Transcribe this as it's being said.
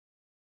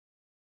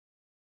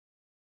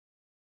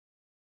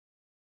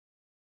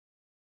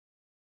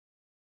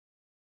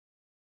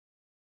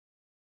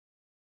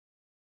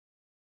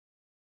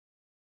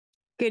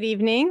Good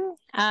evening.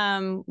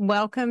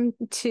 Welcome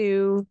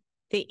to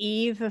the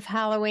eve of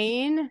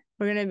Halloween.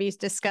 We're going to be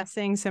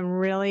discussing some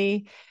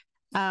really,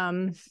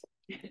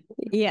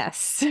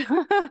 yes,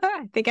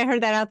 I think I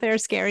heard that out there,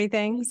 scary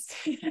things.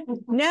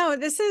 No,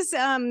 this is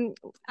our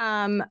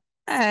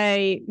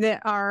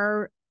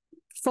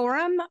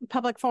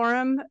public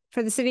forum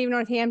for the city of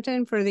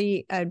Northampton for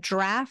the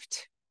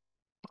draft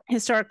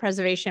Historic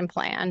Preservation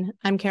Plan.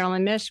 I'm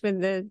Carolyn Mish with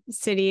the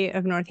City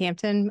of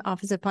Northampton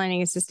Office of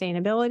Planning and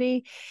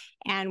Sustainability,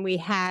 and we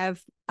have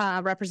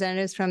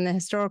representatives from the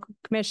Historical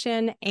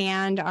Commission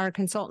and our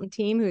consultant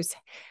team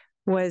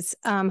was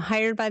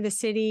hired by the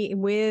city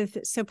with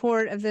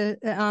support of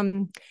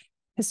the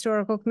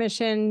Historical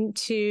Commission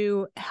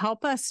to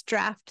help us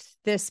draft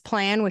this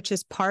plan, which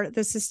is part of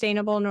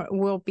the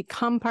will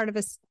become part of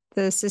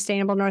the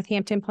Sustainable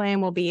Northampton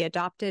Plan, will be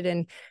adopted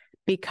and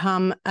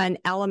become an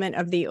element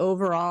of the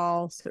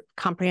overall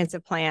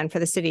comprehensive plan for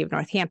the city of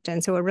Northampton.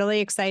 So we're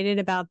really excited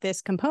about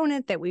this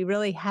component that we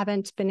really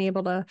haven't been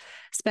able to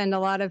spend a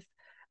lot of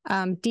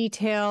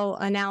detail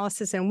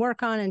analysis and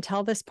work on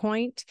until this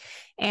point.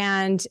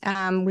 And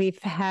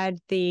we've had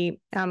the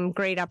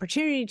great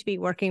opportunity to be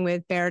working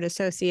with Barrett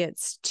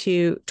Associates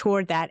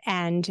toward that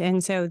end.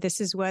 And so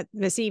this is what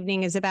this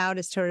evening is about,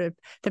 is sort of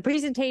the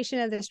presentation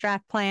of this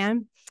draft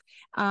plan.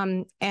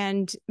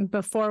 And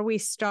before we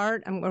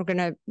start, we're going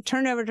to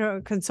turn over to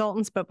our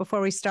consultants, but before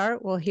we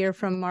start, we'll hear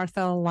from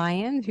Martha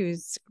Lyon,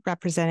 who's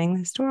representing the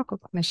Historical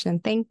Commission.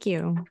 Thank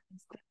you.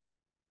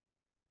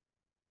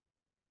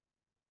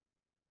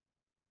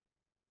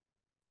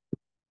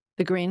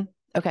 The green?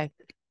 Okay.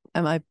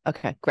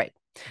 Okay, great.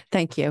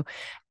 Thank you.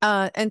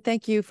 And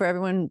thank you for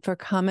everyone for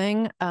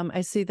coming.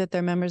 I see that there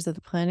are members of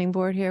the planning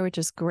board here, which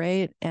is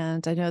great.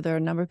 And I know there are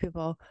a number of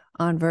people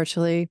on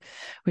virtually,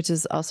 which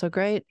is also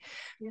great.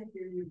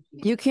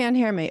 You can't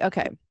hear me.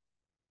 Okay.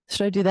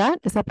 Should I do that?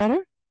 Is that better?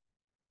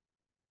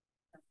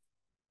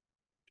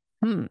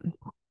 All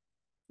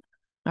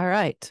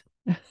right.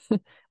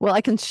 Well,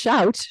 I can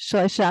shout.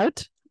 Shall I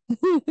shout?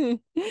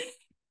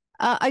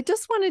 I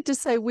just wanted to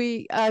say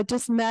we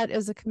just met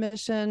as a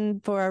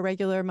commission for our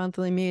regular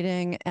monthly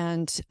meeting,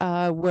 and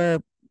we're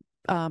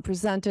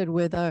presented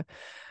with a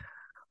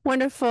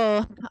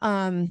wonderful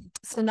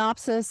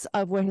synopsis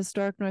of what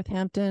Historic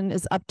Northampton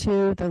is up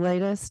to, the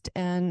latest.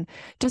 And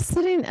just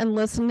sitting and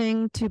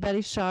listening to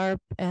Betty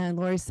Sharp and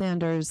Lori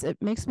Sanders, it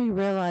makes me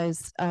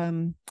realize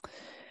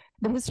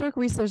the historic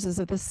resources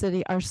of the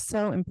city are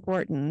so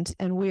important,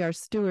 and we are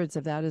stewards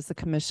of that as a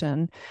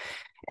commission.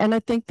 And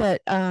I think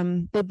that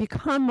they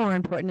become more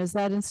important as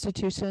that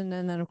institution,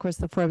 and then of course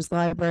the Forbes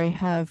Library,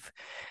 have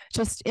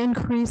just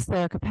increased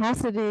their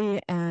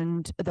capacity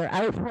and their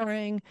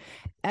outpouring.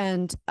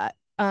 And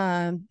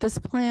this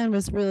plan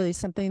was really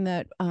something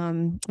that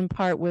in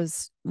part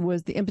was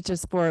the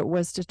impetus for it,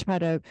 was to try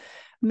to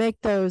make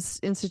those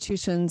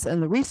institutions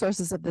and the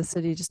resources of the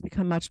city just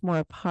become much more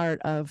a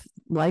part of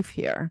life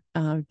here,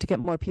 to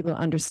get more people to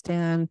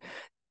understand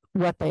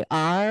what they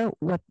are,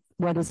 what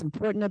is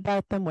important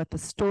about them, what the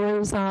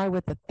stories are,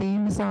 what the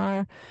themes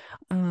are.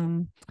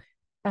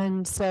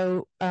 And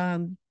so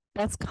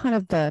that's kind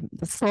of the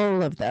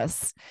soul of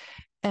this.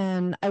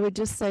 And I would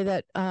just say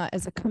that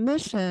as a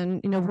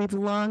commission, we've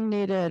long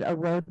needed a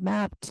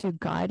roadmap to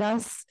guide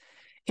us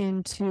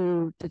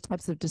into the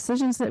types of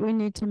decisions that we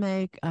need to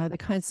make, the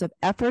kinds of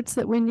efforts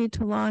that we need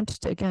to launch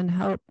to, again,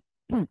 help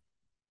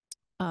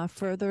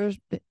further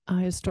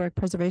historic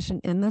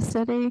preservation in the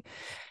city,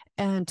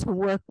 and to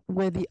work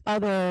with the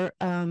other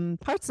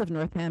parts of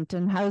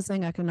Northampton,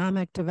 housing,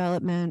 economic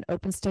development,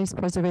 open space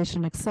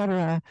preservation, et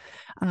cetera,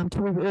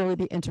 to really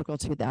be integral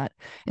to that.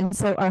 And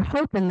so our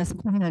hope in this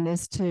plan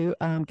is to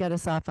get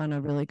us off on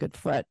a really good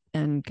foot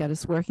and get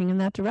us working in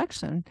that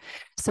direction.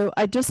 So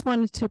I just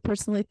wanted to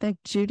personally thank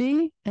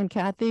Judy and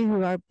Kathy,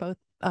 who are both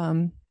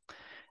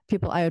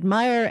people I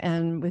admire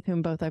and with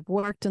whom both I've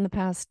worked in the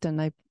past, and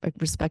I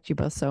respect you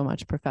both so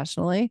much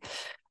professionally.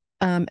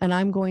 And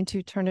I'm going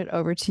to turn it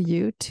over to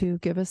you to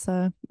give us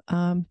a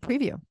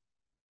preview.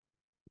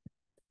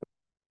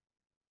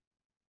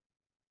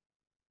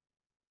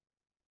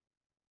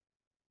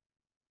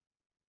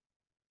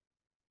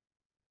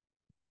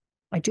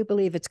 I do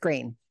believe it's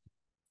green.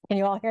 Can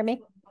you all hear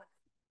me?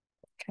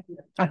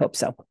 Okay. I hope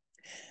so.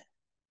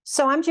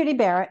 So I'm Judy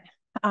Barrett.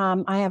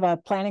 I have a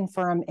planning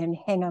firm in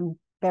Hingham,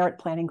 Barrett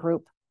Planning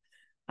Group.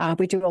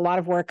 We do a lot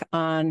of work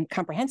on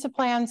comprehensive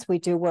plans. We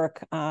do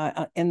work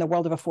in the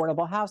world of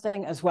affordable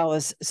housing, as well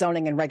as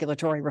zoning and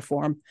regulatory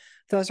reform.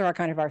 Those are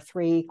our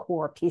three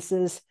core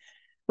pieces.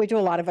 We do a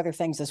lot of other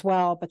things as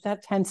well, but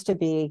that tends to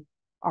be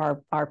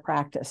our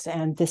practice.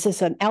 And this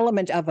is an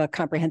element of a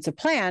comprehensive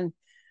plan.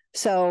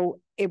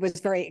 So it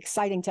was very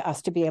exciting to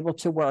us to be able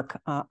to work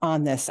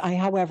on this. I,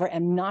 however,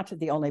 am not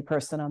the only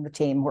person on the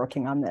team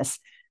working on this.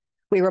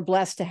 We were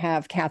blessed to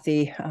have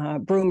Kathy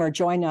Broomer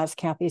join us.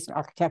 Kathy's an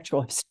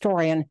architectural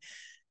historian.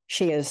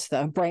 She is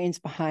the brains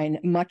behind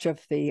much of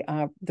the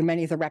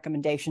many of the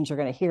recommendations you're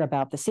going to hear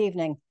about this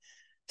evening.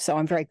 So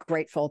I'm very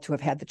grateful to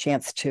have had the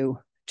chance to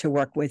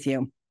work with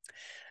you.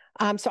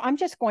 So I'm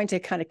just going to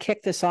kind of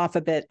kick this off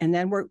a bit, and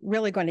then we're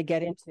really going to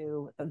get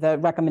into the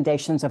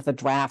recommendations of the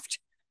draft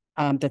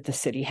that the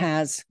city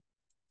has.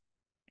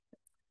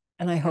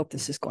 And I hope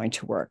this is going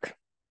to work.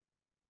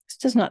 This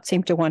does not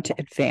seem to want to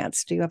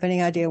advance. Do you have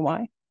any idea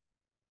why?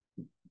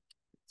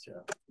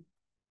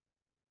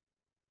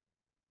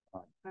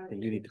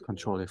 You need to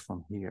control it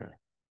from here.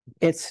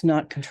 It's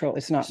not control.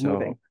 It's not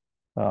moving.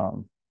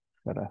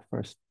 But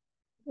first,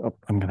 oh,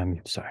 I'm gonna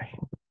mute. Sorry.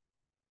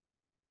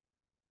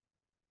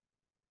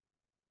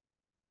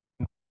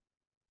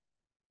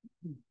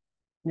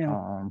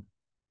 No,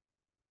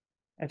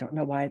 I don't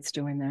know why it's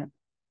doing that.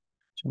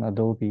 It's an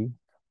Adobe.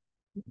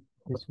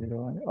 This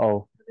video.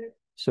 Oh,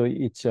 so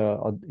it's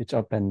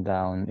up and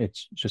down.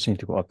 It's just need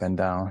to go up and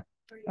down,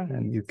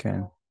 and you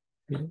can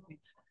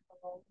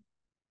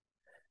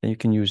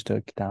use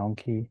the down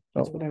key.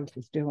 That's what I was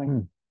just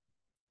doing.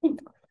 Let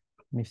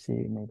me see.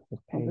 Maybe the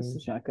page. Oh, this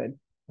is not good.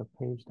 The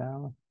page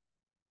down.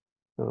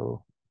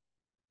 So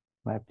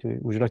I have to.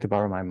 Would you like to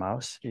borrow my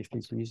mouse if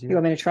it's easier? You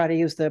want me to try to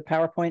use the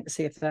PowerPoint to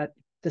see if that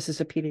this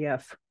is a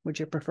PDF? Would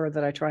you prefer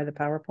that I try the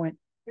PowerPoint?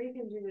 Or you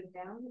can do it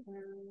down.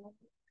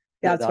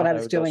 Yeah, that's what I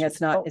was doing.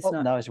 It's not. It's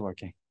not. Now it's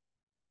working.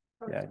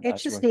 Yeah, It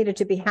just needed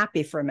to be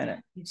happy for a minute.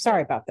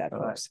 Sorry about that,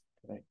 folks.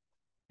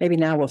 Maybe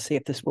now we'll see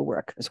if this will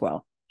work as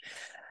well.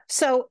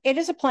 So it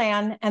is a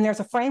plan, and there's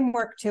a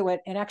framework to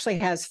it. It actually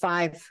has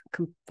five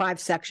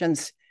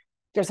sections.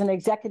 There's an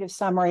executive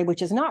summary,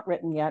 which is not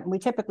written yet. And we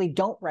typically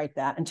don't write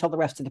that until the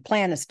rest of the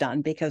plan is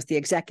done, because the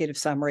executive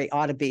summary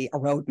ought to be a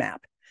roadmap.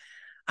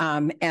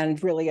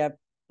 And really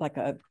like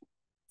a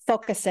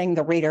focusing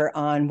the reader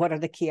on what are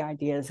the key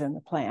ideas in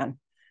the plan.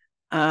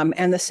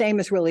 And the same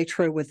is really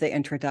true with the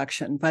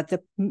introduction, but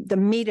the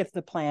meat of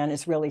the plan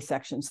is really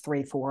sections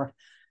 3, 4,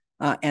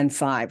 and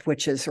 5, or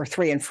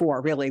 3 and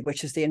 4 really,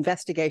 which is the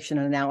investigation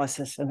and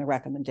analysis and the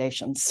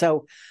recommendations.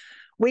 So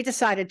we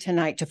decided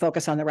tonight to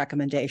focus on the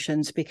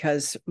recommendations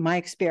because my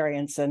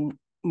experience, and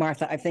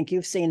Martha, I think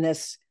you've seen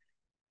this,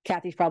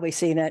 Kathy's probably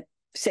seen it,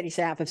 city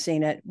staff have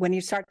seen it. When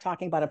you start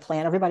talking about a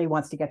plan, everybody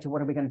wants to get to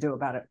what are we going to do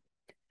about it.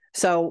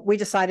 So we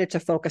decided to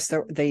focus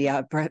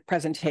the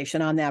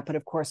presentation on that, but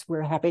of course,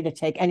 we're happy to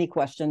take any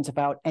questions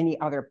about any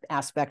other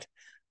aspect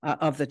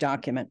of the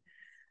document.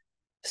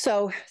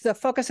 So the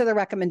focus of the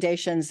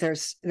recommendations,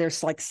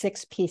 there's like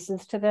 6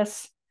 pieces to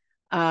this.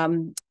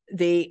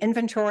 The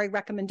inventory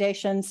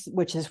recommendations,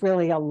 which is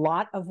really a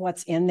lot of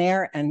what's in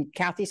there, and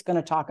Kathy's going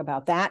to talk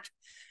about that.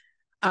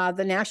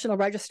 The National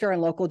Register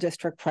and local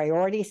district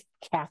priorities,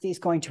 Kathy's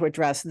going to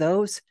address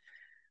those.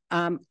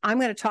 I'm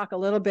going to talk a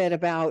little bit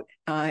about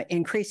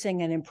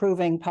increasing and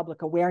improving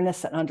public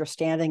awareness and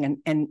understanding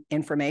and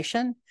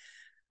information.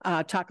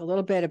 Talk a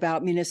little bit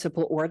about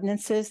municipal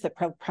ordinances that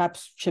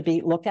perhaps should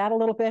be looked at a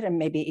little bit and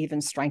maybe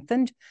even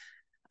strengthened.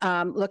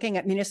 Looking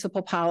at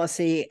municipal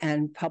policy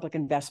and public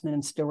investment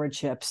and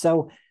stewardship.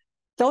 So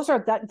those are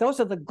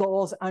the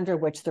goals under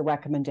which the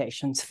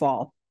recommendations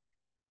fall.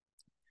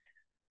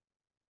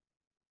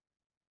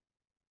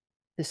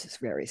 This is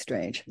very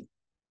strange.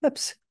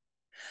 Oops.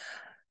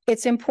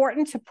 It's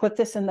important to put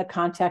this in the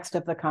context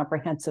of the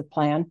comprehensive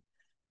plan.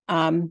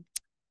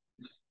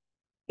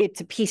 It's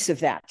a piece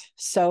of that.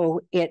 So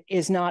it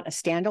is not a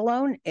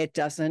standalone. It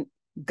doesn't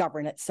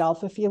govern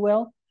itself, if you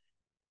will.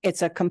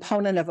 It's a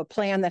component of a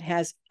plan that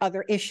has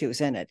other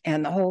issues in it.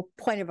 And the whole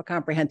point of a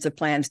comprehensive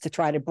plan is to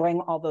try to bring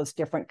all those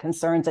different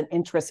concerns and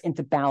interests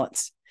into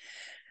balance.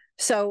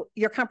 So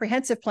your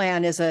comprehensive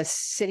plan is a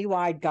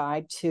citywide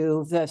guide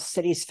to the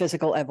city's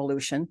physical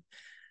evolution.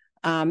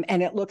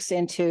 And it looks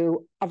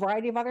into a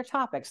variety of other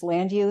topics: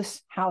 land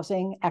use,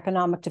 housing,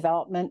 economic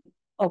development,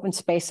 open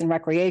space and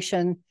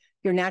recreation,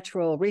 your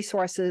natural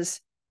resources,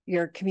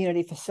 your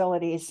community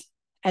facilities,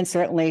 and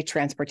certainly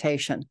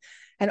transportation.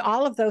 And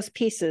all of those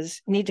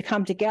pieces need to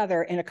come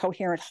together in a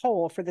coherent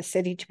whole for the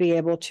city to be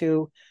able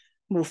to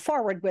move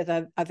forward with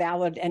a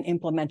valid and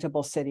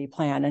implementable city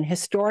plan. And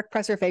historic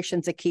preservation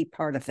is a key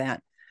part of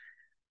that.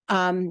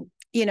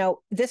 You know,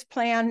 this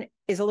plan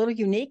is a little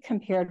unique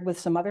compared with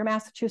some other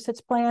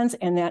Massachusetts plans,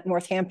 in that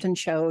Northampton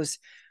chose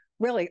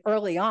really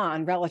early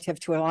on, relative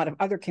to a lot of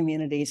other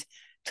communities,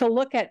 to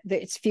look at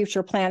its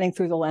future planning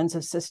through the lens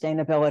of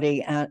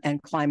sustainability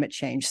and climate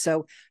change.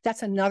 So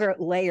that's another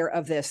layer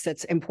of this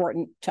that's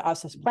important to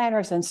us as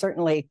planners, and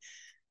certainly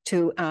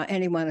to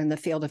anyone in the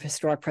field of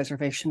historic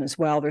preservation as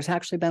well. There's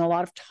actually been a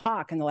lot of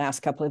talk in the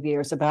last couple of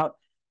years about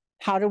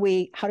how do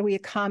we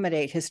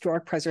accommodate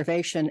historic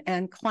preservation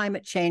and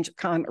climate change,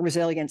 climate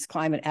resilience,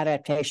 climate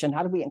adaptation?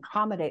 How do we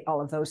accommodate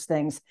all of those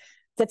things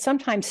that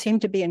sometimes seem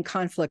to be in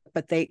conflict,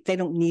 but they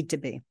don't need to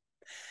be?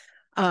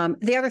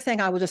 The other thing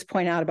I will just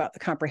point out about the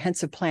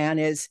comprehensive plan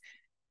is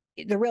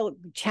the real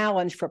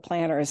challenge for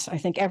planners, I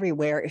think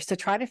everywhere, is to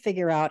try to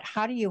figure out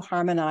how do you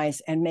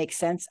harmonize and make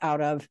sense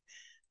out of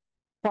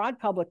broad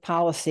public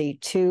policy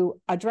to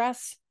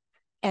address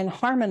and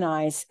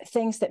harmonize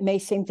things that may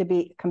seem to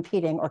be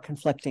competing or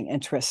conflicting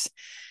interests.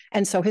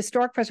 And so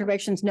historic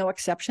preservation is no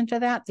exception to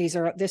that.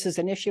 This is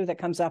an issue that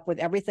comes up with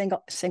every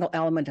single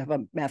element of a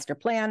master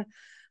plan,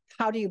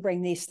 how do you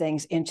bring these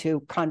things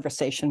into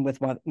conversation with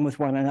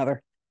one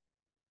another?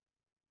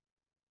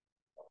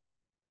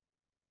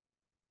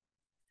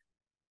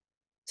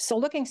 So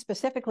looking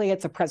specifically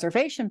at the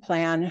preservation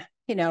plan,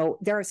 you know,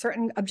 there are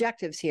certain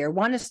objectives here.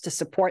 One is to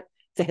support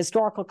the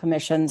Historical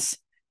Commission's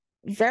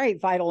very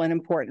vital and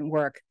important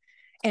work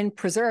in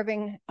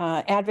preserving,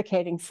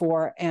 advocating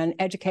for, and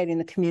educating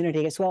the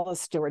community, as well as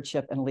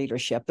stewardship and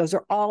leadership. Those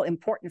are all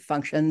important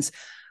functions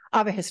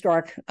of a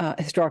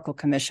historical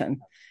commission.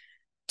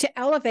 To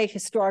elevate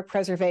historic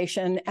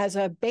preservation as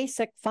a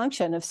basic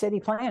function of city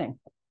planning,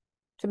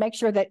 to make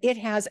sure that it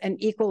has an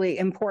equally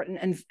important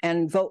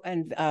and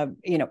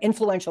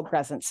influential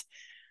presence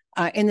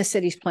in the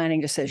city's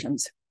planning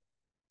decisions,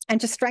 and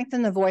to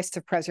strengthen the voice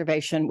of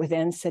preservation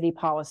within city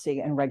policy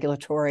and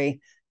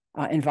regulatory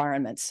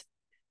environments.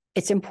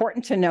 It's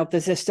important to note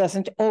that this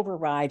doesn't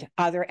override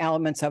other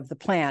elements of the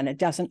plan. It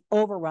doesn't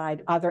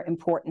override other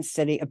important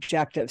city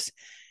objectives.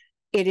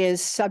 It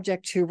is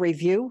subject to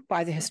review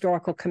by the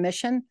Historical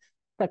Commission,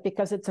 but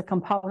because it's a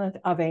component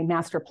of a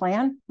master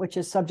plan, which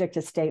is subject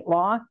to state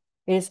law,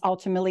 it is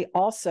ultimately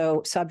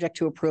also subject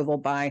to approval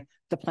by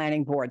the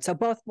planning board. So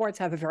both boards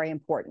have a very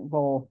important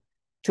role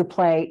to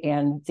play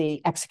in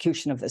the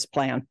execution of this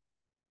plan.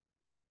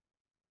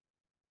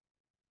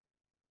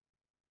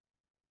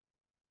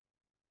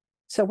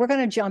 So we're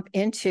going to jump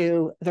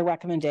into the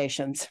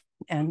recommendations,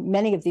 and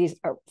many of these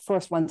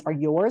first ones are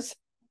yours.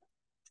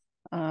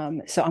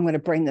 So I'm going to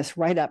bring this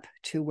right up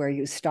to where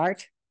you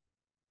start.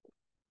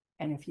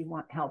 And if you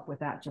want help with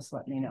that, just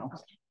let me know.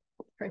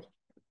 Great.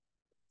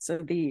 So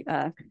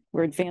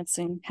we're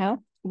advancing how?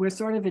 We're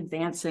sort of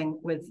advancing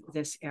with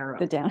this arrow.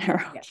 The down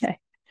arrow, Yes. okay.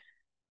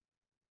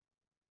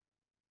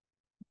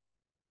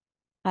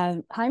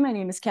 Hi, my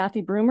name is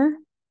Kathy Broomer.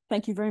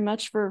 Thank you very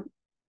much for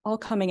all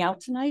coming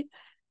out tonight.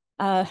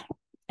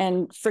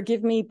 And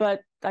forgive me,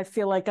 but I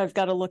feel like I've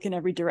got to look in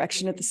every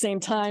direction at the same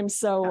time.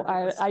 So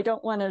I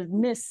don't want to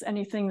miss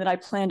anything that I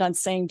planned on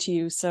saying to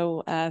you.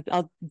 So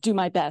I'll do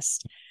my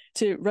best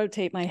to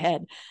rotate my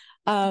head.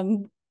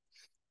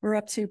 We're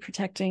up to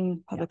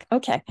protecting public.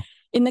 Okay.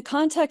 In the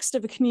context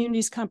of a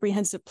community's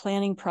comprehensive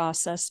planning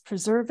process,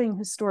 preserving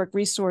historic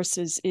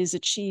resources is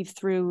achieved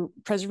through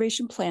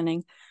preservation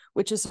planning,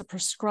 which is a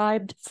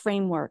prescribed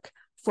framework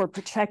for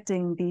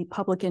protecting the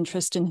public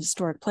interest in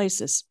historic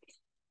places.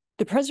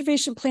 The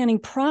preservation planning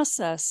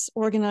process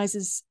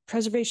organizes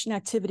preservation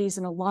activities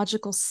in a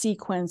logical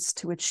sequence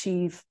to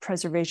achieve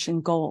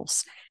preservation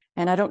goals.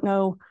 And I don't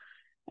know,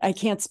 I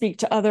can't speak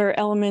to other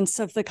elements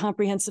of the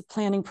comprehensive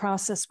planning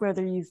process,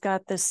 whether you've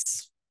got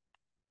this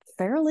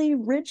fairly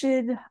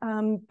rigid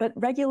but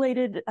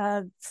regulated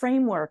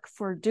framework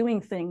for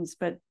doing things,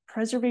 but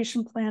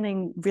preservation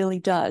planning really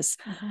does.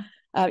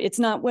 It's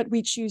not what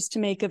we choose to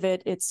make of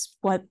it, it's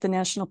what the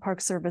National Park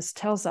Service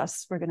tells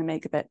us we're going to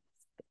make of it.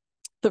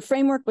 The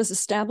framework was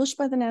established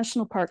by the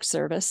National Park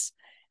Service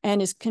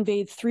and is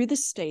conveyed through the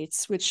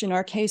states, which in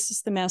our case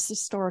is the Mass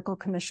Historical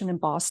Commission in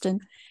Boston,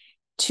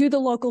 to the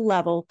local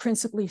level,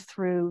 principally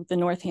through the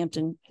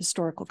Northampton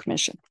Historical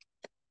Commission.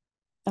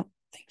 Oh,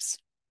 thanks.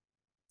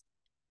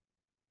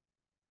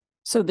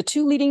 So the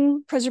two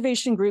leading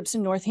preservation groups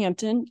in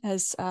Northampton,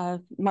 as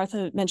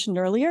Martha mentioned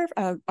earlier,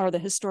 are the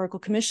Historical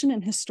Commission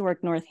and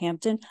Historic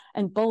Northampton,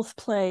 and both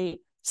play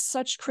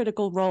such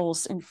critical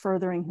roles in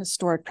furthering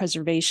historic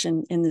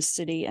preservation in the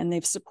city, and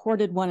they've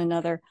supported one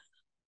another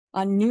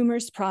on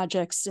numerous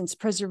projects since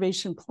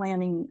preservation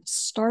planning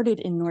started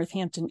in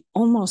Northampton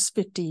almost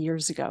 50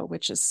 years ago,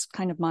 which is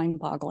kind of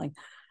mind-boggling.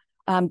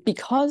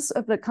 Because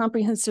of the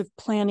comprehensive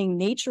planning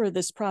nature of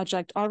this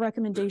project, our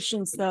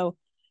recommendations, though,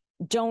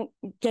 don't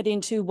get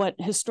into what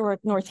Historic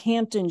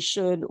Northampton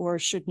should or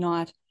should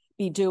not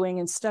be doing.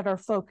 Instead, our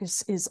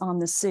focus is on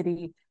the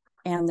city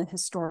and the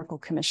Historical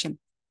Commission.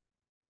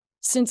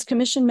 Since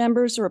commission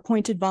members are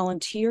appointed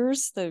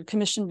volunteers, the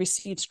commission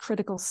receives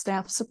critical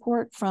staff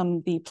support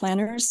from the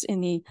planners in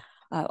the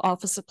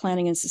Office of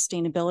Planning and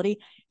Sustainability.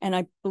 And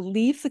I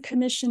believe the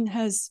commission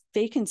has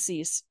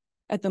vacancies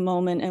at the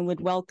moment and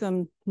would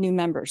welcome new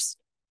members.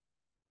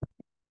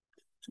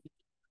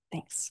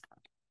 Thanks.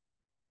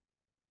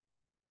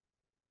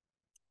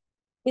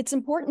 It's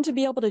important to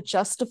be able to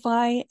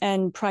justify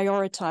and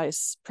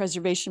prioritize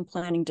preservation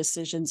planning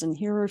decisions. And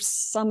here are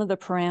some of the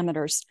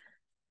parameters.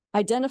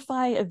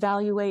 Identify,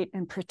 evaluate,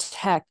 and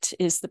protect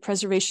is the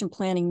preservation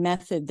planning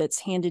method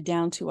that's handed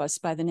down to us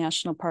by the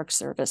National Park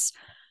Service.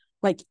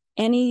 Like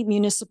any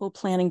municipal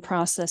planning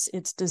process,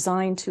 it's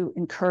designed to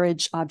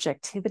encourage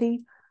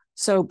objectivity.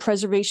 So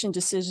preservation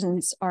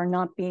decisions are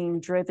not being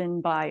driven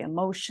by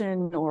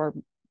emotion or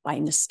by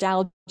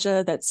nostalgia,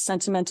 that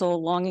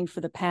sentimental longing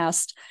for the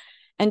past.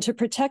 And to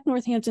protect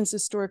Northampton's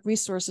historic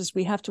resources,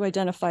 we have to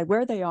identify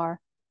where they are,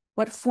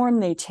 what form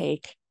they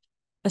take,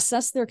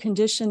 assess their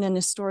condition and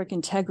historic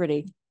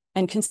integrity,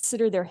 and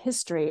consider their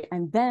history,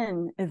 and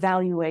then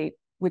evaluate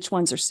which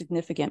ones are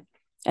significant.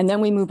 And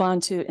then we move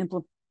on to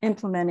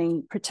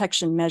implementing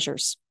protection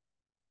measures.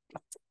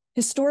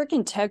 Historic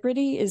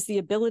integrity is the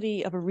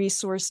ability of a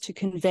resource to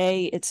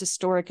convey its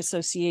historic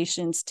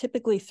associations,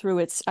 typically through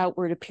its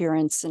outward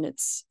appearance and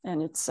its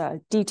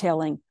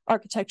detailing,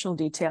 architectural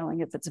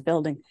detailing if it's a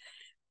building.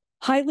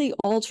 Highly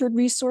altered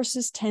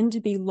resources tend to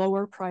be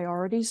lower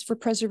priorities for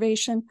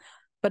preservation,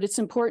 but it's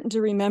important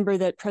to remember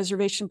that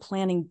preservation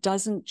planning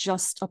doesn't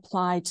just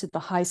apply to the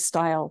high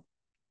style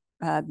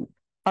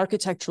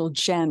architectural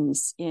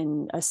gems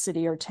in a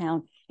city or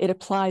town. It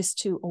applies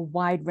to a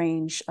wide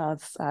range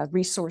of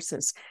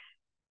resources.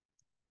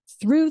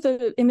 Through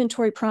the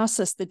inventory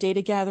process, the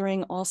data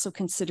gathering also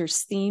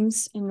considers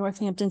themes in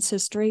Northampton's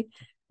history.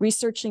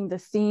 Researching the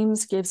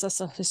themes gives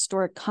us a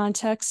historic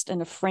context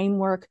and a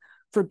framework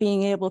for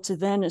being able to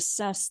then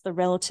assess the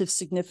relative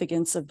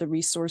significance of the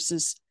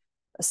resources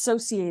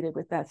associated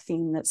with that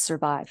theme that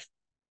survive.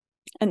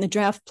 And the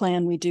draft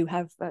plan, we do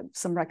have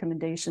some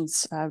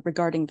recommendations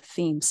regarding the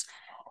themes.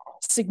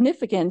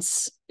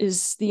 Significance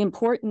is the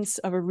importance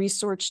of a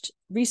resource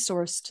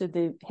to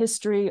the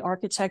history,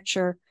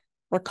 architecture,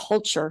 or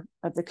culture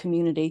of the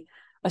community.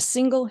 A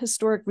single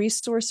historic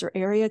resource or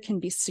area can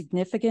be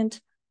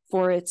significant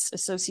for its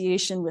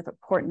association with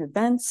important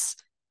events,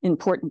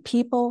 important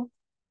people,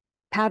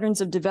 patterns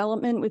of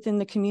development within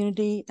the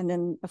community, and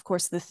then, of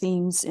course, the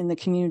themes in the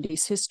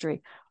community's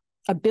history.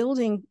 A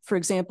building, for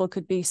example,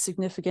 could be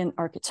significant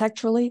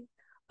architecturally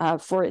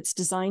for its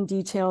design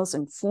details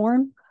and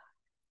form.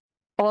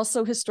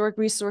 Also, historic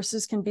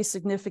resources can be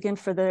significant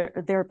for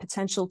their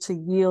potential to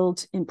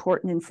yield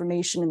important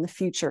information in the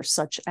future,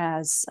 such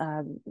as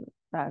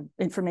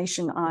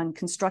information on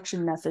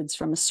construction methods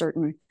from a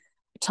certain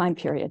time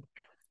period.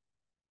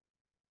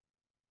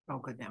 Oh,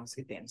 good. Now it's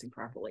advancing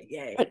properly.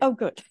 Yay. Oh,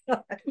 good.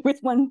 with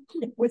one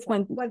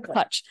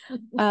touch.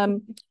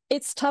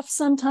 It's tough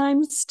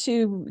sometimes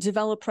to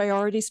develop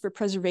priorities for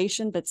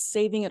preservation, but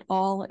saving it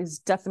all is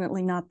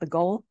definitely not the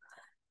goal.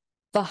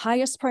 The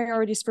highest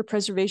priorities for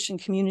preservation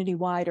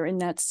community-wide are in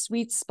that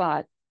sweet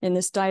spot in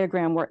this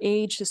diagram where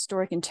age,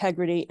 historic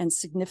integrity, and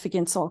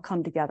significance all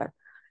come together.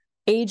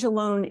 Age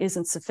alone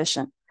isn't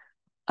sufficient.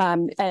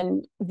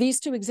 And these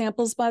two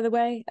examples, by the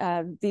way,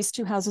 these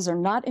two houses are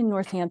not in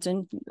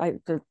Northampton. I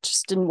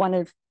just didn't want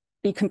to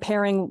be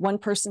comparing one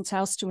person's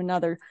house to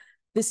another.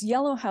 This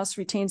yellow house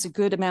retains a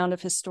good amount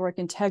of historic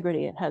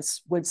integrity. It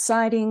has wood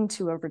siding,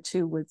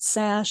 2/2 wood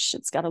sash.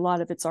 It's got a lot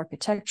of its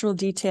architectural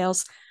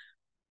details.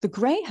 The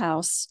gray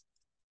house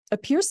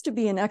appears to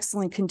be in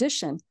excellent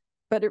condition,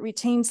 but it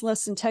retains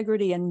less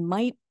integrity and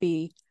might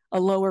be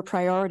a lower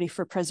priority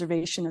for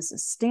preservation as a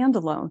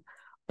standalone.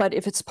 But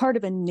if it's part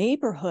of a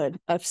neighborhood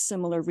of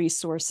similar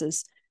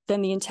resources,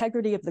 then the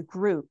integrity of the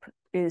group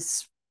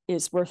is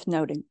worth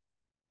noting.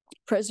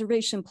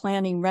 Preservation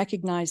planning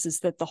recognizes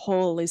that the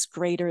whole is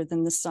greater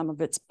than the sum of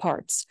its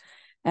parts.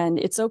 And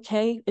it's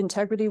okay,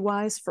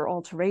 integrity-wise, for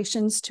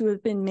alterations to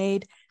have been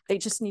made. They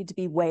just need to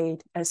be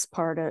weighed as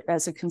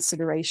a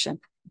consideration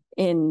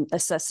in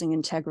assessing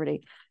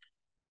integrity.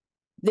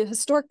 The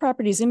historic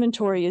properties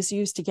inventory is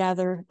used to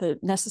gather the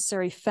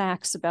necessary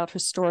facts about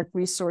historic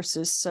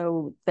resources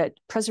so that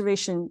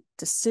preservation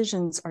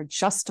decisions are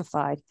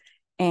justified,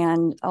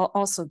 and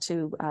also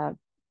to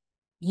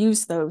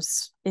use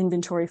those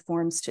inventory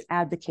forms to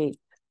advocate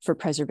for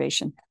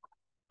preservation.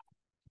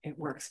 It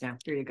works now.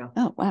 Here you go.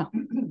 Oh, wow.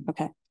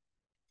 Okay.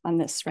 On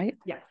this, right?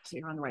 Yeah, so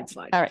you're on the right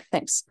slide. All right,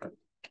 thanks.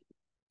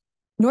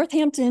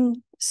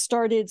 Northampton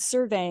started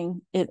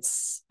surveying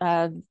its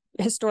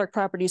historic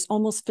properties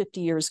almost 50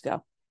 years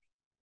ago.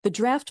 The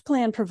draft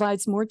plan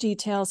provides more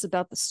details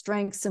about the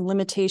strengths and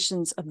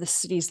limitations of the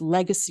city's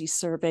legacy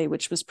survey,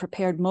 which was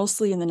prepared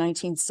mostly in the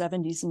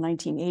 1970s and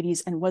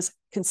 1980s and was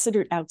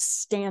considered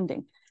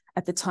outstanding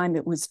at the time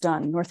it was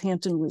done.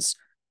 Northampton was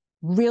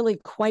really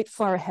quite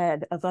far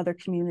ahead of other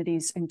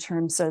communities in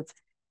terms of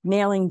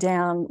nailing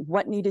down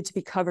what needed to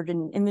be covered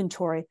in an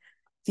inventory.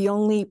 The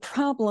only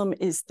problem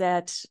is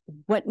that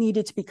what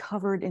needed to be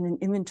covered in an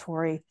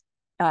inventory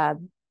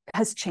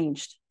has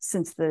changed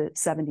since the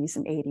 70s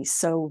and 80s.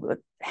 So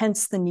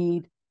hence the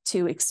need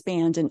to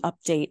expand and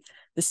update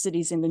the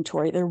city's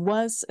inventory. There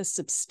was a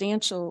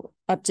substantial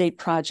update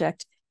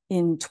project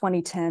in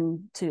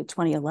 2010 to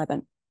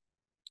 2011.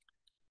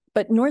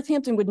 But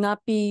Northampton would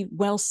not be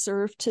well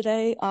served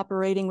today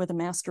operating with a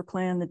master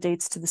plan that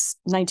dates to the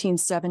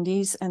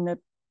 1970s, and the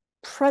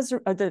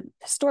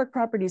historic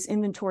properties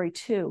inventory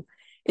too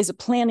is a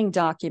planning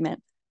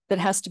document that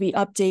has to be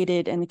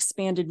updated and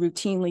expanded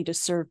routinely to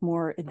serve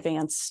more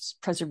advanced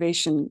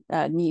preservation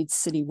needs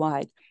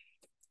citywide.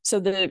 So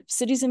the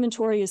city's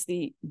inventory is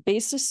the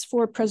basis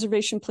for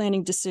preservation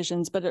planning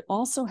decisions, but it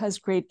also has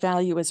great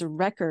value as a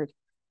record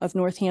of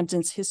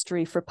Northampton's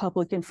history for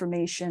public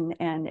information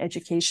and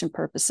education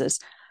purposes.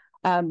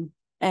 And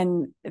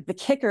the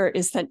kicker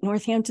is that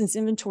Northampton's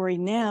inventory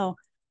now,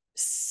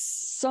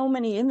 so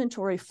many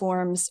inventory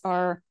forms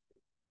are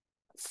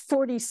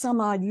 40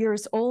 some odd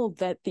years old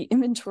that the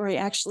inventory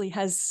actually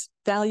has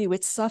value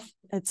itself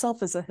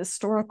as a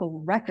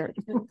historical record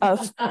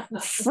of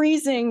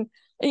freezing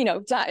You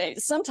know,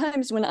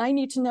 sometimes when I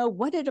need to know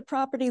what did a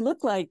property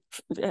look like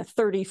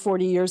 30,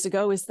 40 years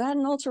ago, is that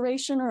an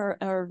alteration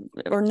or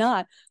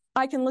not?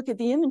 I can look at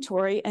the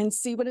inventory and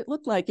see what it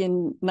looked like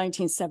in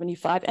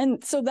 1975.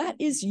 And so that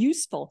is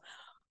useful.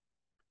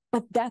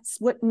 But that's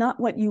not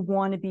what you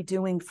want to be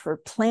doing for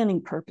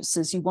planning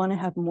purposes. You want to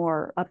have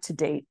more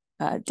up-to-date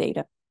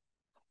data.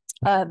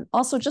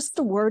 Also, just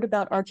the word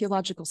about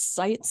archaeological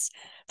sites.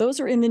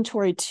 Those are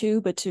inventory too,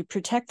 but to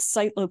protect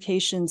site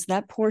locations,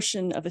 that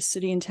portion of a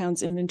city and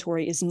town's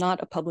inventory is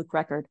not a public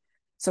record.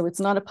 So it's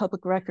not a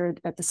public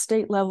record at the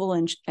state level,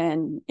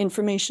 and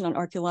information on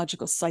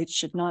archaeological sites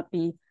should not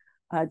be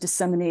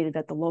disseminated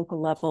at the local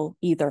level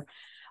either.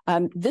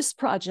 This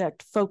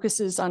project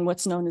focuses on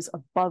what's known as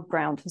above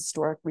ground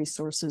historic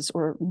resources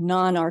or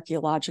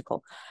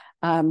non-archaeological.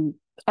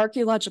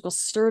 Archaeological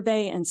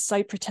survey and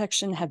site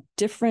protection have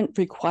different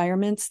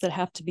requirements that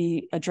have to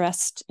be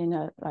addressed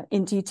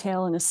in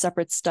detail in a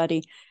separate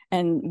study,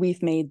 and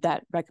we've made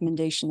that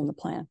recommendation in the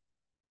plan.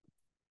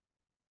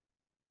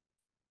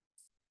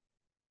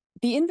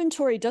 The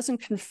inventory doesn't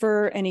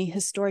confer any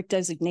historic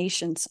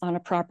designations on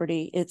a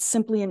property. It's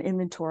simply an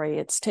inventory.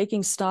 It's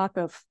taking stock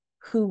of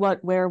who,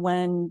 what, where,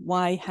 when,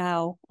 why,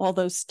 how, all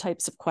those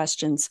types of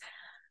questions.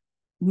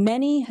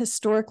 Many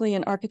historically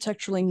and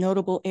architecturally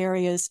notable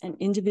areas and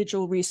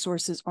individual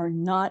resources are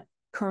not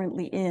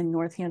currently in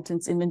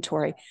Northampton's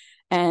inventory.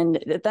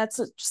 And that's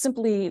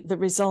simply the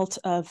result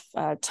of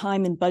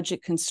time and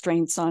budget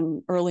constraints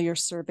on earlier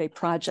survey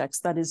projects.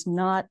 That is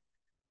not,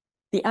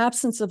 the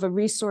absence of a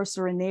resource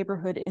or a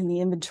neighborhood in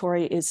the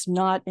inventory is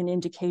not an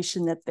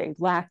indication that they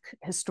lack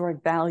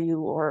historic value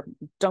or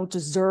don't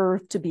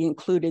deserve to be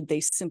included. They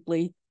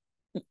simply,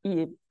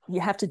 you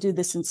have to do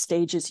this in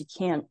stages. You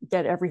can't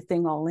get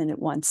everything all in at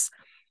once.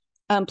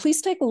 Please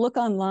take a look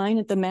online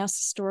at the Mass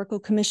Historical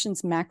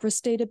Commission's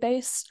MACRIS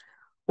database,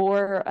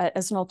 or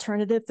as an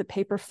alternative, the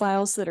paper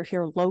files that are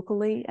here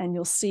locally, and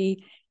you'll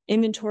see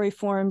inventory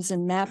forms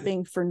and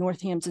mapping for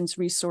Northampton's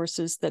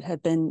resources that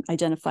have been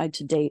identified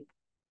to date.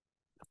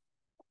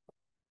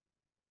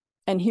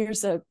 And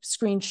here's a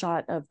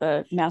screenshot of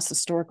the Mass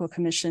Historical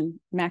Commission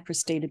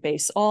MACRIS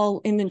database. All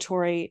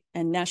inventory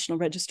and National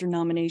Register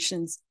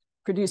nominations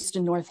produced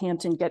in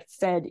Northampton get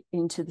fed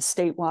into the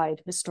statewide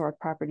historic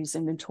properties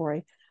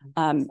inventory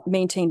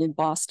maintained in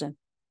Boston.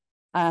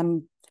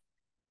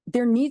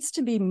 There needs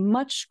to be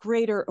much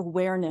greater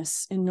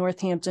awareness in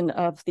Northampton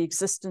of the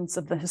existence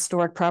of the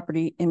historic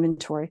property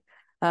inventory.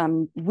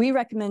 We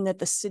recommend that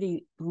the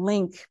city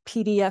link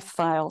PDF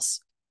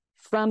files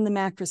from the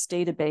MACRIS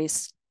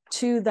database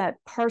to that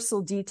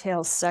parcel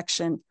details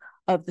section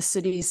of the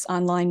city's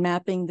online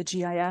mapping, the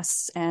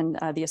GIS, and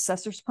the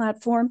assessors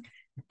platform.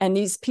 And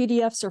these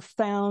PDFs are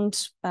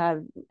found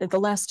at the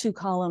last two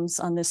columns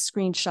on this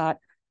screenshot.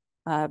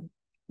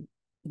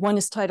 One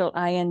is titled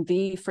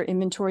INV for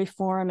inventory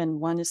form, and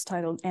one is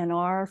titled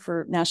NR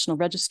for National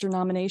Register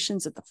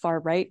nominations at the far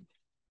right.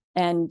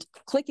 And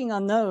clicking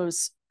on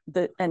those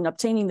and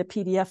obtaining the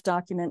PDF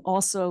document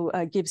also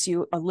gives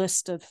you a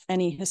list of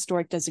any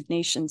historic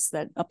designations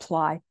that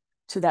apply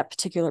to that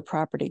particular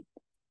property.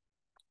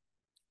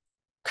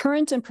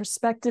 Current and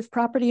prospective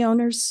property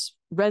owners,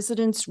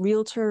 residents,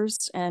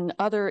 realtors, and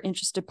other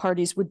interested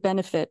parties would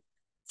benefit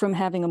from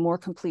having a more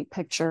complete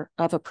picture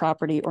of a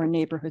property or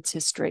neighborhood's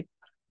history.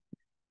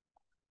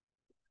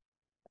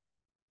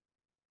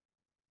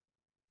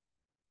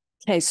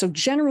 Okay, so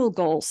general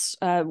goals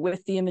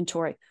with the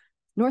inventory.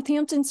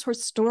 Northampton's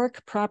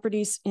historic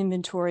properties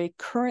inventory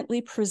currently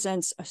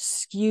presents a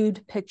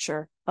skewed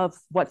picture of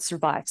what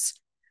survives,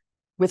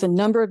 with a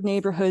number of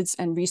neighborhoods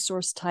and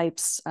resource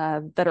types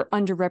that are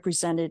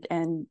underrepresented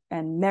and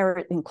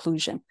merit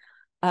inclusion.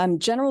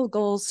 General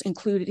goals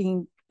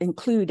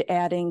include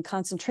adding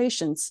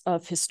concentrations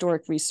of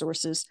historic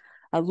resources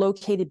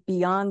located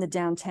beyond the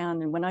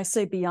downtown. And when I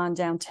say beyond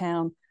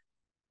downtown,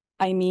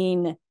 I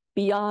mean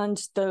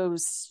beyond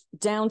those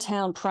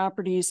downtown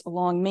properties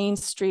along Main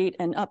Street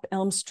and up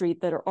Elm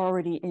Street that are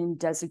already in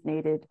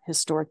designated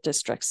historic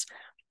districts.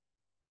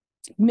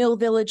 Mill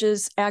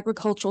villages,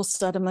 agricultural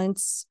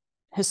settlements,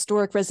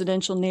 historic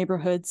residential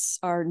neighborhoods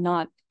are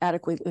not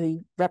adequately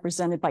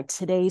represented by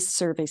today's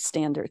survey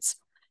standards.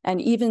 And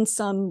even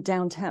some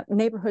downtown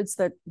neighborhoods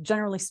that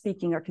generally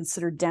speaking are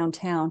considered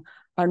downtown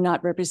are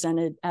not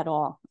represented at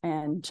all.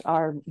 And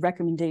our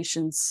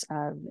recommendations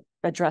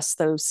address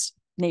those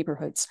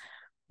neighborhoods.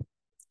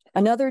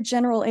 Another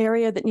general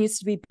area that needs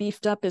to be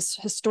beefed up is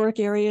historic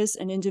areas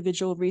and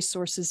individual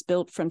resources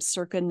built from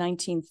circa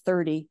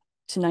 1930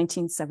 to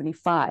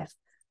 1975.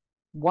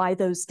 Why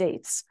those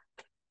dates?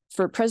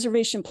 For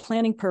preservation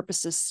planning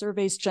purposes,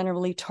 surveys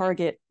generally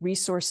target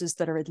resources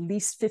that are at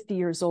least 50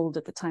 years old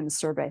at the time of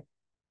survey.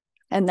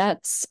 And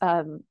that's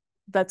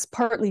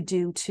partly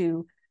due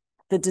to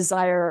the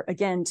desire,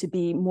 again, to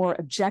be more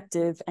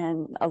objective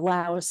and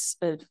allow us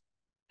an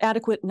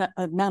adequate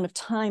amount of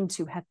time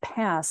to have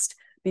passed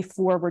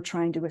before we're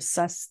trying to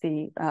assess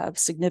the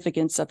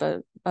significance of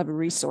a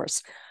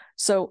resource.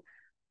 So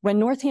when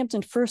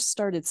Northampton first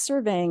started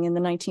surveying in the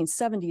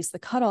 1970s, the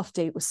cutoff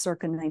date was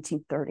circa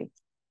 1930.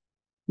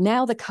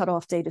 Now the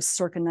cutoff date is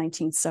circa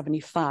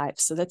 1975.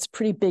 So that's a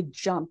pretty big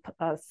jump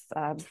of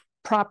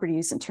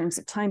properties in terms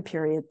of time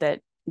period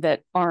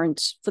that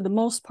aren't, for the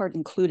most part,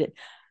 included.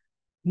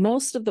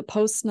 Most of the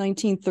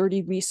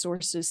post-1930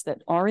 resources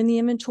that are in the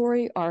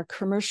inventory are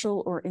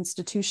commercial or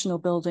institutional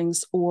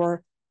buildings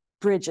or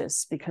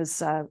bridges,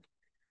 because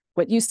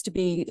what used to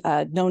be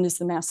known as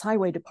the Mass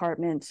Highway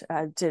Department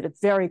did a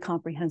very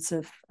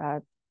comprehensive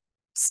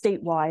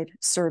statewide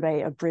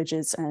survey of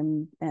bridges,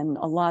 and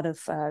a lot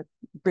of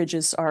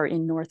bridges are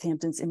in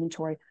Northampton's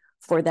inventory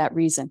for that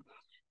reason.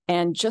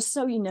 And just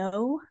so you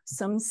know,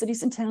 some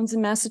cities and towns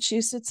in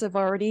Massachusetts have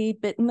already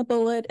bitten the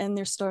bullet, and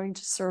they're starting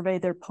to survey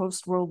their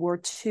post-World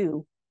War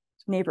II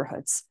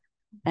neighborhoods.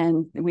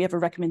 And we have a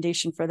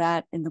recommendation for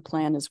that in the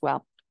plan as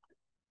well.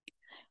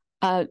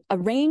 A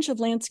range of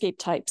landscape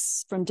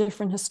types from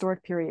different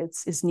historic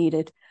periods is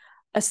needed.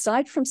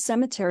 Aside from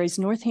cemeteries,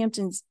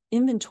 Northampton's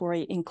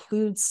inventory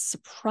includes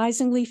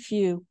surprisingly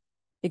few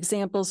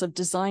examples of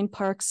design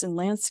parks and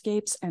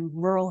landscapes and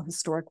rural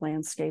historic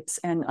landscapes.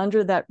 And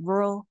under that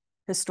rural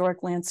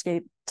historic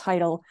landscape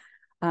title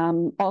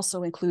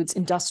also includes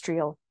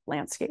industrial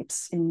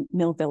landscapes in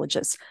mill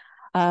villages.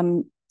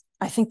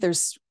 I think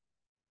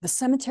the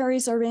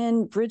cemeteries are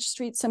in. Bridge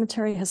Street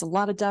Cemetery has a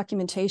lot of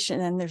documentation,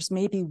 and there's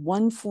maybe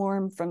one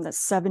form from the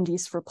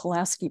 70s for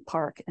Pulaski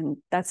Park, and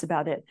that's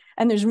about it.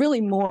 And there's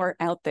really more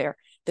out there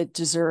that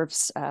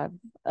deserves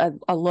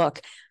a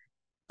look.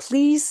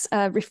 Please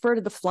refer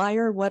to the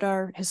flyer, what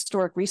are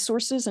historic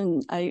resources,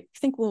 and I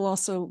think we'll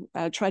also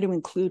try to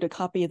include a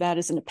copy of that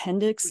as an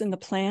appendix in the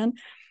plan.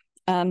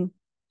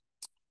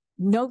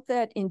 Note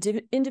that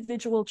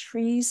individual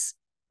trees,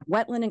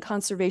 wetland and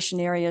conservation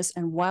areas,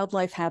 and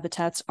wildlife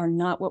habitats are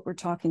not what we're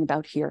talking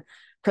about here.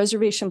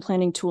 Preservation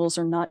planning tools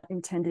are not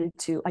intended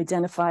to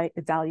identify,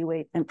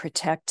 evaluate, and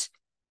protect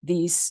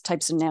these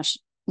types of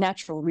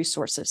natural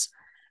resources.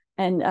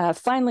 And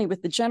finally,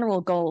 with the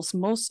general goals,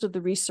 most of the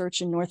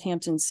research in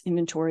Northampton's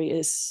inventory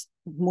is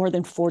more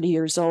than 40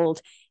 years old.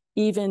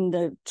 Even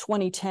the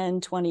 2010,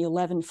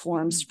 2011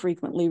 forms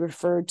frequently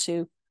referred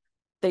to,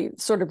 they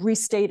sort of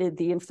restated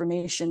the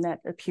information that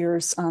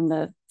appears on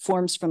the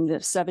forms from the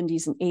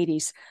 70s and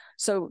 80s.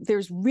 So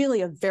there's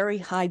really a very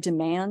high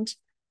demand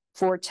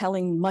for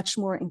telling much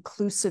more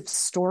inclusive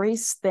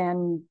stories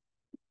than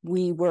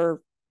we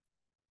were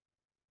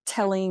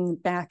telling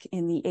back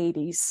in the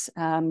 80s.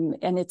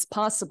 And it's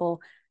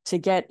possible to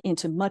get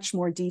into much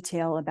more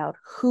detail about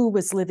who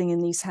was living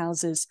in these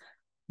houses,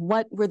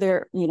 what were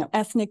their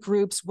ethnic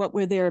groups, what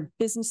were their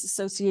business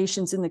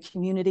associations in the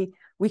community.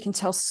 We can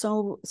tell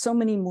so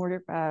many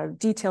more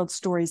detailed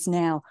stories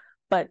now,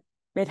 but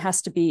it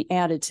has to be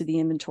added to the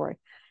inventory.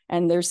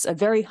 And there's a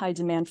very high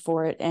demand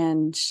for it,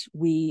 and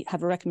we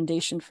have a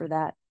recommendation for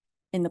that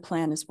in the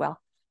plan as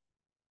well.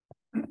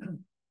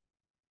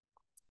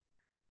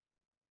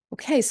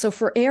 Okay, so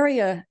for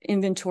area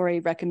inventory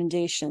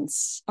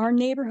recommendations, our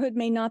neighborhood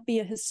may not be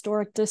a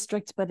historic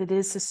district, but it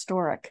is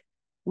historic.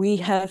 We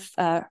have,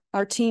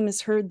 our team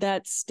has heard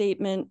that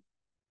statement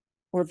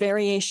or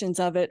variations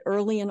of it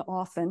early and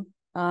often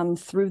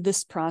through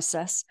this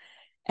process,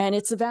 and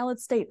it's a valid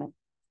statement.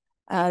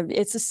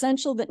 It's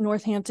essential that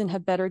Northampton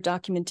have better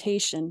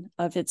documentation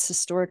of its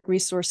historic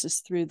resources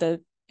through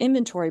the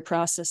inventory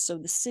process, so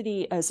the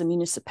city as a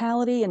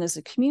municipality and as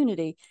a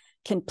community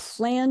can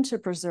plan to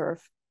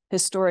preserve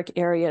historic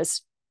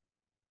areas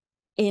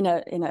in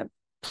a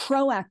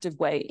proactive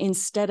way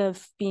instead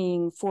of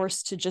being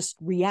forced to just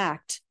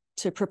react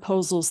to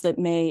proposals that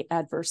may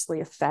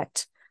adversely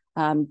affect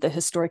the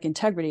historic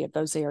integrity of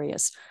those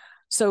areas.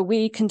 So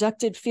we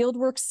conducted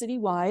fieldwork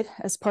citywide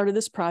as part of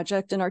this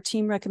project, and our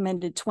team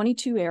recommended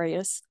 22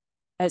 areas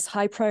as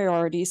high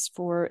priorities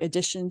for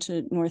addition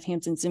to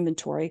Northampton's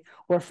inventory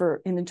or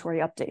for inventory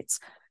updates.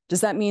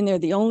 Does that mean they're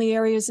the only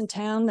areas in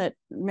town that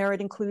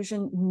merit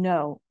inclusion?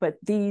 No, but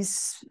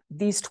these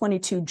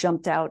 22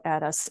 jumped out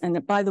at us.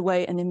 And by the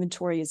way, an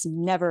inventory is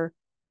never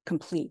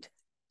complete.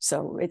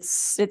 So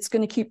it's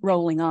going to keep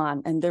rolling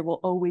on, and there will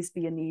always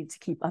be a need to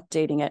keep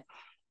updating it.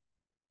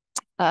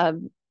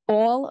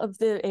 All of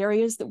the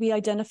areas that we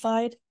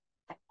identified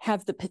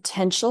have the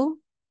potential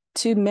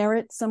to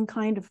merit some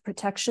kind of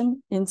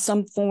protection in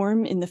some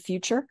form in the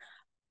future,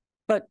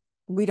 but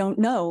we don't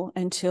know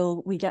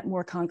until we get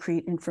more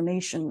concrete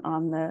information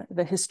on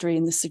the history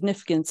and the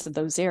significance of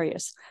those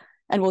areas.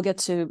 And we'll get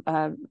to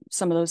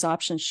some of those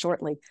options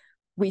shortly.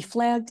 We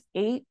flagged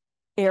 8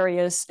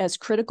 areas as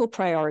critical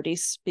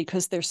priorities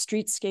because their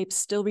streetscapes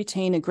still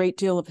retain a great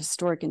deal of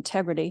historic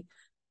integrity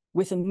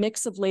with a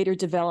mix of later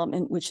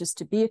development, which is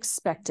to be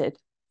expected.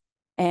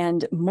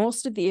 And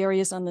most of the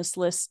areas on this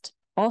list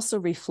also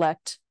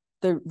reflect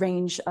the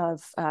range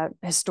of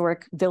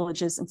historic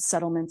villages and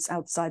settlements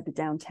outside the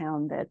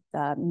downtown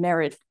that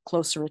merit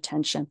closer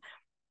attention.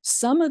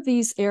 Some of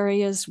these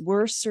areas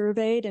were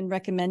surveyed and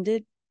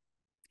recommended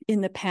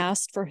in the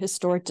past for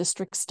historic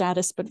district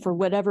status, but for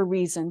whatever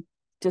reason,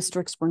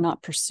 districts were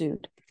not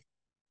pursued.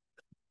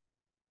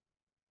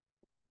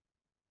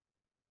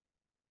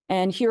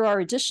 And here are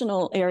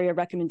additional area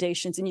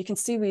recommendations, and you can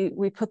see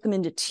we put them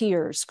into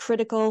tiers: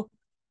 critical,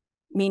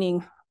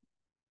 meaning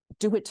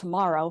do it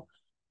tomorrow,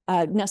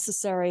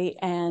 necessary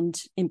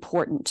and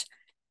important.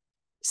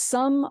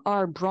 Some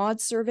are broad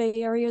survey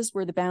areas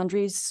where the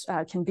boundaries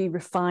can be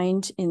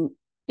refined in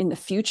the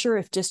future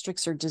if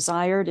districts are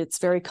desired. It's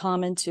very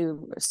common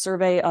to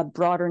survey a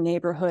broader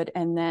neighborhood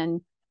and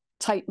then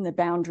tighten the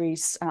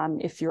boundaries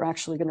if you're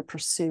actually going to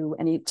pursue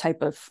any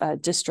type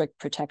of district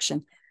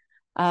protection.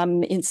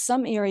 In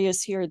some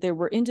areas here, there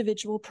were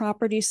individual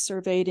properties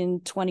surveyed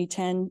in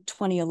 2010,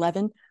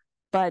 2011,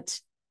 but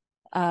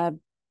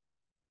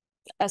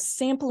a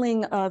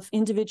sampling of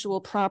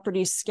individual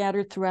properties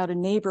scattered throughout a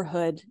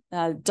neighborhood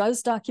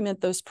does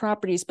document those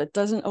properties, but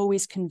doesn't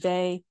always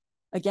convey,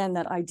 again,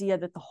 that idea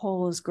that the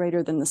whole is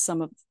greater than the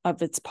sum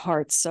of its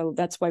parts. So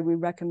that's why we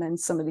recommend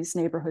some of these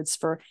neighborhoods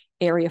for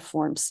area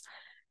forms.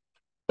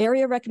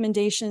 Area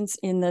recommendations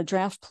in the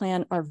draft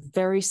plan are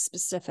very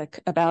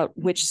specific about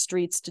which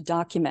streets to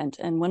document.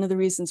 And one of the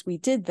reasons we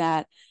did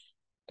that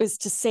is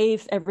to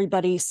save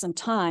everybody some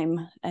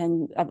time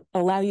and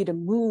allow you to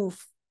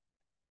move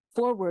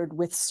forward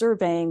with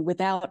surveying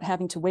without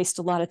having to waste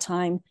a lot of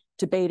time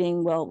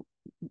debating, well,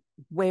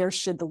 where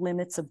should the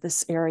limits of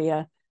this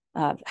area,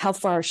 how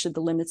far should the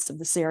limits of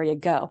this area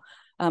go?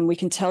 We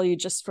can tell you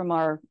just from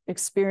our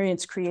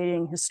experience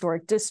creating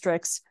historic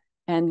districts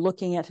and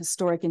looking at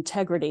historic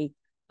integrity,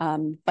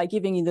 by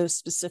giving you those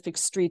specific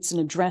streets and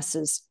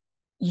addresses,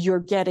 you're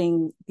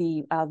getting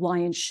the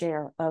lion's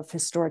share of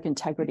historic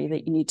integrity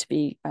that you need to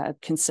be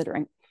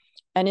considering.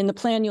 And in the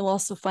plan, you'll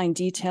also find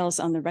details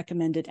on the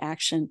recommended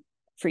action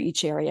for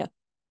each area.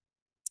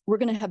 We're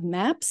going to have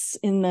maps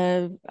in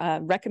the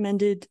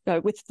recommended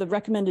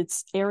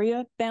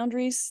area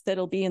boundaries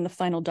that'll be in the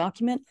final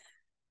document.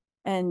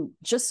 And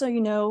just so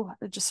you know,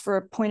 just for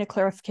a point of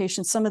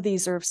clarification, some of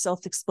these are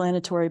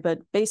self-explanatory, but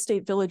Bay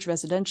State Village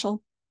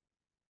residential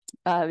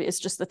is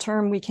just the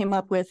term we came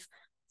up with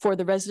for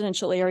the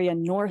residential area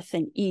north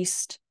and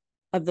east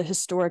of the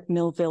historic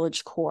Mill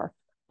Village core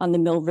on the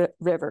Mill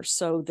River.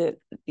 So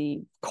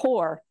the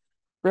core,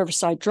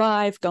 Riverside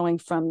Drive, going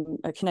from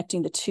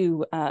connecting the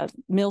two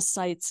mill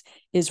sites,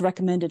 is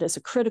recommended as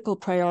a critical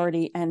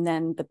priority, and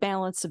then the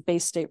balance of Bay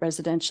State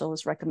residential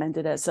is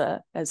recommended as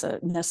a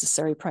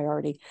necessary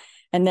priority.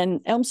 And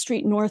then Elm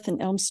Street North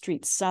and Elm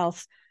Street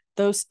South,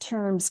 those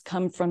terms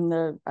come from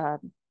the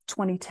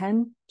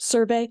 2010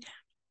 survey.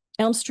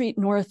 Elm Street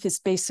North is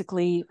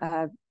basically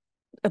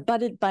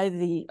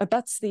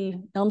abuts the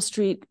Elm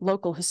Street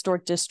local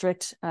historic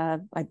district,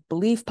 I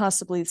believe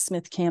possibly the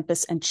Smith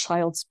campus and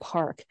Childs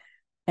Park.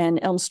 And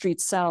Elm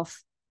Street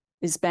South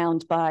is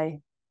bound by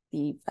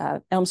the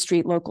Elm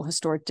Street local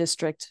historic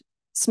district,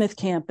 Smith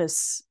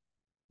campus,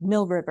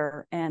 Mill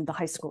River, and the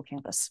high school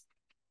campus.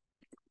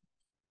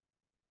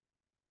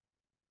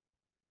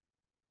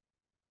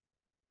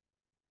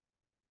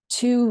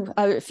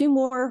 A few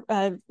more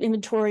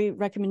inventory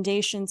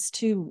recommendations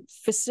to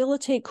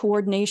facilitate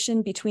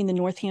coordination between the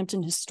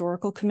Northampton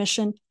Historical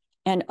Commission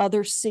and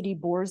other city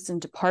boards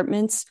and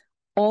departments.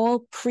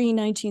 All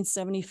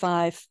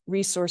pre-1975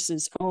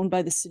 resources owned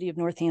by the city of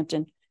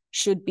Northampton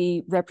should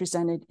be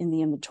represented in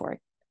the inventory.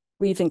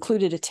 We've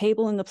included a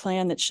table in the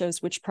plan that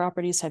shows which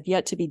properties have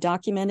yet to be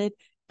documented.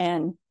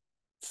 And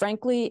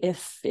frankly,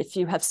 if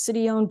you have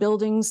city-owned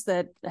buildings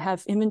that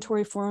have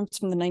inventory forms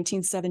from the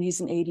 1970s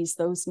and 80s,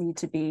 those need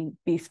to be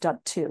beefed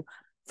up too,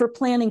 for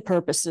planning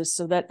purposes,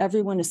 so that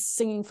everyone is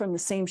singing from the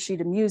same sheet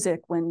of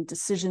music when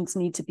decisions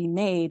need to be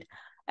made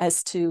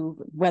as to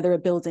whether a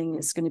building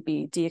is going to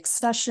be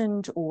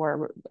deaccessioned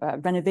or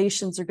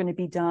renovations are going to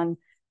be done.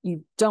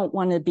 You don't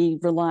want to be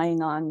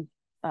relying on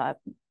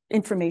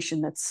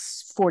information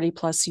that's 40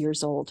 plus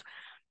years old.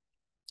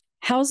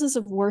 Houses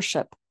of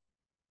worship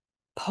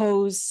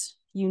pose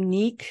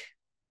unique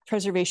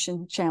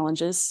preservation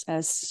challenges,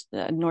 as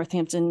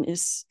Northampton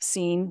is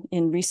seen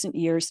in recent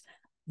years.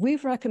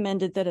 We've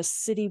recommended that a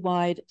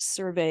citywide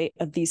survey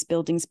of these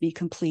buildings be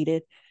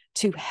completed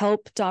to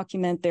help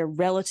document their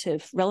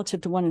relative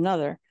to one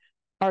another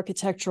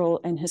architectural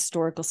and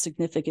historical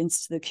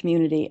significance to the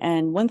community.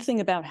 And one thing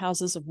about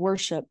houses of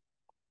worship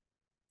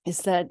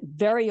is that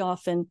very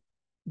often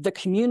the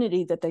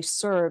community that they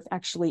serve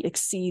actually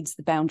exceeds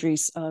the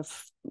boundaries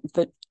of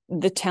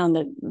the town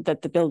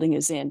that the building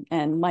is in,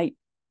 and might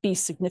be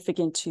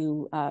significant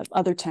to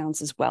other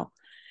towns as well.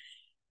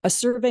 A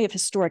survey of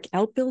historic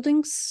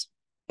outbuildings,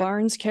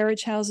 barns,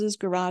 carriage houses,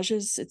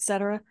 garages,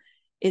 etc.,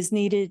 is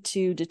needed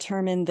to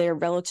determine their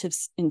relative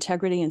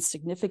integrity and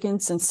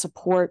significance and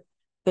support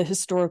the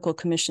Historical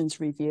Commission's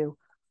review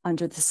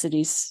under the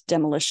city's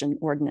demolition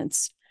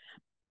ordinance.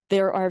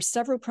 There are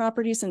several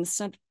properties in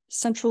the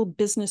Central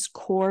Business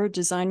Core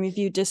Design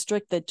Review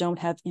District that don't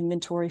have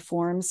inventory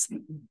forms.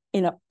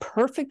 In a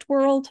perfect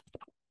world,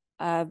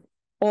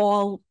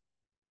 all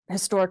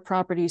historic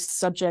properties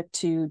subject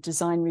to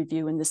design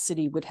review in the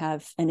city would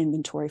have an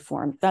inventory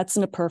form. That's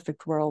in a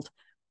perfect world,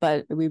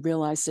 but we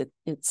realize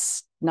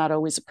it's not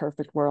always a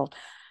perfect world.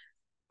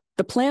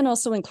 The plan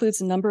also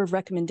includes a number of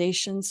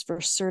recommendations for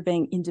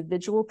surveying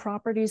individual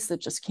properties that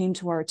just came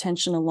to our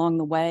attention along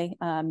the way,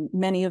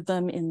 many of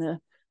them in the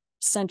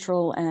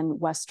central and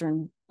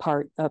western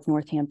part of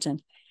Northampton.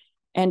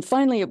 And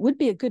finally, it would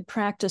be a good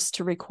practice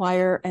to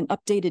require an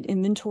updated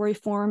inventory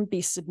form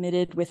be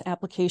submitted with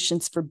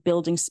applications for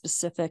building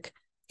specific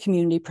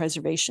community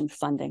preservation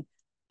funding.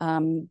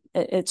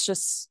 It's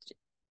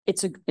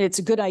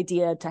a good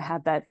idea to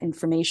have that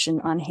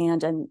information on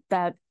hand, and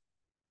that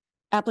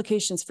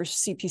applications for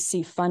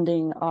CPC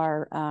funding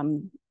are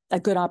a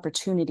good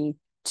opportunity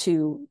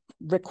to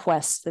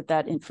request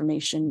that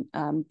information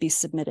be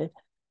submitted.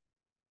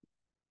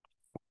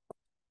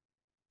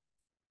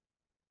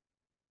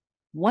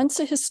 Once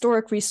a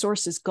historic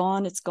resource is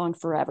gone, it's gone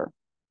forever.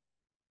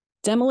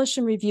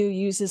 Demolition review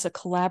uses a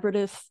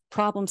collaborative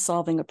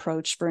problem-solving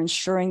approach for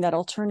ensuring that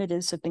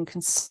alternatives have been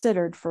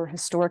considered for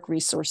historic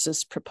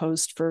resources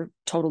proposed for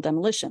total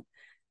demolition.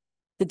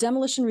 The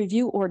demolition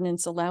review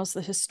ordinance allows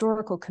the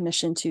Historical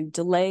Commission to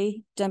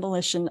delay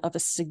demolition of a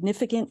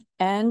significant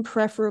and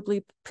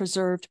preferably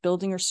preserved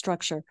building or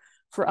structure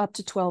for up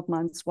to 12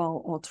 months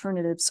while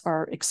alternatives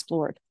are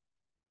explored.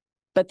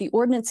 But the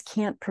ordinance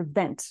can't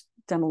prevent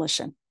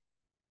demolition.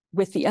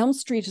 With the Elm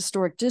Street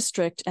Historic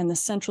District and the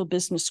Central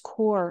Business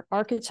Core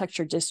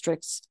Architecture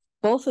Districts,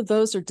 both of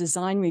those are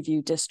design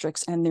review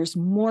districts, and there's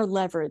more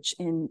leverage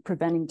in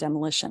preventing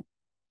demolition.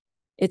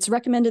 It's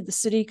recommended the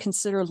city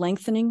consider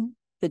lengthening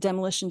the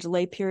demolition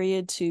delay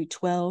period to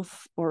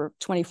 12 or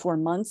 24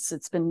 months.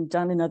 It's been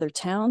done in other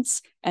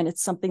towns, and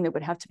it's something that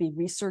would have to be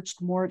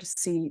researched more to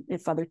see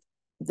if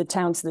the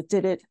towns that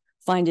did it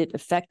find it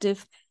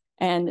effective.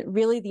 And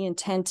really the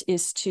intent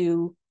is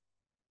to,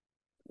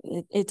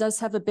 it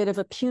does have a bit of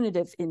a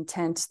punitive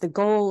intent. The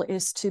goal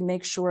is to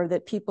make sure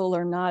that people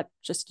are not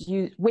just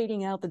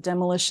waiting out the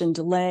demolition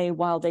delay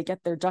while they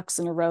get their ducks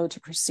in a row to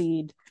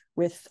proceed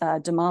with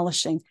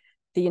demolishing.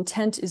 The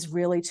intent is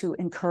really to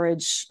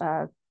encourage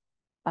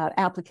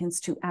applicants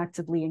to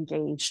actively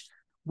engage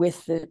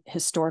with the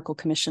Historical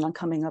Commission on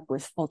coming up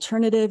with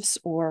alternatives,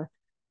 or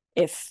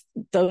if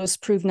those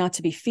prove not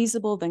to be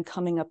feasible, then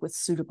coming up with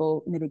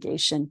suitable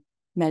mitigation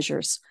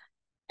measures.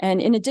 And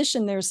in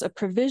addition, there's a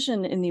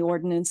provision in the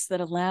ordinance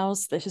that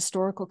allows the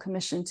Historical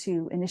Commission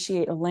to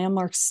initiate a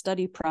landmark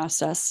study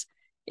process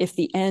if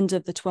the end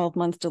of the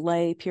 12-month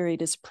delay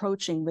period is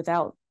approaching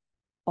without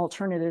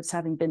alternatives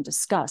having been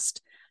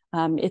discussed.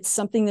 It's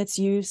something that's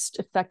used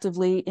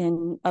effectively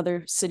in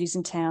other cities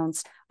and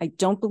towns. I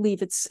don't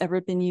believe it's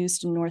ever been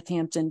used in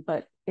Northampton,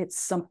 but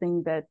it's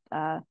something that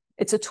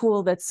it's a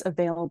tool that's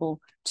available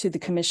to the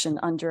commission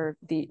under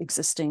the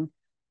existing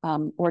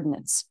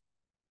ordinance.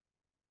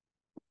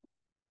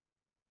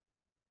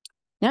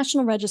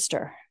 National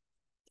Register.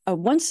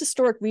 Once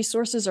historic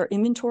resources are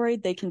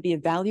inventoried, they can be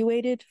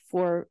evaluated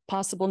for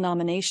possible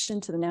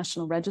nomination to the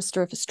National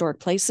Register of Historic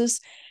Places.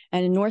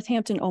 And in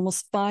Northampton,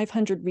 almost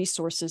 500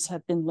 resources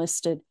have been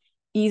listed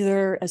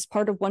either as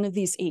part of one of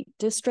these 8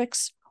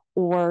 districts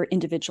or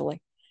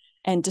individually.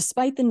 And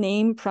despite the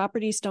name,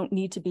 properties don't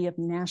need to be of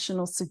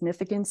national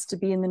significance to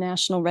be in the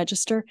National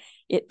Register.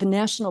 The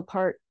national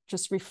part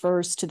just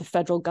refers to the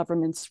federal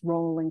government's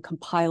role in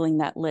compiling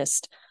that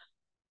list.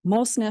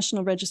 Most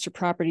National Register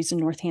properties in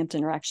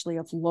Northampton are actually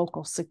of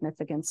local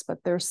significance,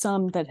 but there are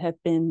some that have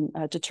been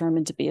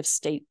determined to be of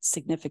state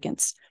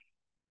significance.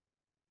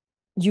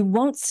 You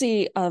won't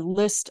see a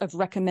list of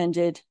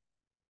recommended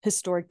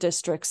historic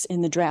districts in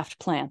the draft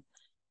plan.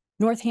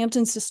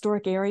 Northampton's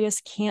historic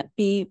areas can't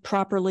be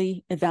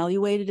properly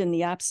evaluated in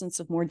the absence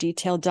of more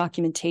detailed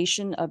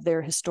documentation of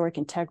their historic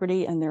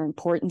integrity and their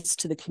importance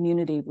to the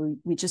community.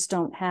 We just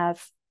don't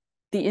have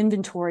the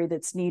inventory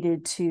that's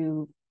needed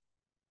to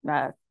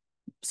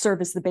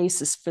serve as the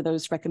basis for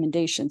those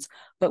recommendations.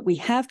 But we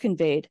have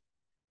conveyed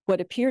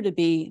what appear to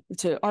be,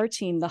 to our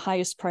team, the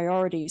highest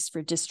priorities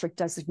for district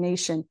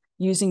designation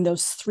using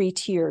those 3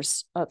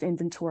 tiers of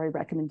inventory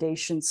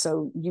recommendations.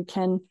 So you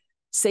can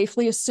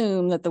safely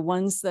assume that the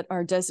ones that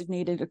are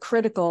designated a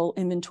critical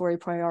inventory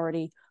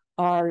priority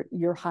are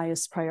your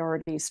highest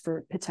priorities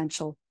for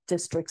potential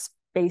districts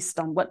based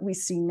on what we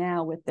see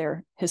now with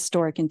their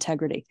historic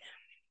integrity.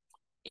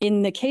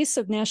 In the case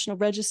of National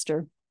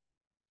Register,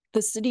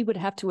 the city would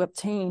have to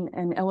obtain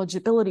an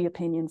eligibility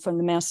opinion from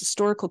the Mass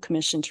Historical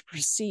Commission to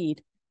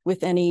proceed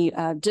with any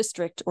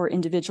district or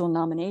individual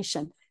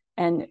nomination.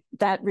 And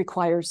that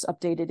requires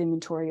updated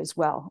inventory as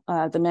well.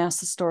 The Mass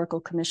Historical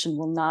Commission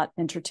will not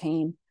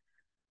entertain,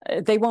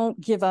 they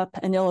won't give up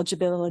an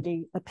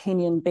eligibility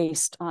opinion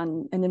based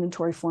on an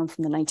inventory form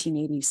from the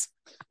 1980s.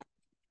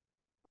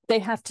 They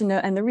have to know,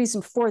 and the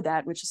reason for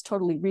that, which is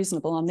totally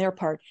reasonable on their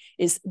part,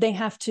 is they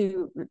have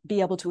to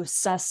be able to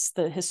assess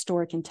the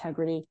historic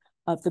integrity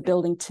of the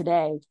building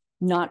today,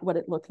 not what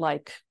it looked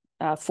like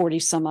 40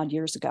 some odd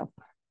years ago.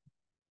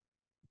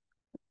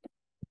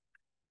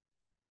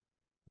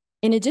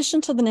 In addition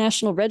to the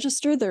National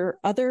Register, there are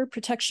other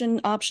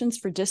protection options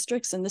for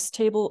districts, and this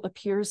table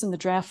appears in the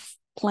draft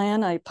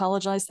plan. I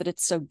apologize that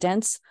it's so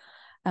dense.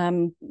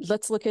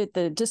 Let's look at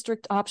the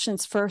district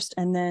options first,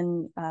 and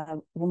then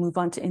we'll move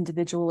on to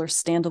individual or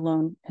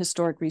standalone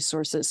historic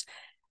resources.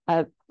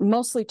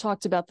 Mostly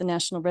talked about the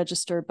National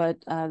Register, but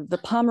the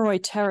Pomeroy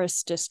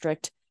Terrace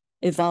District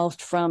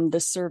evolved from the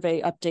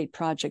survey update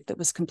project that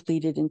was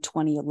completed in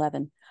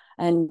 2011.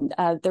 And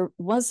there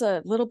was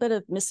a little bit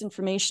of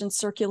misinformation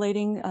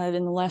circulating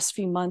in the last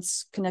few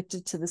months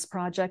connected to this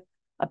project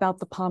about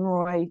the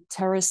Pomeroy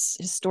Terrace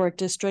Historic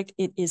District.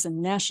 It is a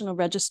National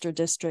Register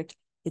district.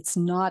 It's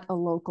not a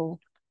local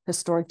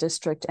historic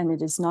district, and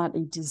it is not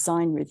a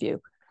design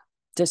review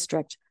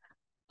district.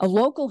 A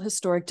local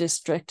historic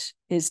district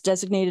is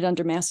designated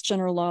under Mass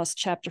General Laws,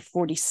 Chapter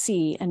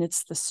 40C, and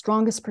it's the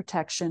strongest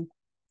protection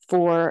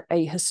for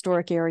a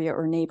historic area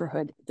or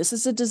neighborhood. This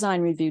is a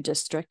design review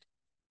district,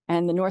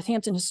 and the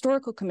Northampton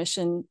Historical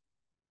Commission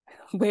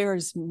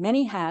wears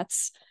many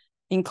hats,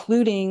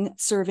 including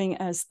serving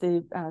as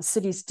the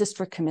city's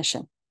district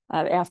commission.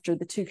 After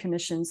the two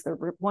commissions, there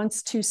were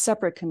once two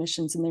separate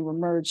commissions, and they were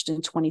merged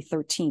in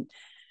 2013.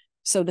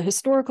 So the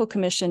Historical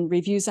Commission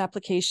reviews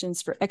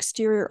applications for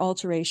exterior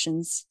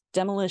alterations,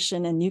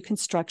 demolition, and new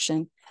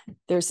construction.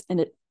 There's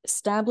an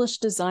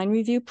established design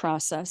review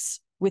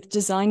process with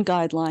design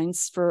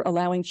guidelines for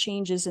allowing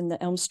changes in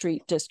the Elm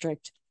Street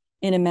district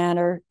in a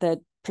manner that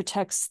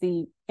protects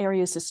the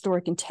area's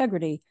historic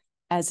integrity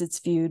as it's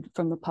viewed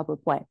from the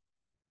public way.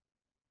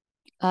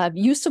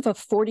 Use of a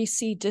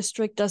 40C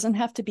district doesn't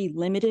have to be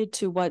limited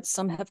to what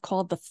some have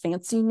called the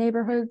fancy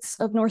neighborhoods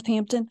of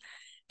Northampton.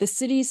 The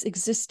city's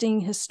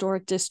existing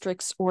historic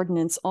districts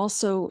ordinance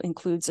also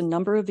includes a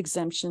number of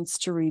exemptions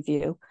to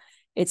review.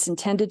 It's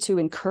intended to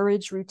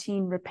encourage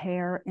routine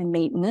repair and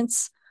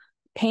maintenance.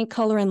 Paint,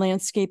 color, and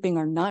landscaping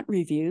are not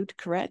reviewed,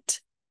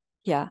 correct?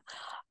 Yeah.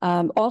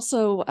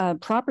 Also,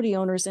 property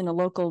owners in a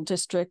local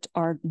district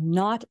are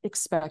not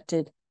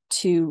expected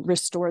to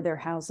restore their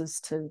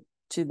houses to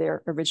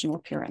their original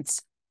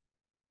appearance.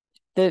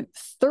 The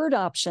third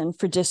option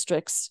for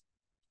districts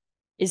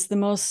is the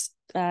most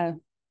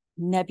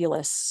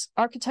nebulous: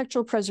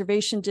 architectural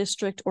preservation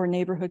district or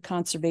neighborhood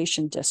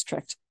conservation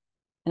district.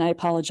 And I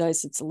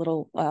apologize, it's a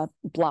little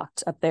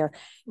blocked up there.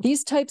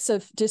 These types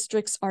of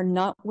districts are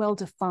not well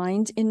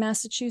defined in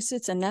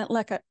Massachusetts, and that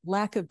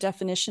lack of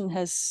definition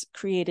has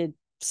created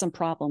some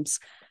problems.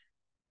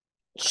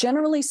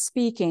 Generally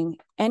speaking,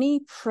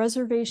 any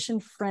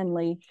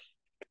preservation-friendly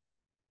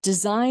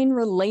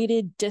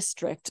design-related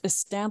district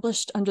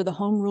established under the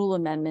Home Rule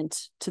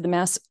Amendment to the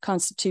Mass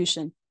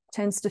Constitution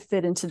tends to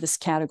fit into this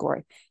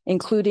category,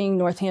 including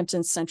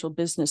Northampton's Central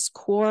Business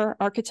Core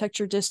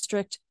Architecture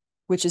District,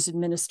 which is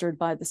administered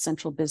by the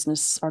Central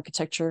Business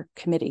Architecture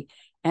Committee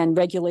and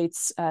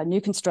regulates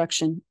new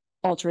construction,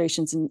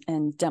 alterations,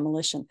 and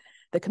demolition.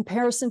 The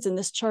comparisons in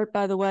this chart,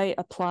 by the way,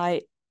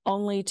 apply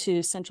only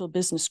to Central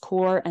Business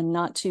Core and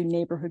not to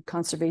neighborhood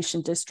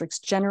conservation districts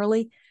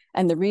generally.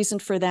 And the reason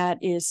for that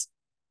is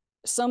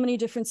so many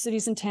different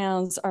cities and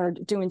towns are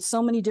doing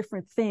so many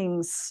different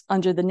things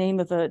under the name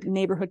of a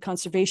neighborhood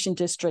conservation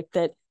district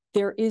that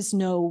there is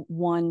no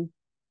one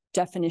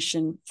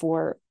definition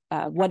for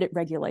what it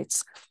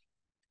regulates.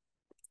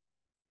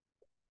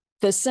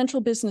 The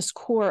Central Business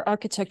Core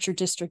Architecture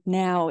District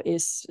now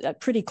is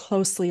pretty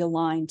closely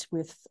aligned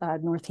with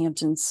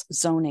Northampton's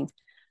zoning.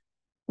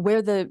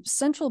 Where the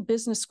Central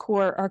Business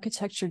Core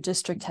Architecture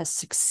District has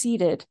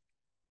succeeded,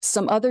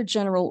 some other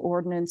general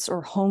ordinance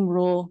or home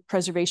rule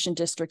preservation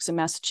districts in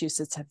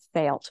Massachusetts have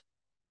failed.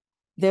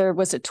 There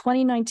was a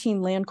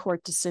 2019 land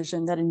court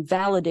decision that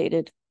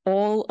invalidated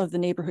all of the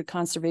neighborhood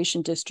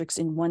conservation districts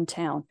in one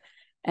town.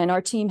 And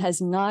our team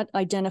has not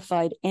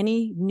identified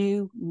any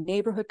new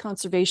neighborhood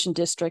conservation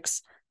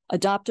districts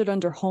adopted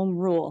under home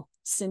rule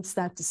since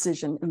that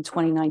decision in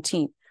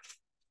 2019.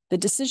 The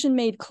decision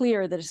made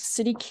clear that a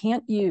city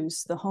can't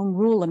use the home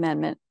rule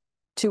amendment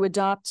to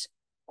adopt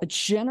a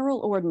general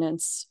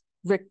ordinance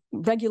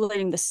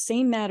regulating the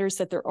same matters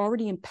that they're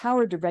already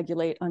empowered to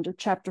regulate under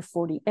Chapter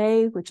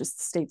 40A, which is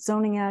the State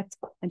Zoning Act,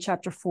 and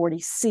Chapter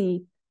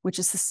 40C, which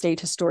is the State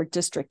Historic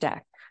District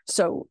Act.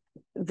 So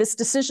this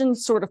decision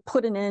sort of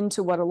put an end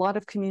to what a lot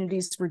of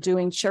communities were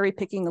doing, cherry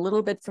picking a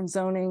little bit from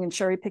zoning and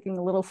cherry picking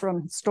a little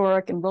from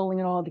historic and rolling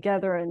it all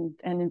together and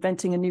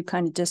inventing a new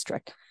kind of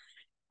district.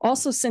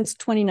 Also, since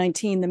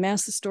 2019, the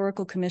Mass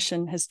Historical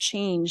Commission has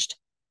changed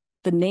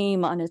the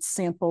name on its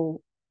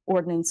sample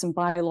ordinance and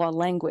bylaw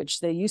language.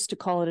 They used to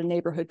call it a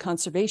neighborhood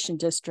conservation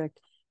district,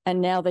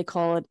 and now they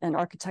call it an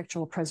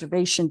architectural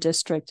preservation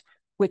district,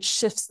 which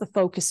shifts the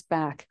focus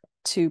back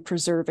to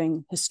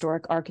preserving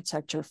historic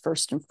architecture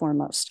first and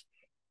foremost.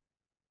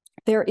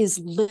 There is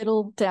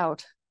little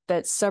doubt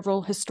that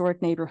several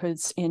historic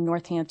neighborhoods in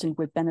Northampton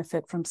would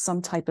benefit from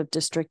some type of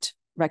district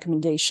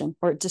recommendation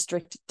or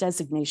district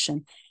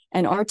designation.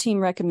 And our team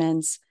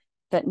recommends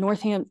that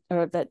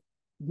that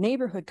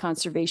neighborhood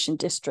conservation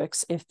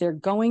districts, if they're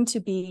going to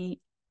be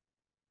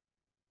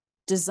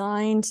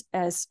designed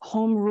as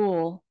home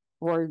rule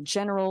or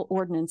general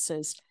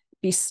ordinances,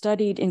 be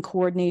studied in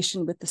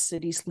coordination with the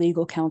city's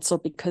legal counsel,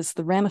 because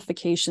the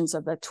ramifications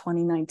of that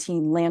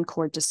 2019 land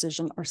court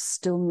decision are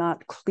still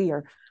not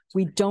clear.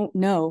 We don't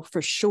know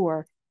for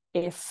sure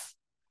if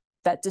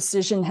that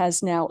decision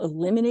has now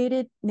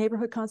eliminated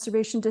neighborhood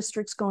conservation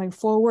districts going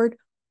forward,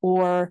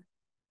 or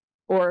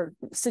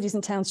cities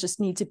and towns just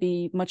need to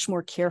be much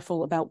more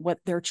careful about what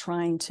they're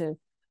trying to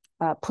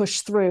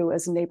push through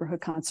as a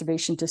neighborhood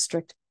conservation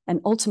district. And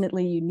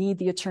ultimately, you need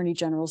the Attorney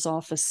General's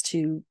office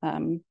to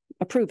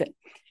approve it.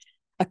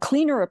 A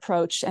cleaner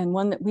approach, and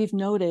one that we've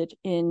noted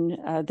in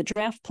the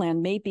draft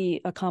plan, may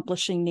be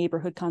accomplishing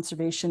neighborhood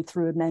conservation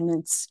through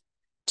amendments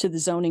to the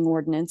zoning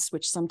ordinance,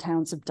 which some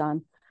towns have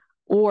done.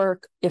 Or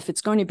if it's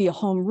going to be a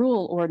home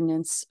rule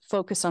ordinance,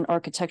 focus on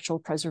architectural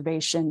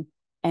preservation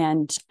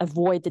and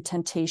avoid the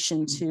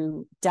temptation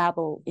to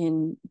dabble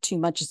in too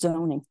much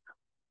zoning.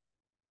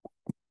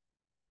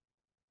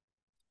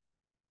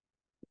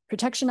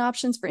 Protection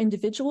options for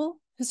individual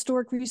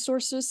historic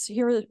resources.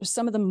 Here are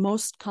some of the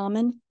most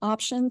common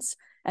options.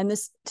 And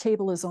this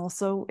table is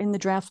also in the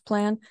draft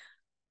plan.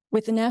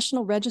 With the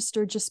National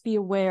Register, just be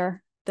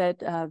aware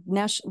that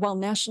while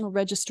National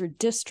Register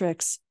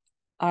districts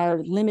are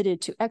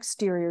limited to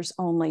exteriors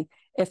only,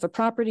 if a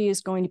property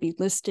is going to be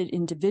listed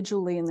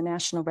individually in the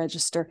National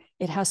Register,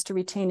 it has to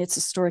retain its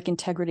historic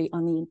integrity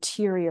on the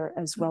interior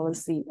as well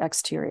as the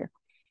exterior.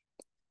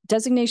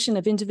 Designation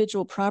of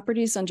individual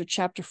properties under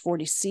Chapter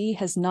 40C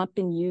has not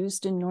been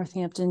used in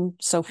Northampton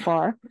so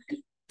far.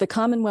 The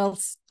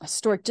Commonwealth's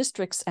Historic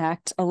Districts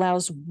Act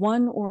allows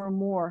one or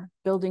more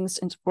buildings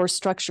or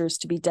structures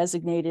to be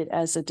designated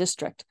as a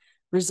district,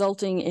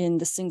 resulting in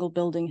the single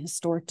building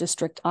historic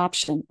district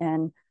option.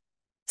 And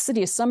the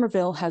city of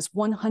Somerville has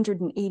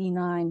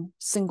 189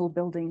 single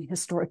building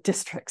historic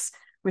districts,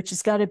 which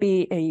has got to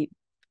be a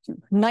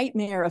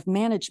nightmare of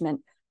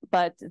management,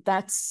 but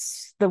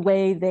that's the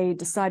way they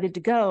decided to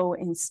go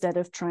instead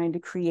of trying to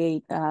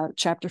create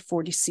Chapter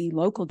 40C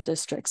local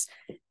districts.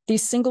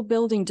 These single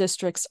building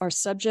districts are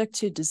subject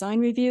to design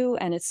review,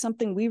 and it's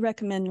something we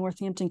recommend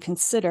Northampton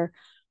consider,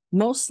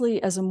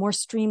 mostly as a more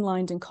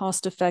streamlined and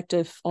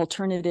cost-effective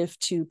alternative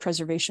to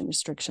preservation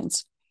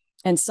restrictions.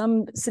 And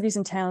some cities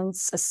and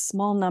towns, a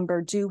small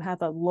number, do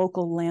have a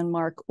local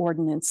landmark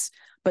ordinance,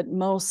 but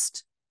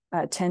most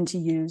tend to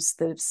use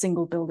the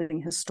single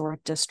building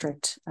historic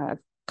district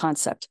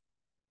concept.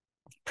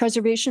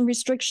 Preservation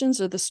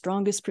restrictions are the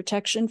strongest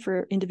protection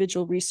for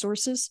individual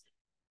resources,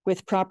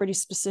 with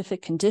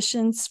property-specific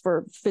conditions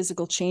for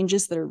physical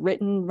changes that are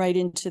written right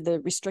into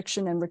the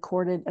restriction and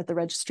recorded at the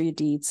Registry of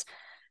Deeds.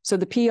 So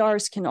the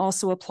PRs can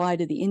also apply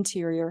to the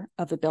interior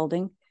of a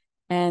building.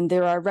 And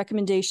there are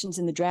recommendations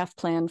in the draft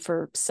plan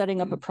for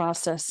setting up a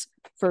process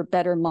for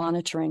better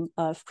monitoring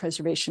of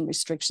preservation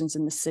restrictions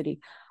in the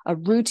city. A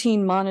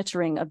routine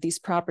monitoring of these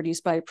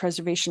properties by a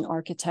preservation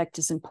architect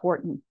is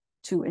important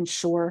to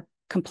ensure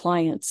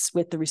compliance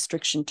with the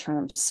restriction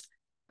terms.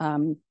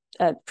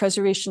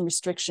 Preservation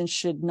restrictions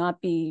should not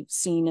be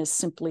seen as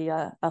simply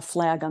a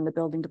flag on the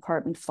building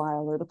department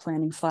file or the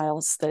planning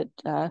files that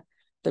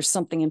there's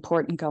something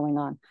important going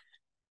on.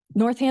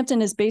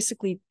 Northampton has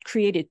basically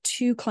created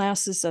two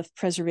classes of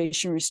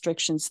preservation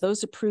restrictions,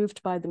 those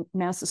approved by the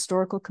Mass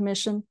Historical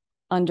Commission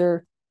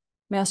under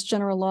Mass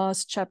General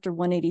Laws, Chapter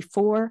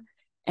 184,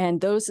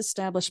 and those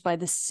established by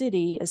the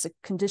city as a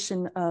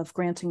condition of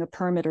granting a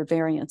permit or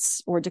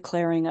variance or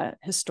declaring a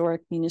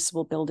historic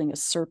municipal building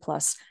as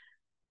surplus.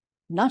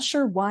 Not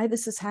sure why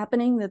this is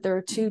happening, that there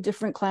are two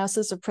different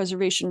classes of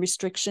preservation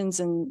restrictions,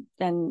 and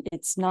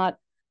it's not,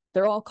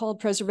 they're all called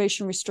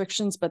preservation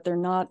restrictions, but they're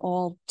not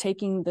all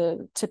taking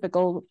the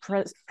typical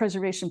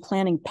preservation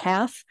planning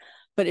path.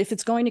 But if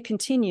it's going to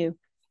continue,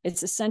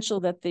 it's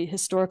essential that the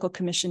Historical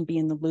Commission be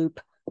in the loop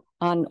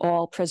on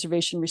all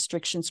preservation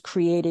restrictions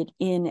created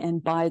in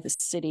and by the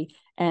city,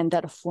 and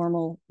that a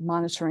formal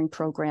monitoring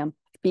program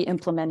be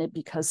implemented,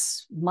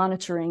 because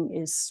monitoring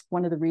is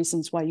one of the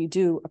reasons why you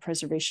do a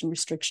preservation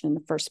restriction in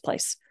the first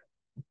place.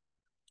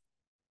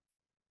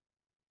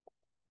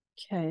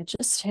 Okay, I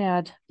just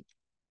had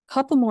a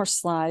couple more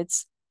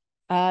slides.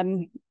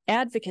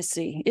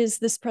 Advocacy, is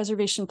this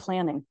preservation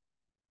planning?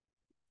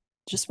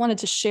 Just wanted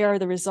to share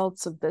the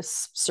results of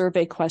this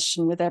survey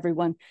question with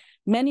everyone.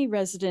 Many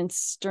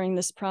residents during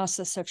this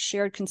process have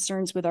shared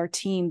concerns with our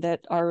team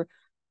that are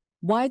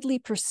widely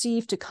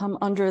perceived to come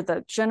under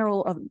the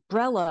general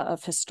umbrella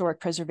of historic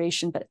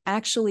preservation, but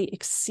actually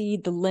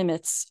exceed the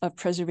limits of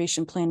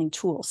preservation planning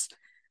tools.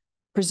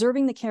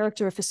 Preserving the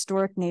character of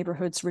historic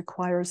neighborhoods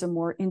requires a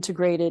more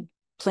integrated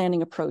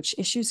planning approach.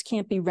 Issues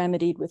can't be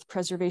remedied with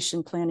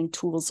preservation planning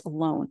tools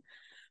alone.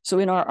 So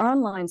in our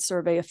online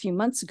survey a few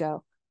months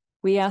ago,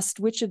 we asked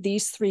which of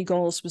these three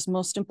goals was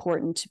most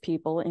important to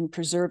people in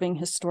preserving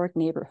historic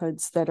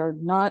neighborhoods that are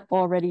not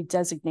already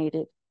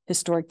designated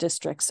historic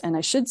districts. And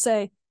I should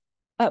say,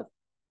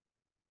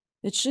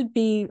 it should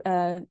be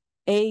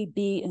A,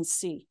 B, and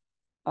C.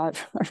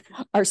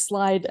 Our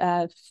slide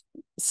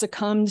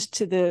succumbed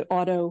to the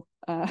auto.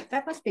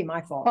 That must be my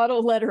fault. Auto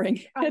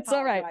lettering. It's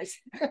all right.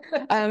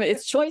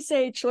 It's choice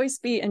A, choice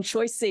B, and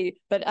choice C.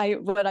 But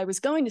what I was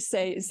going to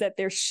say is that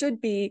there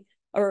should be,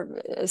 or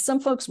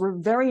some folks were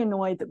very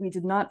annoyed that we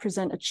did not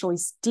present a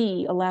choice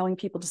D, allowing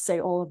people to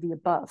say all of the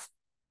above.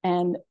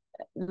 And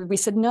we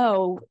said,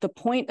 no, the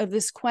point of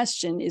this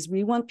question is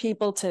we want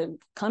people to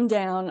come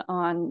down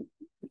on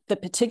the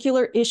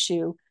particular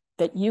issue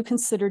that you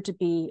consider to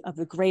be of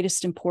the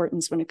greatest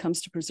importance when it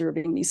comes to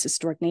preserving these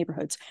historic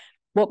neighborhoods.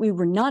 What we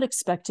were not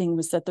expecting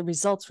was that the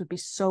results would be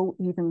so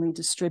evenly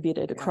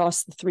distributed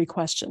across the 3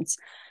 questions.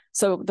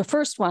 So the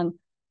first one,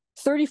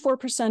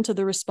 34% of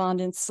the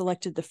respondents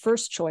selected the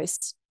first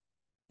choice,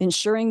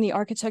 ensuring the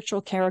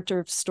architectural character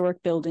of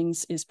historic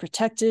buildings is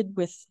protected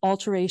with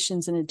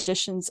alterations and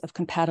additions of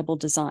compatible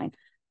design.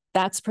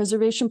 That's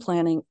preservation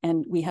planning,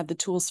 and we have the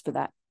tools for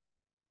that.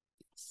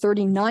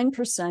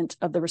 39%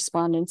 of the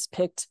respondents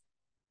picked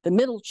the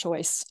middle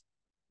choice,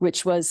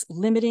 which was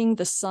limiting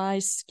the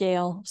size,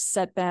 scale,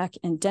 setback,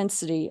 and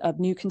density of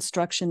new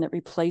construction that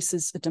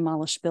replaces a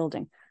demolished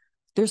building.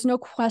 There's no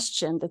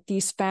question that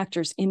these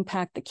factors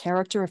impact the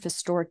character of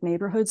historic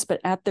neighborhoods,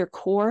 but at their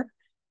core,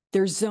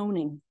 they're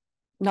zoning,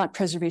 not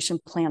preservation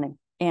planning.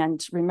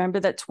 And remember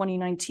that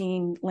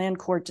 2019 land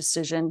court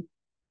decision,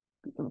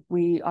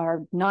 we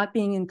are not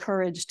being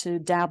encouraged to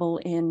dabble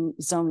in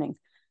zoning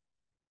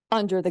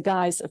under the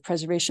guise of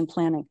preservation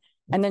planning.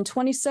 And then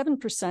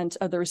 27%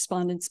 of the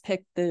respondents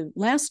picked the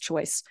last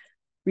choice,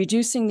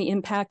 reducing the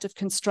impact of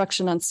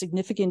construction on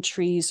significant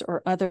trees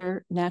or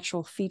other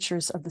natural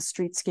features of the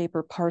streetscape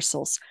or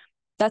parcels.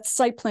 That's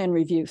site plan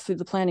review through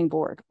the planning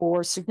board,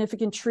 or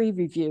significant tree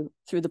review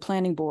through the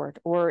planning board,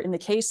 or in the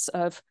case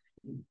of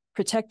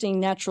protecting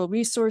natural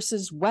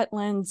resources,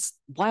 wetlands,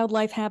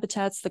 wildlife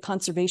habitats, the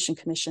Conservation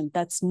Commission.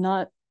 That's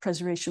not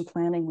preservation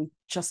planning. We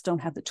just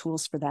don't have the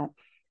tools for that.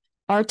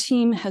 Our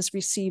team has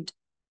received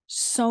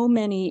so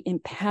many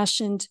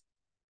impassioned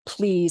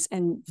pleas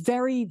and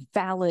very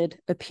valid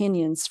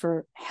opinions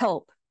for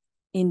help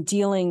in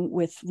dealing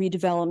with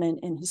redevelopment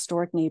in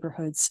historic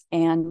neighborhoods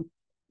and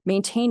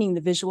maintaining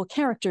the visual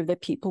character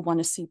that people want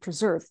to see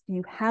preserved.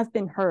 You have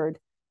been heard,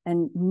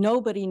 and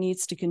nobody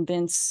needs to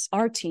convince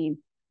our team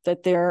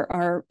that there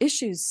are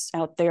issues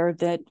out there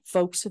that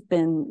folks have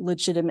been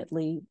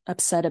legitimately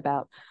upset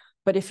about.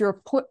 But if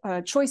you're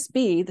choice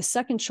B, the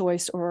second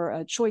choice,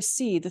 or choice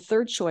C, the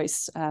third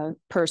choice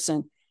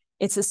person,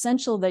 it's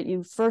essential that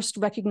you first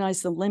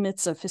recognize the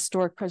limits of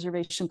historic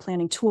preservation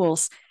planning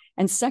tools,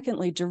 and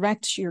secondly,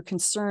 direct your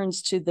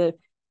concerns to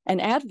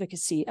and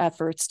advocacy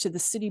efforts to the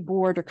city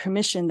board or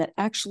commission that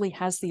actually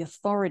has the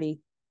authority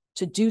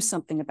to do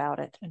something about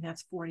it. And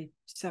that's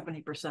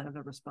 70% of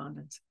the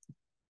respondents.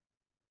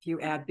 If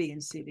you add B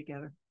and C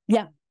together.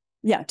 Yeah,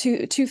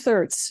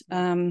 2/3.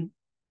 And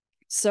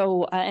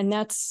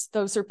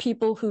those are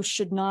people who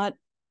should not,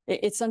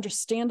 it's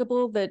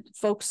understandable that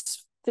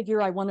folks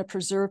figure, I want to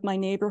preserve my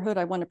neighborhood.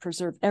 I want to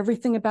preserve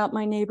everything about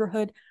my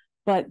neighborhood,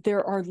 but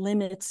there are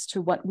limits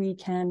to what we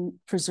can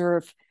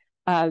preserve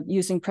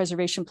using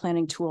preservation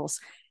planning tools.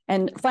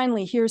 And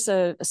finally, here's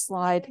a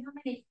slide. How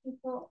many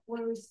people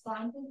were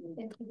responding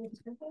into this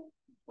survey?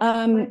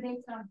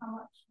 Based on how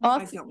much?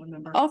 I don't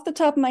remember. Off the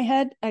top of my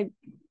head, I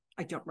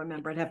don't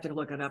remember. I'd have to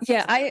look it up.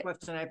 Yeah, I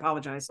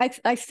apologize.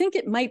 I think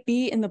it might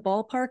be in the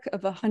ballpark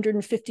of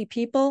 150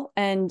 people.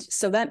 And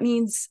so that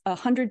means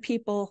 100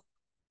 people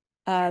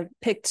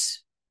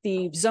picked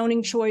the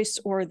zoning choice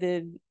or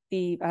the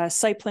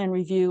site plan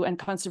review and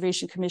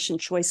Conservation Commission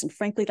choice. And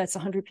frankly, that's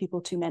 100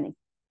 people too many.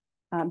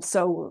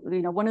 So,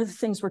 one of the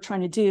things we're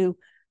trying to do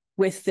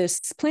with this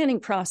planning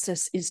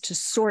process is to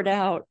sort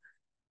out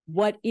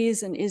what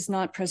is and is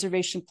not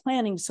preservation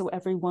planning, so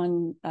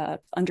everyone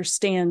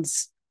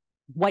understands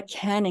what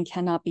can and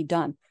cannot be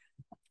done.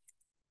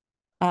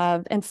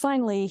 And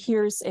finally,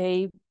 here's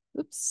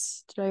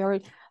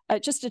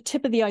just a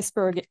tip of the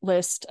iceberg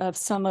list of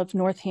some of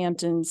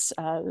Northampton's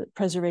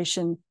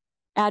preservation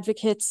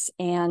advocates.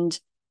 And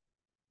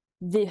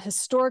the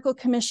Historical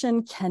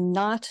Commission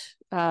cannot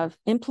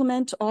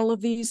implement all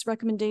of these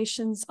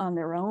recommendations on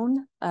their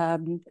own.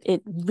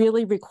 It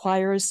really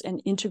requires an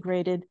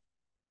integrated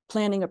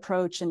planning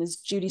approach. And as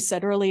Judy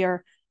said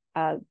earlier,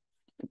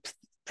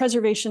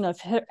 preservation of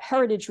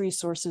heritage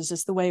resources,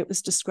 is the way it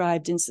was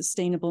described in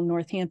Sustainable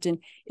Northampton,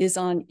 is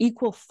on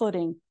equal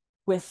footing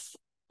with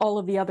all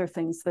of the other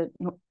things that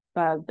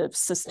the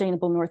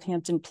Sustainable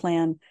Northampton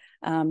plan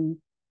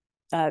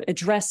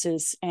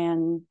addresses.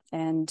 And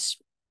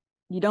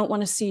you don't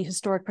want to see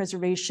historic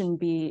preservation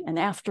be an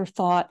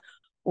afterthought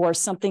or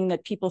something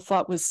that people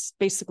thought was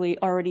basically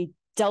already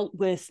dealt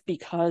with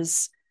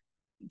because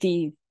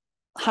the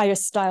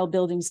highest style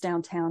buildings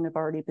downtown have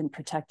already been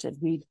protected.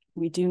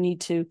 We do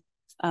need to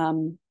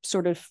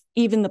sort of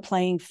even the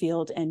playing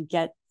field and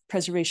get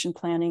preservation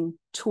planning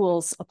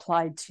tools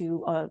applied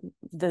to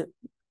the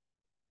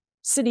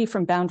city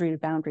from boundary to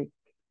boundary.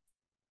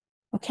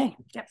 Okay,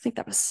 yeah, I think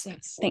that was,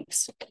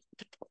 thanks.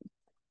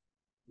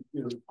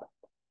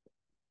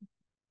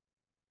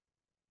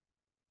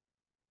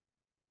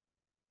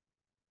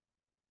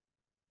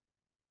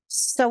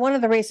 So one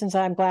of the reasons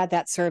I'm glad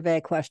that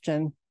survey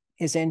question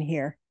is in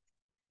here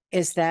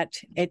is that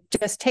it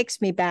just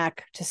takes me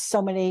back to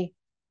so many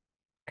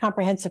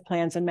comprehensive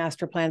plans and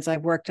master plans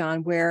I've worked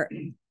on where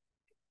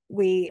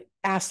we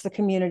ask the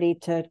community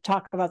to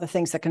talk about the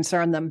things that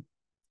concern them.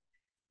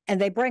 And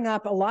they bring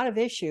up a lot of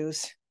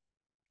issues.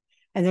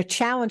 And the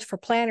challenge for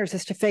planners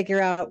is to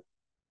figure out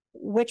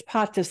which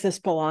pot does this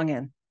belong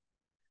in?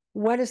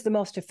 What is the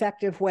most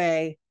effective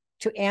way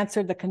to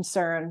answer the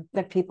concern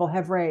that people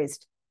have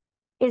raised?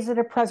 Is it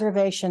a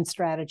preservation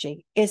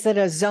strategy? Is it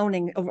a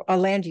zoning, a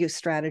land use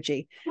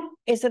strategy?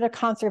 Is it a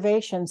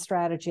conservation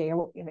strategy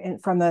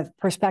from the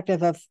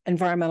perspective of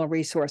environmental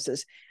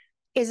resources?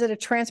 Is it a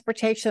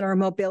transportation or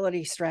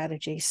mobility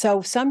strategy?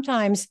 So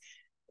sometimes,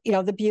 you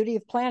know, the beauty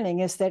of planning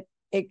is that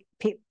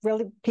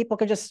really people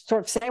can just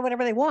sort of say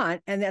whatever they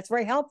want, and that's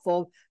very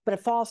helpful, but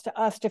it falls to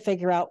us to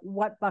figure out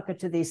what bucket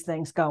do these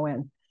things go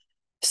in.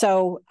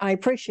 So I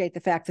appreciate the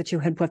fact that you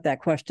had put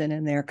that question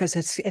in there, because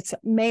it's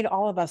made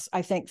all of us,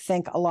 I think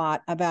a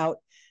lot about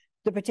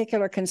the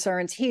particular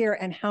concerns here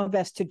and how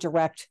best to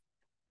direct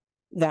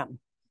them.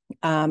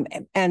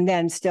 And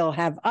then still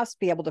have us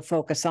be able to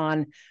focus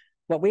on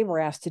what we were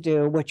asked to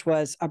do, which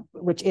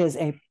is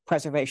a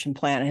preservation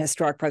plan, a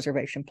historic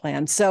preservation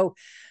plan. So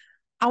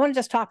I want to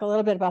just talk a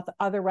little bit about the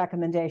other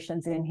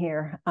recommendations in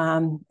here,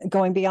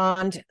 going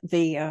beyond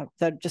the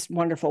just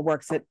wonderful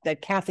work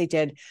that Kathy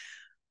did.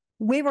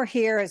 We were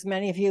here, as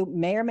many of you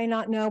may or may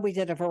not know, we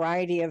did a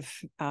variety of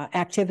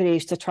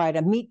activities to try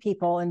to meet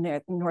people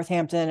in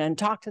Northampton and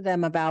talk to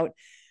them about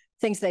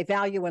things they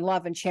value and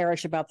love and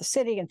cherish about the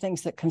city and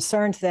things that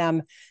concerned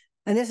them.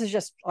 And this is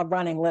just a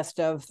running list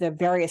of the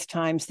various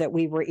times that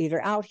we were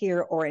either out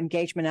here or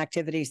engagement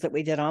activities that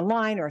we did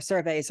online or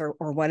surveys or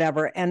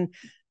whatever, and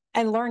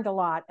learned a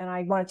lot. And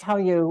I want to tell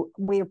you,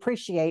 we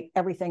appreciate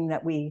everything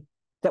that we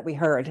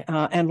heard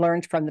and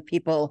learned from the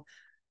people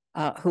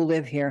who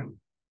live here.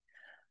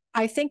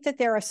 I think that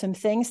there are some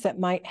things that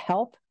might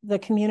help the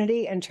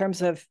community in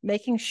terms of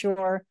making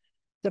sure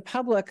the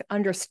public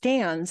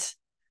understands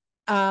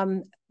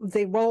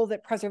the role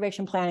that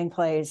preservation planning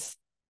plays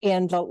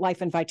in the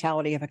life and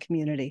vitality of a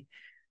community.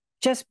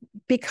 Just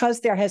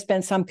because there has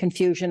been some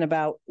confusion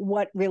about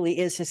what really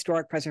is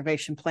historic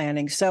preservation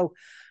planning. So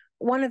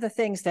one of the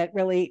things that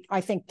really,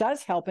 I think,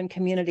 does help in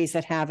communities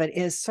that have it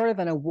is sort of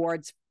an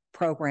awards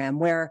program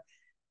where,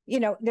 you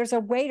know, there's a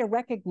way to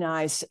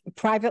recognize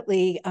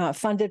privately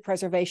funded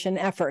preservation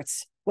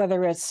efforts,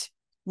 whether it's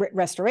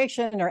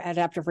restoration or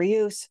adaptive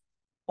reuse,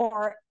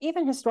 or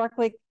even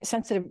historically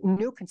sensitive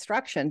new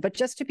construction, but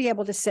just to be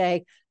able to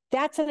say,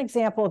 that's an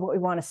example of what we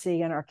want to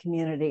see in our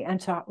community, and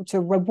to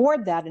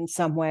reward that in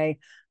some way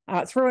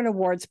through an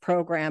awards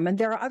program. And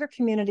there are other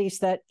communities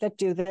that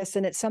do this,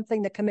 and it's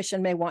something the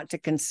commission may want to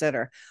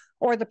consider,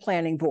 or the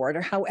planning board,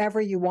 or however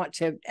you want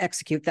to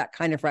execute that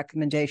kind of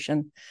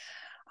recommendation.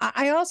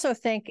 I also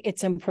think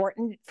it's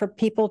important for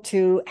people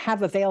to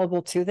have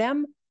available to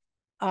them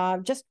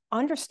just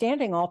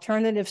understanding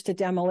alternatives to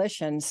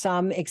demolition,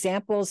 some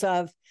examples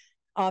of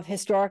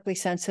historically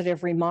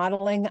sensitive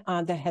remodeling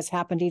that has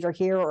happened either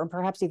here or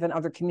perhaps even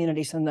other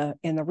communities in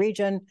the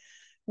region,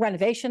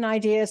 renovation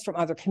ideas from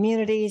other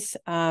communities.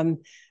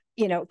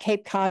 You know,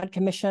 Cape Cod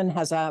Commission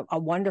has a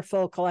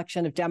wonderful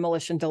collection of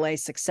demolition delay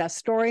success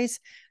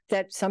stories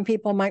that some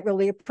people might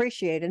really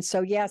appreciate. And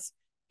so, yes,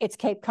 it's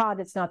Cape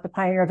Cod, it's not the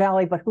Pioneer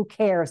Valley, but who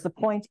cares? The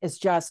point is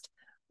just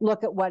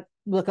look at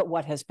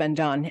what has been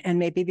done and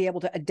maybe be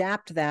able to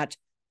adapt that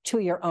to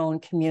your own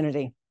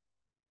community.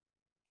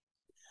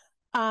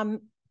 A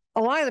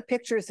lot of the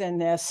pictures in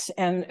this,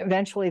 and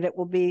eventually that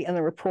will be in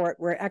the report,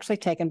 were actually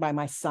taken by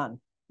my son.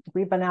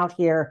 We were out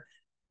here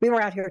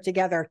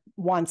together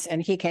once,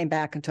 and he came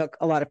back and took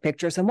a lot of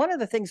pictures. And one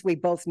of the things we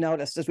both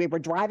noticed as we were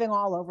driving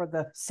all over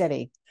the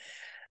city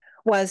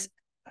was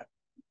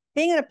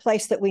being in a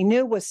place that we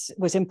knew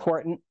was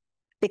important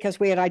because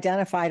we had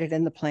identified it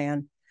in the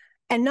plan,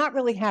 and not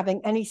really having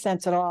any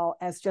sense at all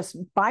as just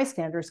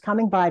bystanders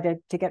coming by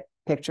to get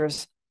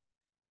pictures.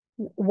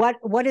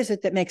 What is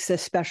it that makes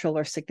this special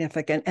or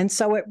significant? And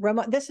so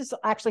this is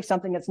actually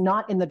something that's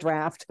not in the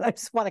draft. I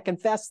just want to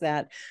confess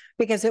that,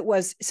 because it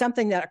was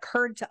something that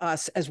occurred to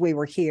us as we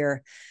were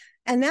here.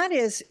 And that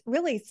is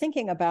really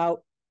thinking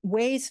about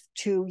ways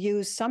to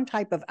use some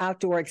type of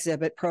outdoor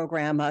exhibit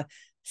program,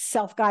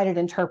 self-guided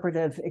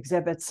interpretive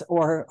exhibits,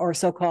 or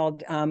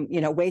so-called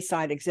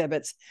wayside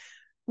exhibits,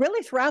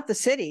 really throughout the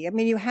city. I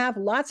mean, you have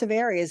lots of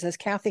areas, as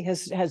Kathy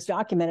has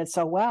documented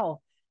so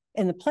well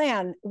in the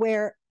plan,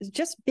 where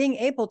just being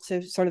able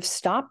to sort of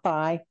stop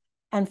by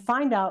and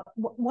find out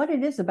what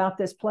it is about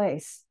this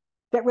place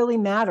that really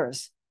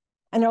matters.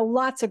 And there are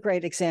lots of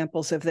great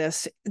examples of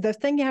this. The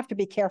thing you have to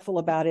be careful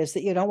about is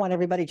that you don't want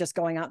everybody just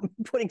going out and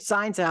putting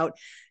signs out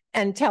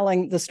and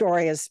telling the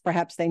story as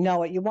perhaps they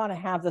know it. You want to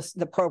have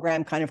the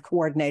program kind of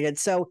coordinated.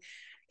 So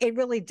it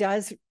really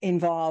does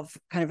involve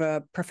kind of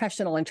a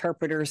professional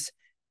interpreters,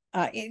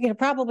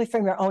 probably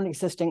from your own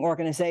existing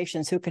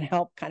organizations, who can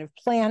help kind of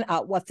plan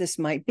out what this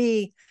might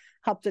be,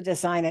 help to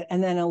design it,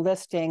 and then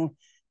enlisting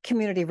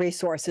community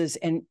resources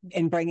in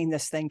bringing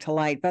this thing to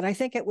light. But I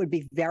think it would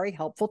be very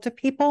helpful to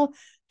people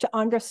to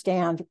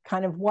understand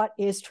kind of what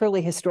is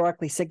truly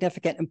historically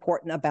significant,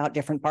 important about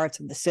different parts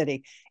of the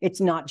city.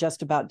 It's not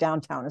just about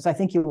downtown, as I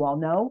think you all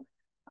know,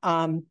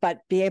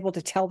 but be able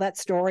to tell that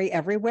story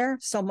everywhere.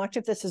 So much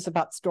of this is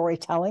about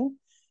storytelling.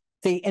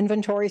 The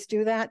inventories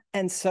do that,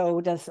 and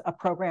so does a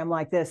program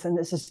like this. And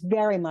this is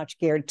very much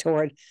geared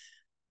toward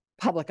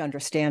public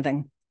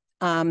understanding.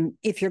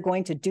 If you're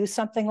going to do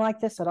something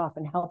like this, it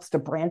often helps to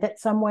brand it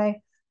some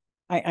way.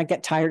 I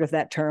get tired of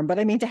that term, but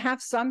I mean, to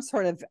have some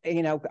sort of,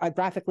 a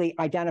graphically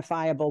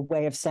identifiable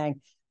way of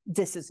saying,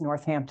 this is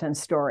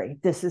Northampton's story,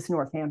 this is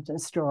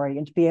Northampton's story,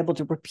 and to be able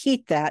to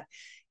repeat that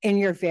in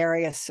your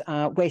various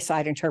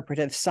wayside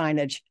interpretive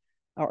signage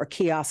or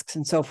kiosks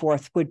and so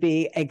forth would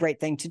be a great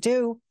thing to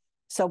do,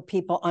 so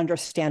people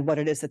understand what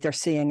it is that they're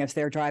seeing as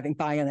they're driving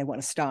by and they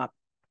want to stop.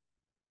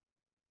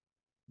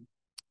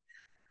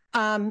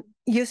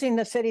 Using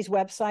the city's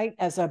website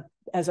as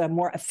a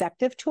more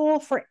effective tool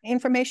for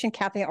information.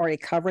 Kathy already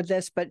covered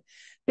this, but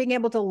being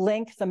able to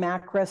link the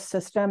Macris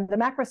system. The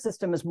Macris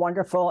system is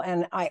wonderful.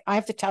 And I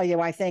have to tell you,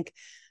 I think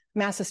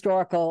Mass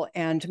Historical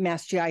and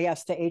Mass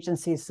GIS, the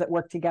agencies that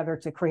work together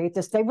to create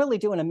this, they really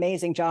do an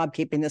amazing job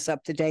keeping this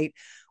up to date.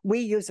 We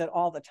use it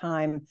all the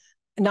time,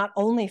 not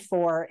only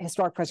for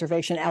historic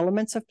preservation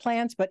elements of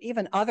plans, but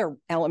even other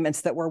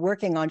elements that we're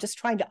working on, just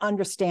trying to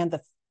understand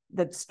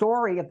the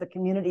story of the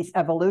community's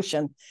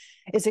evolution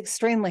is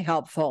extremely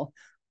helpful.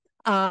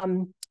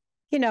 And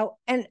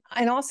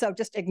also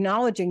just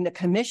acknowledging the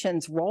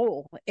commission's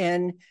role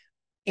in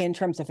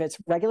terms of its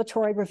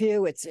regulatory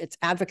review, its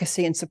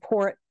advocacy and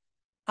support,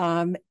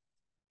 and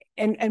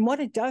what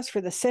it does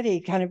for the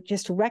city, kind of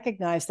just to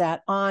recognize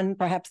that on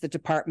perhaps the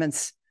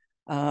department's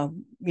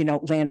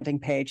landing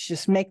page,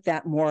 just make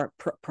that more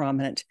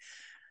prominent.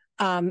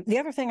 The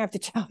other thing I have to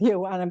tell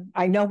you, and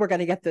I know we're going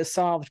to get this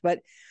solved,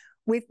 but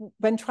we've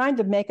been trying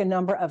to make a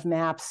number of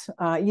maps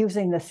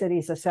using the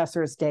city's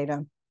assessors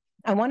data.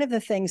 And one of the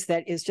things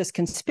that is just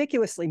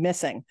conspicuously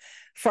missing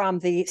from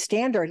the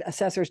standard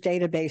assessors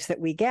database that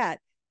we get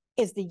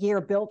is the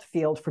year built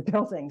field for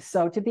buildings.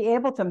 So to be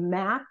able to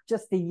map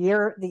just the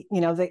year,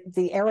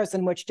 the eras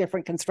in which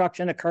different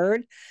construction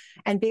occurred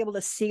and be able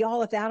to see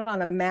all of that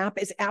on a map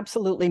is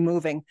absolutely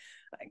moving.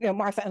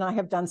 Martha and I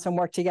have done some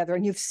work together,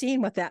 and you've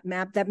seen what that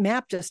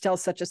map just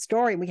tells such a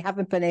story. We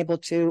haven't been able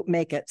to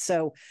make it.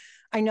 So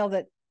I know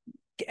that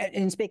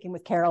in speaking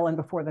with Carolyn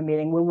before the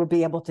meeting, we will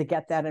be able to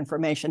get that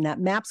information. That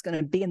map's going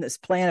to be in this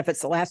plan if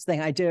it's the last thing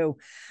I do.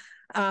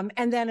 And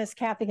then, as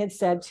Kathy had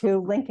said,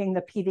 too, linking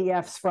the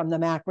PDFs from the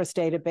Macris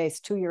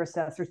database to your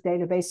assessor's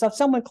database. So if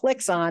someone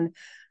clicks on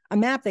a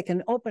map, they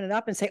can open it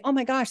up and say, oh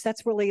my gosh,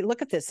 that's really,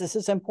 look at this. This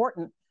is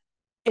important.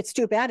 It's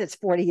too bad it's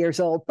 40 years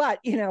old, but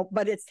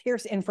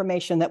here's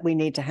information that we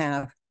need to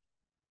have.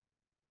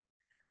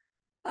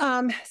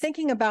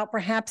 Thinking about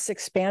perhaps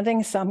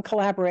expanding some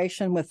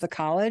collaboration with the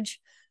college,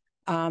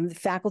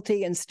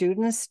 faculty and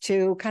students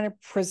to kind of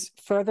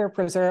further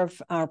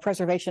preserve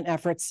preservation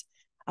efforts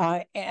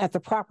at the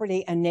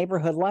property and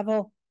neighborhood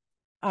level,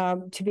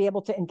 to be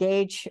able to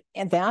engage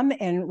them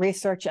in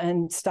research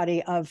and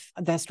study of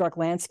the historic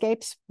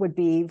landscapes would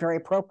be very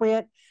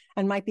appropriate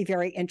and might be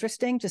very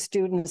interesting to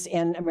students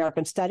in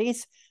American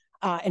studies,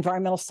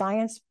 environmental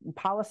science,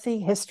 policy,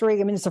 history. I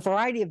mean, there's a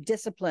variety of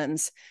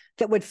disciplines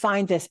that would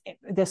find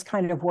this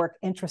kind of work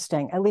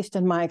interesting, at least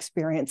in my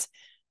experience.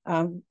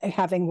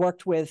 Having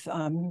worked with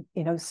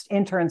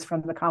interns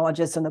from the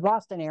colleges in the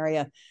Boston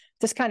area,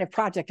 this kind of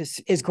project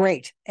is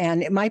great,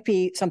 and it might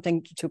be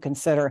something to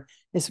consider,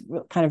 is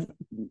kind of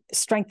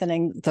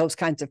strengthening those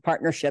kinds of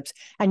partnerships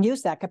and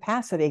use that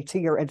capacity to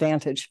your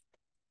advantage.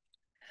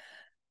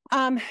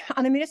 On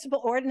the municipal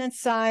ordinance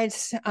side,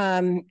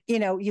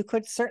 you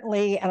could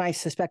certainly, and I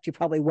suspect you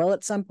probably will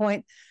at some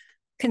point,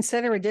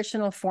 consider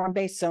additional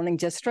form-based zoning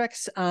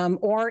districts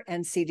or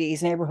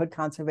NCDs, neighborhood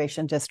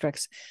conservation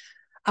districts,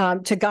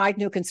 to guide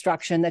new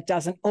construction that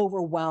doesn't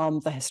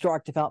overwhelm the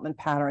historic development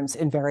patterns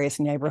in various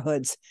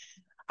neighborhoods.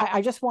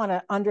 I just want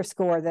to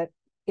underscore that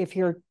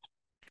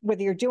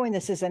whether you're doing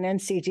this as an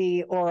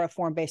NCD or a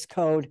form-based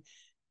code,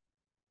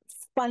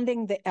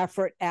 funding the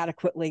effort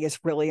adequately is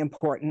really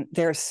important.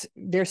 There's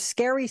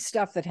scary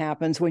stuff that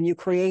happens when you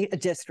create a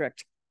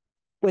district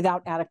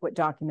without adequate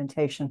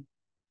documentation,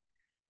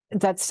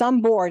 that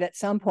some board at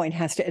some point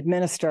has to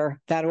administer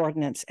that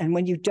ordinance. And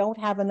when you don't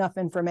have enough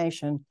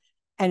information,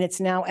 and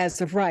it's now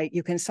as of right,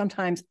 you can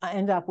sometimes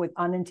end up with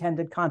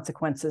unintended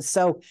consequences.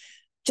 So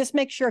just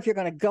make sure if you're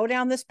going to go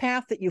down this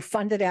path that you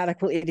fund it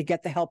adequately to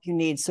get the help you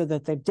need so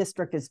that the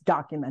district is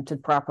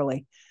documented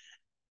properly.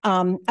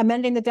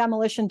 Amending the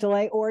demolition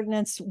delay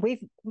ordinance,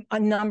 a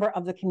number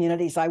of the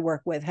communities I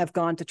work with have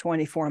gone to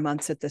 24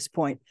 months at this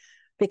point,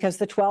 because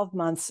the 12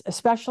 months,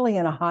 especially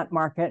in a hot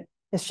market,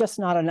 is just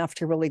not enough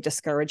to really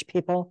discourage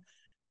people.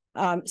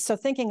 So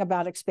thinking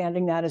about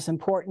expanding that is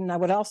important. I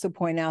would also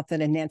point out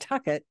that in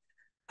Nantucket,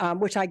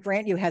 which I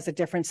grant you has a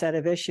different set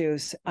of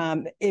issues,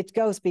 it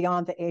goes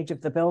beyond the age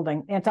of the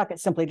building. Nantucket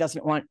simply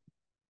doesn't want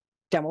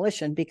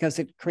demolition because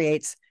it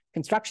creates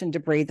construction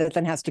debris that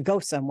then has to go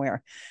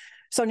somewhere.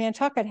 So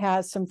Nantucket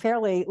has some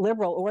fairly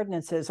liberal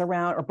ordinances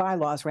around, or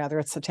bylaws rather,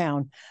 it's the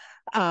town,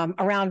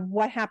 around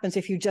what happens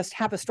if you just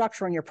have a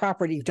structure on your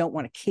property you don't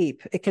want to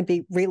keep. It can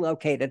be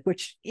relocated,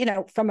 which,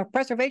 from a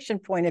preservation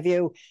point of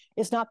view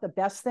is not the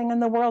best thing in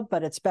the world,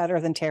 but it's better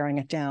than tearing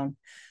it down.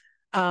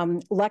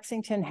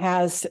 Lexington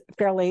has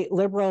fairly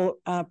liberal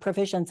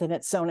provisions in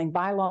its zoning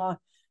bylaw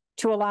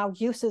to allow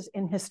uses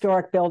in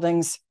historic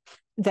buildings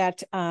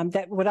that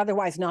would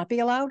otherwise not be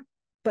allowed,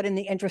 but in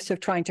the interest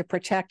of trying to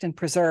protect and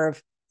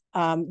preserve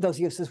those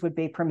uses would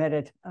be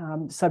permitted,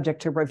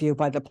 subject to review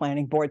by the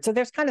planning board. So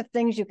there's kind of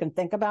things you can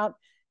think about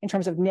in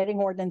terms of knitting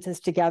ordinances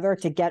together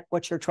to get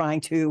what you're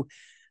trying to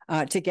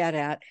get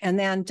at. And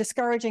then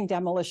discouraging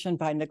demolition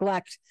by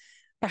neglect,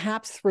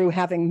 perhaps through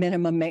having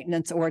minimum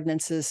maintenance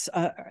ordinances,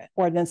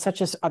 ordinance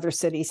such as other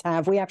cities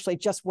have. We actually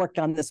just worked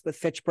on this with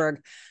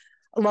Fitchburg.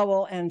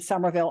 Lowell and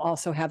Somerville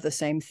also have the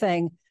same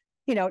thing.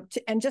 You know,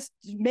 and just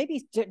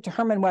maybe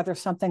determine whether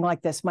something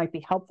like this might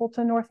be helpful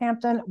to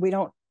Northampton. We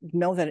don't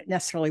know that it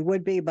necessarily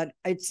would be, but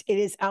it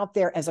is out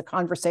there as a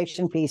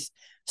conversation piece.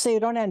 So you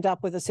don't end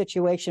up with a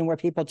situation where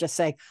people just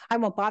say, I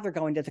won't bother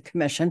going to the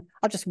commission.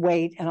 I'll just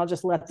wait and I'll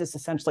just let this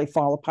essentially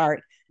fall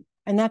apart.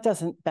 And that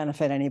doesn't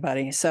benefit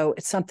anybody. So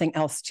it's something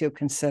else to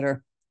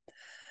consider.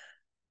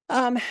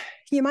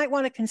 You might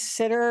want to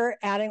consider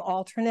adding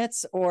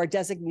alternates or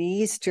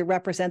designees to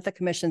represent the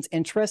commission's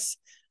interests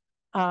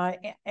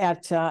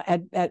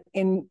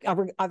in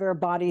other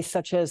bodies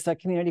such as the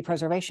Community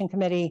Preservation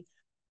Committee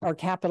or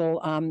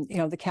capital,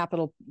 the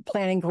capital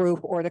planning group,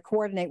 or to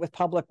coordinate with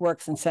Public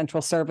Works and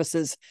Central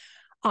Services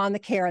on the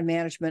care and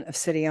management of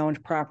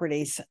city-owned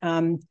properties.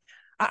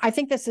 I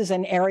think this is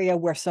an area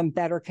where some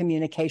better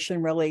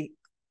communication really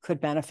could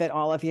benefit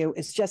all of you.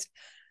 It's just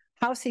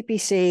how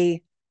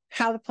CPC,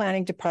 how the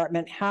planning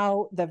department,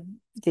 how the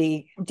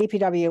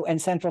DPW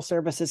and Central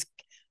Services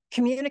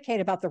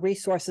communicate about the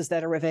resources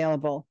that are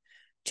available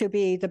to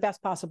be the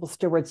best possible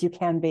stewards you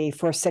can be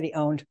for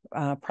city-owned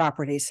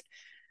properties.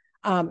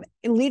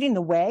 Leading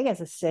the way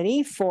as a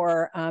city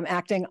for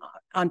acting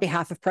on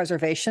behalf of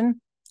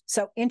preservation.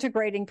 So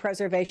integrating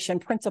preservation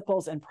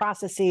principles and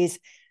processes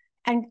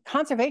and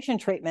conservation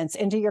treatments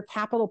into your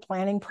capital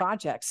planning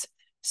projects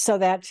so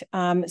that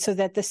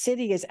the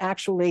city is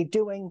actually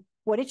doing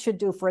what it should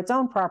do for its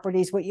own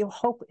properties, what you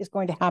hope is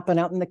going to happen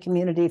out in the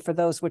community for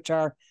those which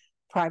are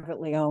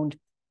privately owned.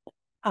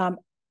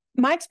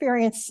 My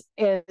experience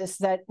is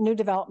that new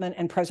development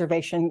and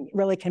preservation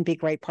really can be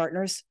great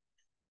partners.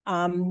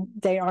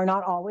 They are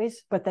not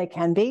always, but they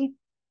can be.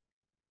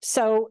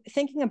 So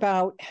thinking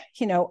about,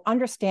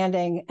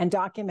 understanding and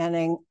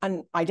documenting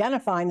and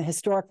identifying the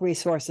historic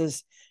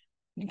resources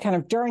kind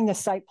of during the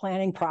site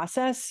planning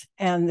process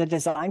and the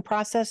design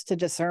process to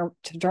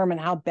determine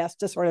how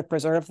best to sort of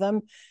preserve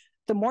them.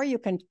 The more you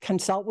can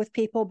consult with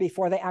people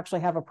before they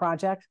actually have a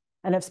project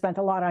and have spent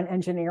a lot on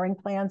engineering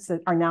plans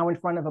that are now in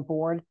front of a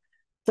board,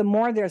 the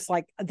more there's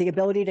like the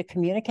ability to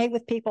communicate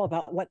with people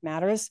about what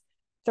matters,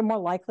 the more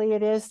likely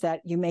it is that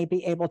you may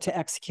be able to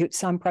execute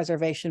some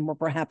preservation where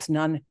perhaps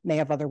none may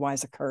have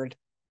otherwise occurred.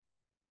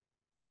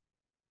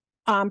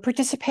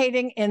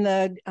 Participating in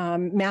the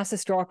Mass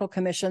Historical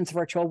Commission's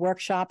virtual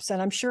workshops,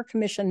 and I'm sure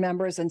commission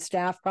members and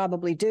staff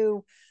probably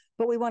do,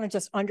 but we want to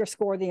just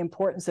underscore the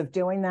importance of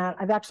doing that.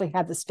 I've actually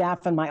had the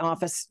staff in my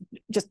office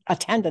just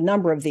attend a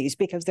number of these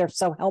because they're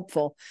so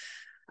helpful.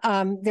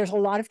 There's a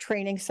lot of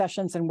training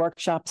sessions and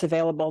workshops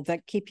available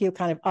that keep you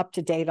kind of up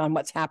to date on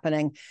what's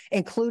happening,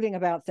 including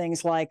about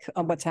things like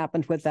what's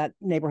happened with that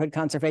neighborhood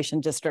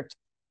conservation district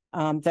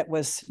that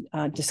was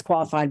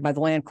disqualified by the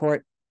land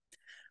court.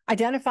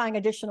 Identifying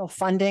additional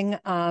funding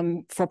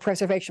for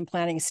preservation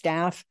planning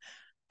staff.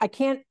 I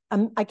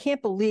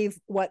can't believe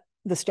what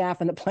the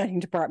staff and the planning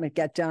department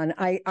get done.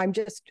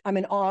 I'm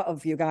in awe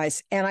of you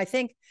guys. And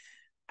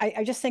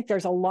I just think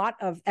there's a lot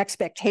of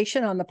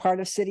expectation on the part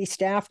of city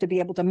staff to be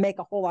able to make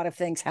a whole lot of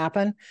things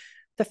happen.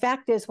 The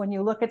fact is, when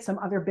you look at some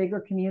other bigger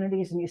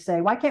communities and you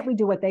say, why can't we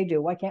do what they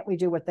do? Why can't we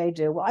do what they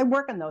do? Well, I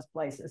work in those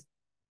places,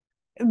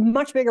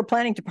 much bigger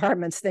planning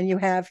departments than you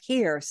have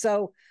here.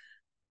 So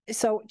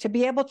to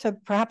be able to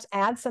perhaps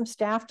add some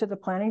staff to the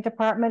planning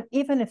department,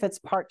 even if it's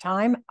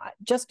part-time,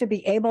 just to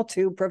be able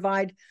to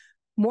provide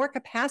more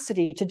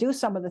capacity to do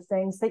some of the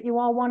things that you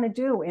all want to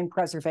do in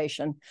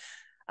preservation.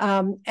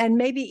 And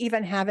maybe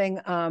even having,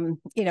 a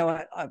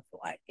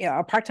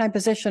part-time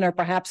position or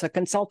perhaps a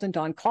consultant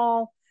on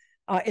call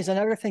is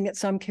another thing that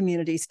some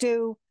communities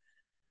do,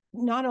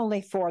 not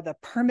only for the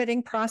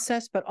permitting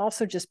process, but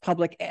also just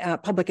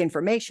public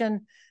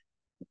information,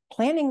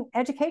 planning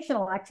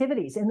educational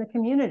activities in the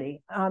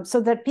community so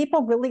that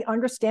people really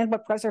understand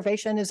what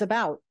preservation is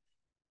about.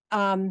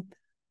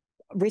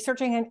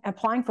 Researching and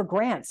applying for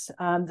grants.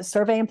 The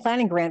Survey and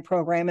Planning Grant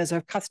Program is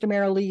a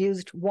customarily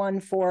used one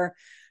for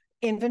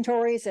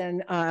inventories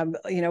and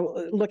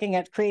looking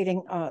at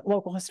creating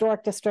local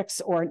historic districts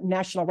or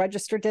National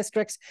Register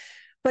districts,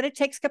 but it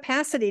takes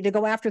capacity to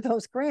go after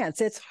those grants.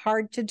 It's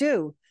hard to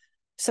do.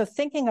 So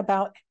thinking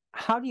about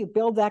how do you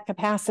build that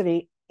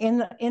capacity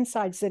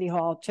inside City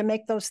Hall to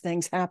make those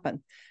things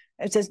happen.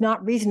 It is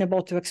not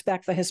reasonable to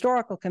expect the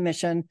Historical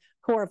Commission,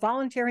 who are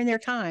volunteering their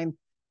time,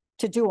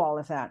 to do all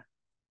of that.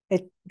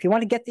 If you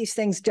want to get these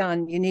things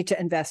done, you need to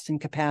invest in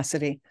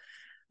capacity.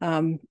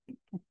 And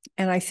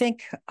I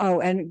think,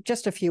 and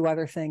just a few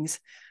other things.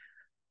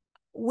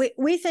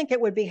 We think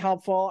it would be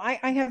helpful.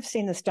 I have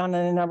seen this done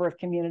in a number of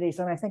communities,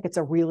 and I think it's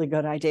a really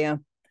good idea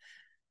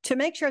to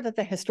make sure that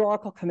the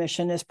Historical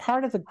Commission is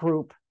part of the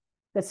group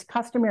that's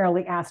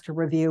customarily asked to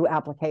review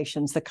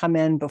applications that come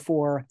in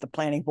before the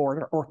planning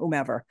board or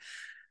whomever.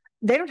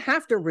 they don't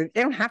have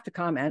to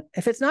comment.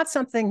 If it's not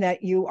something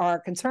that you are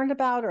concerned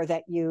about or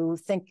that you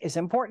think is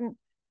important,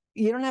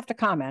 you don't have to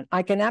comment.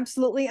 I can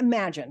absolutely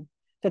imagine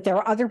that there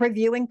are other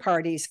reviewing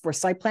parties for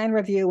site plan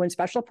review and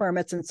special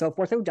permits and so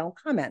forth who don't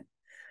comment.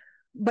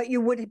 But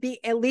you would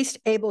be at least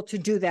able to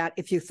do that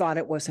if you thought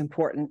it was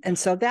important. And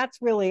so that's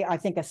really, I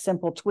think, a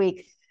simple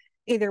tweak,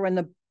 either in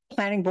the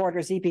planning board or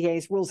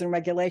ZBA's rules and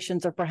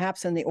regulations, or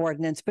perhaps in the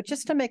ordinance, but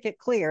just to make it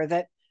clear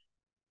that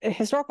a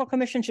historical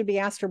commission should be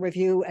asked to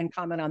review and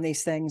comment on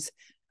these things.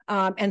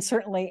 And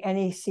certainly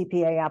any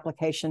CPA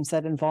applications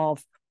that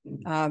involve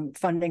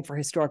funding for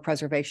historic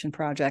preservation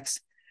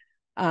projects.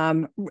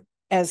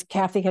 As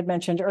Kathy had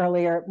mentioned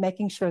earlier,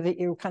 making sure that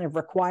you kind of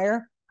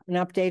require an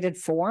updated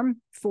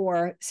form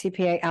for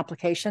CPA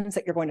applications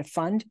that you're going to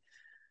fund.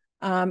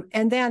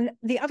 And then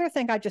the other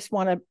thing I just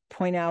want to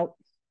point out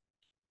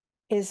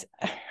is,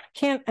 I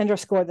can't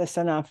underscore this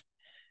enough.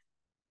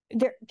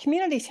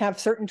 Communities have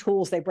certain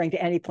tools they bring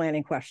to any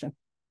planning question.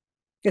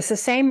 It's the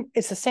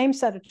same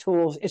set of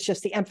tools. It's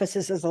just the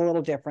emphasis is a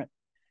little different.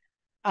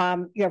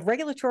 You have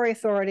regulatory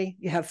authority,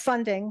 you have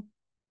funding,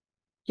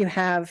 you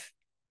have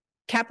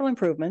capital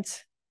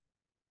improvements,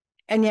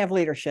 and you have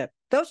leadership.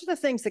 Those are the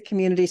things that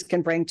communities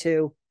can bring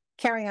to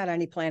carrying out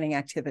any planning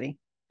activity.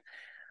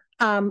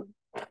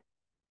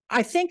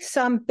 I think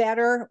some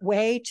better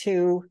way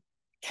to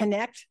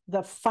connect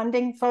the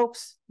funding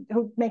folks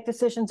who make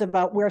decisions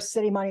about where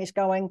city money is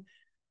going,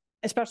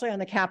 especially on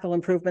the capital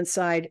improvement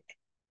side,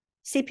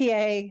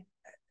 CPA,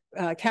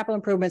 capital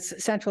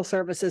improvements, central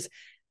services,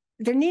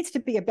 there needs to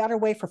be a better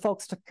way for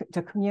folks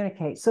to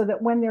communicate so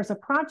that when there's a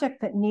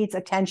project that needs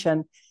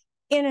attention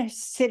in a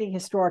city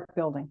historic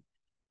building,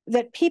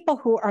 that people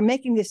who are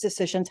making these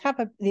decisions have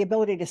the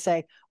ability to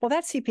say, well,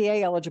 that's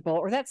CPA eligible,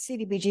 or that's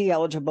CDBG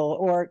eligible,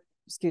 or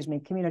excuse me,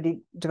 community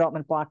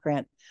development block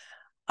grant.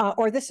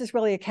 Or this is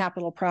really a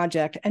capital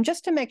project. And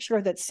just to make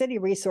sure that city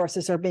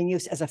resources are being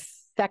used as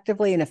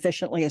effectively and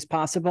efficiently as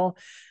possible.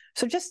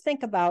 So just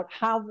think about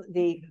how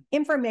the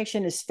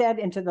information is fed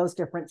into those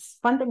different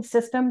funding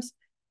systems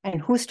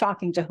and who's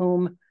talking to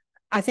whom.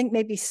 I think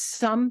maybe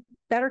some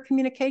better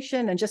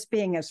communication and just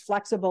being as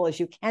flexible as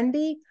you can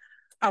be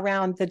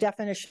around the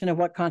definition of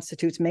what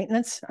constitutes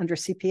maintenance under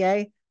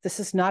CPA. This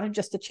is not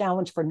just a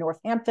challenge for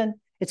Northampton.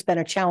 It's been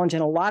a challenge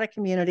in a lot of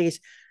communities.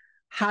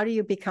 How do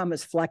you become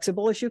as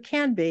flexible as you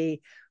can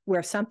be,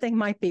 where something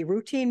might be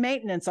routine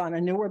maintenance on a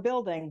newer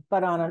building,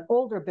 but on an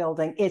older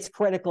building, it's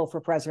critical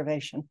for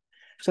preservation.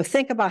 So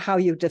think about how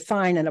you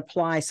define and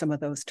apply some of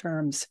those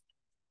terms.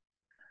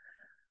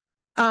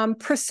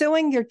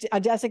 Pursuing a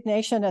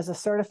designation as a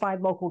certified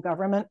local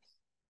government.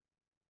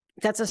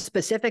 That's a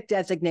specific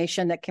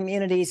designation that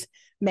communities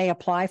may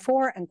apply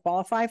for and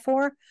qualify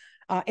for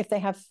if they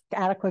have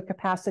adequate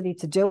capacity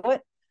to do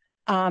it.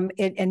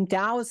 It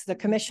endows the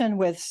commission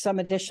with some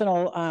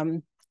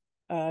additional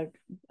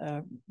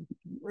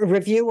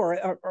review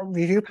or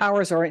review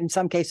powers, or in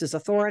some cases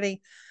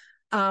authority.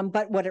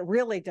 But what it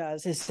really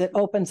does is it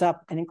opens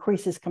up and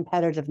increases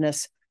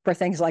competitiveness for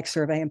things like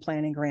survey and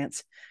planning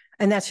grants.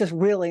 And that's just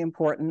really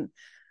important.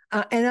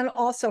 And then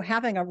also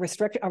having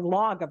a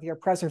log of your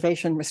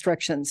preservation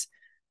restrictions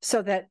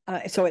so that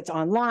so it's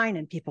online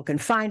and people can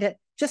find it,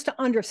 just to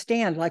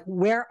understand, like,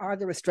 where are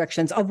the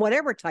restrictions of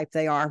whatever type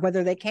they are,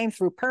 whether they came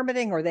through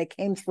permitting or they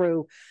came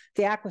through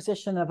the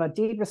acquisition of a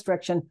deed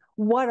restriction.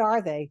 What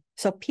are they?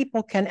 So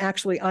people can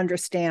actually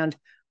understand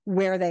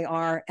where they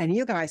are, and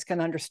you guys can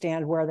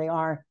understand where they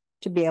are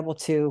to be able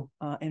to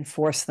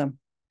enforce them.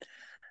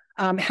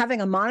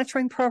 Having a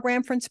monitoring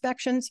program for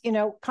inspections. You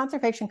know,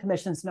 conservation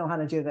commissions know how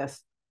to do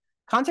this.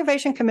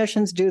 Conservation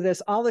commissions do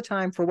this all the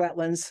time for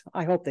wetlands.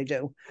 I hope they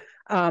do.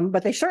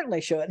 But they certainly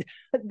should.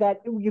 That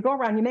you go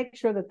around, you make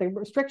sure that the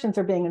restrictions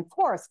are being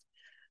enforced.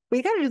 But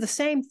you got to do the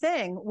same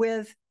thing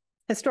with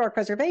historic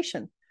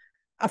preservation.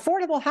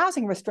 Affordable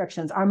housing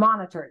restrictions are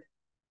monitored.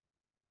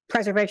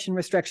 Preservation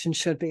restrictions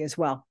should be as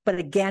well. But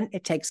again,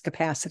 it takes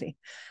capacity.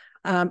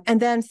 And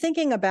then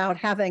thinking about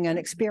having an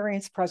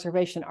experienced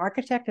preservation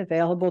architect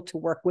available to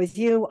work with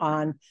you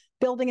on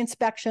building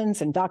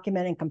inspections and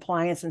documenting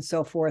compliance and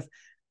so forth.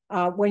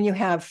 When you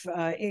have,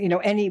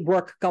 any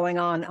work going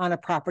on a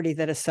property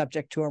that is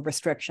subject to a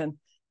restriction,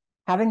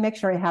 make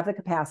sure you have the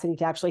capacity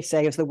to actually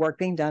say, is the work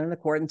being done in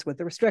accordance with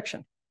the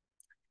restriction?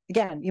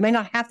 Again, you may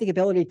not have the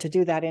ability to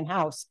do that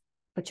in-house,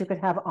 but you could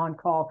have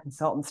on-call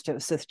consultants to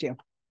assist you.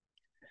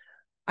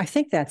 I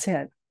think that's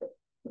it.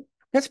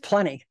 There's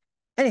plenty.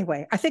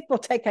 Anyway, I think we'll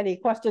take any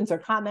questions or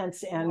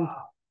comments, and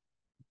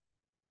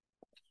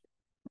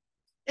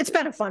it's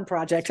been a fun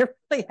project. It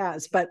really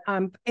has. But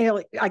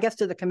I guess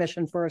to the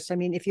commission first. I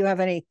mean, if you have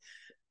any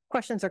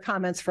questions or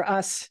comments for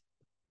us.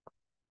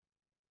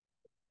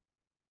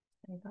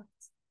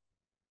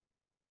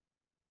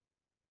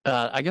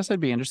 I guess I'd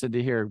be interested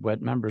to hear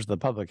what members of the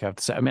public have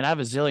to say. I mean, I have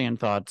a zillion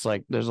thoughts.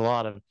 Like, there's a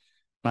lot of,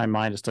 my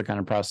mind is still kind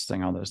of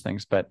processing all those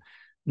things, but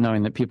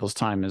knowing that people's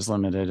time is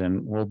limited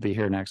and we'll be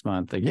here next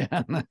month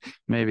again,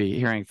 maybe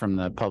hearing from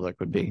the public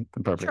would be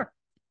appropriate. Sure.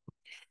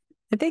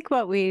 I think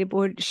what we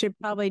should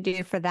probably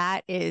do for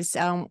that is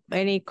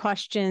any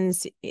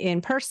questions in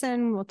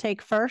person we'll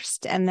take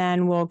first, and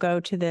then we'll go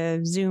to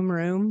the Zoom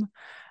room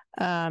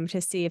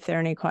to see if there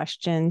are any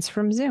questions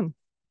from Zoom.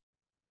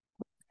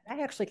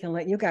 I actually can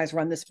let you guys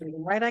run this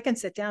meeting, right? I can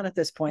sit down at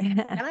this point.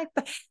 Can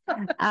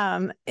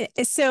I?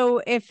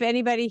 So if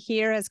anybody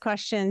here has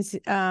questions,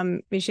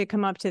 you should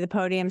come up to the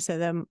podium so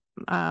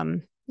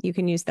that you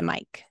can use the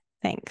mic.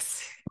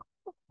 Thanks.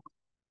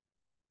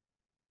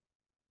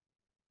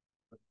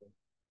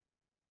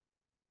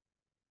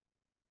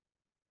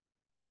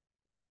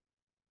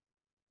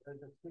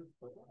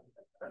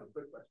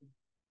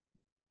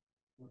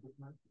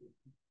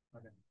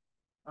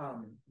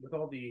 With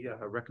all the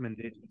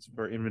recommendations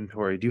for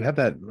inventory, do you have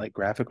that like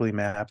graphically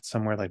mapped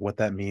somewhere, like what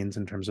that means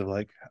in terms of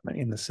like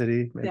in the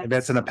city? Maybe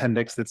that's an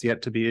appendix that's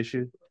yet to be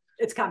issued.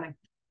 It's coming.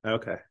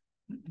 Okay.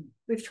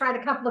 We've tried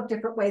a couple of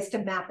different ways to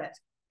map it,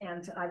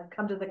 and I've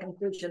come to the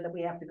conclusion that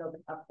we have to go the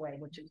tough way,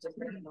 which is just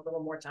taking a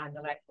little more time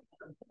than I.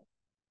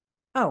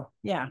 Oh,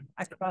 yeah,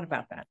 I forgot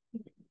about that.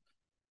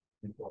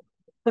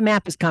 The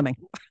map is coming.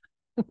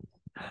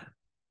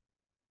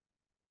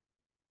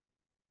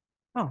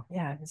 Oh,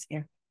 yeah, it's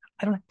here.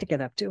 I don't have to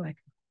get up, do I?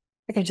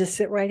 I can just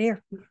sit right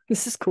here.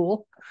 This is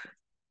cool.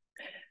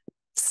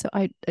 So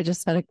I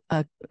just had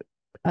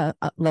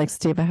like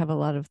Steve, I have a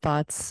lot of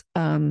thoughts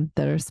that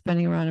are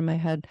spinning around in my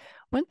head.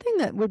 One thing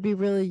that would be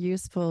really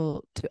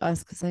useful to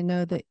us, because I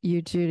know that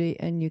you, Judy,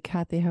 and you,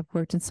 Kathy, have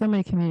worked in so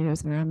many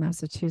communities around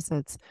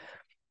Massachusetts.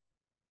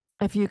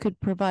 If you could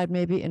provide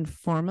maybe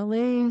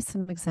informally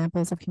some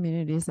examples of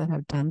communities that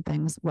have done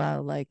things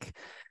well, like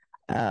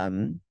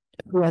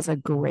who has a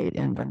great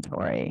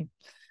inventory,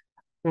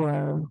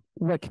 or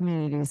what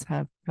communities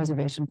have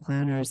preservation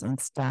planners on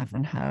staff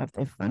and how have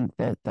they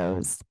funded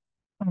those.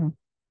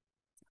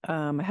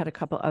 I had a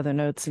couple other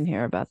notes in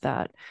here about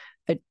that.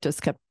 It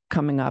just kept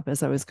coming up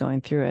as I was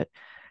going through it.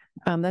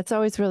 That's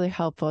always really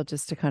helpful,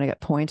 just to kind of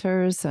get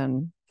pointers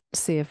and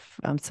see if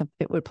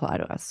it would apply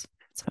to us.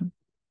 So.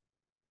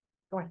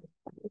 Go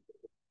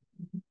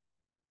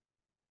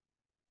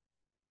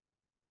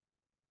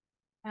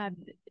ahead.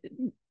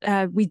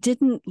 We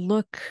didn't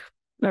look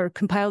or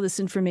compile this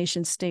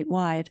information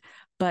statewide,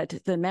 but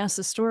the Mass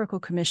Historical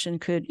Commission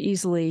could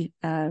easily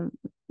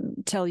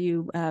tell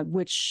you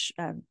which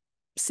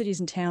cities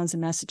and towns in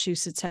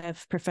Massachusetts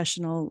have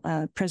professional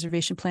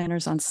preservation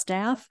planners on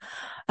staff.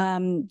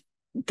 The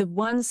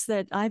ones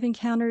that I've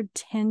encountered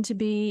tend to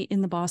be in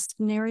the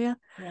Boston area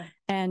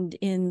and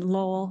in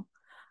Lowell.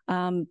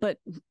 But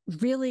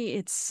really,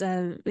 it's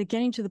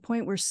getting to the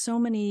point where so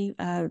many,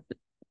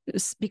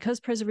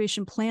 because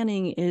preservation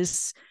planning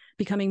is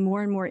becoming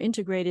more and more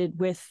integrated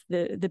with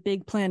the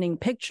big planning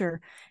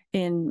picture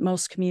in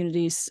most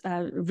communities.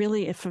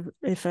 Really, if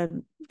a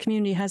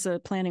community has a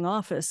planning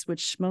office,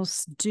 which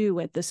most do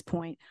at this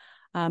point,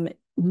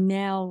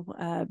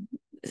 now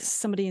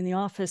somebody in the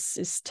office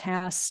is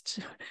tasked,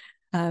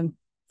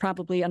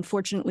 probably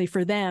unfortunately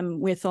for them,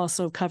 with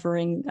also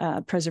covering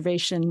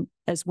preservation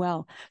as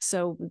well.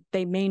 So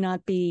they may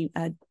not be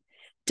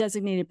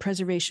designated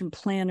preservation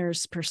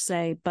planners per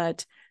se,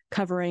 but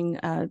covering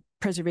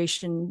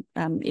preservation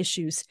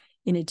issues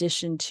in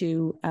addition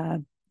to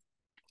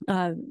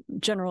more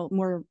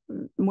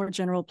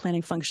general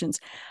planning functions.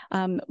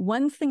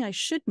 One thing I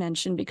should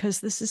mention, because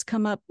this has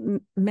come up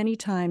many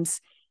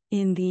times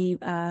in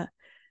the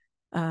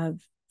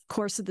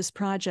course of this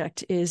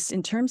project, is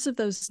in terms of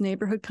those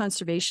neighborhood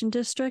conservation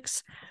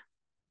districts,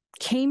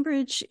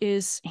 Cambridge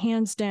is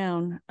hands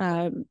down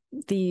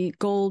the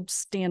gold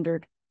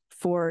standard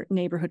for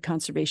neighborhood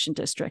conservation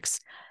districts.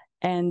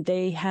 And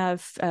they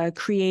have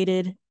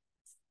created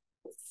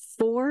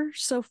 4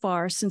 so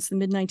far since the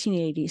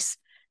mid-1980s.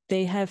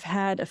 They have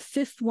had a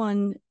 5th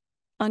one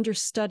under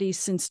study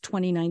since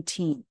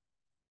 2019.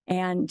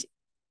 And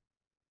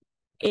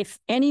if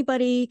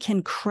anybody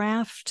can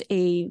craft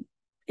a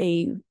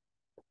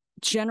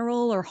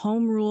general or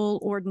home rule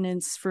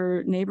ordinance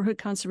for neighborhood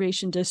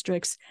conservation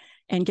districts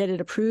and get it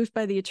approved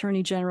by the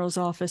Attorney General's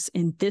office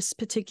in this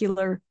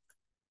particular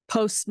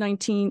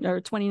post-19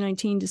 or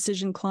 2019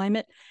 decision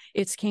climate,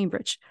 it's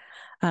Cambridge.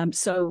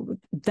 So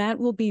that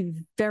will be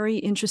very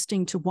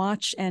interesting to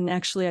watch. And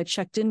actually, I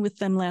checked in with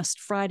them last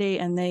Friday,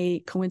 and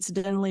they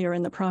coincidentally are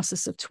in the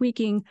process of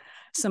tweaking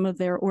some of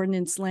their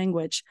ordinance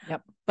language.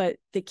 Yep. But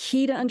the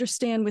key to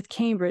understand with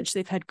Cambridge,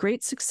 they've had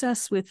great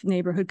success with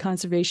neighborhood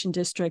conservation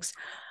districts.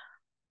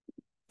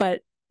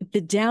 But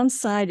the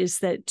downside is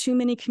that too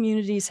many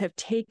communities have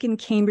taken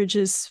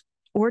Cambridge's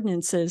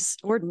ordinance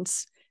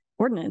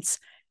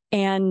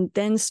and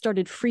then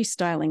started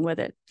freestyling with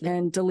it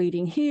and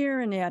deleting here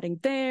and adding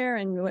there,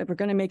 and we're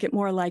going to make it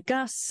more like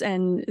us.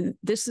 And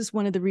this is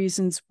one of the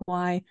reasons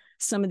why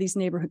some of these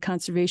neighborhood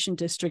conservation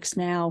districts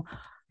now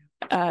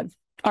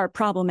are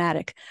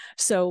problematic.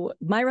 So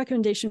my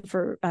recommendation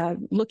for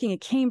looking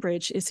at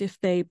Cambridge is, if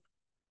they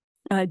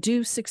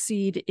do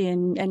succeed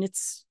in, and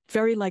it's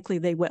very likely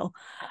they will,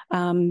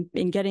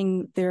 in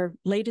getting their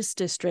latest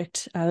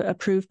district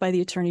approved by the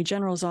Attorney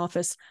General's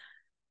office,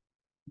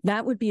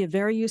 that would be a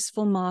very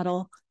useful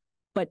model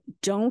but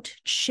don't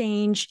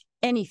change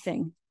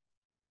anything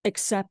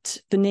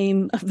except the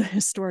name of the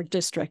historic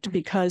district,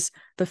 because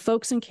the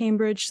folks in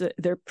Cambridge,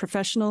 they're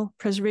professional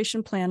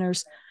preservation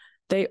planners.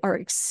 They are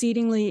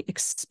exceedingly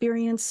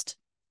experienced,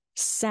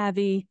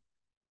 savvy,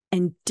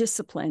 and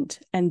disciplined,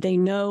 and they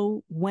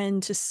know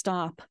when to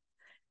stop.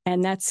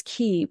 And that's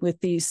key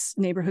with these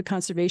neighborhood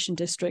conservation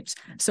districts.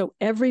 So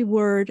every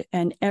word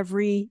and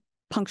every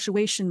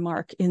punctuation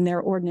mark in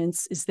their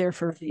ordinance is there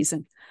for a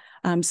reason.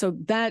 So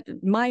that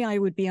my eye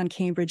would be on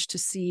Cambridge to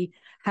see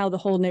how the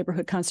whole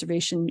neighborhood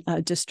conservation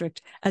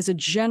district as a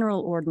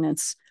general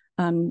ordinance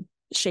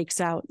shakes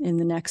out in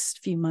the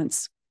next few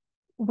months.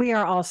 We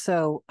are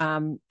also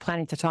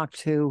planning to talk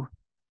to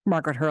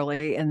Margaret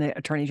Hurley in the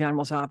Attorney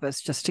General's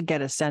office just to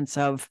get a sense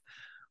of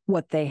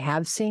what they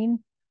have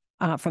seen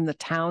from the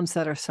towns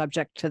that are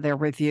subject to their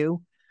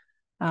review,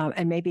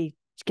 and maybe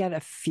get a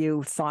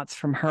few thoughts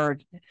from her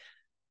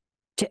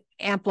to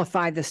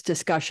amplify this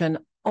discussion,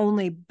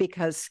 only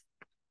because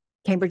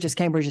Cambridge is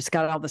Cambridge. It's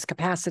got all this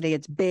capacity.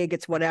 It's big.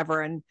 It's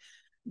whatever. And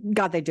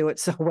God, they do it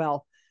so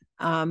well.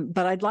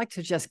 But I'd like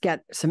to just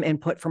get some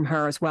input from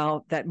her as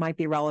well that might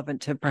be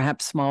relevant to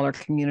perhaps smaller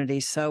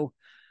communities. So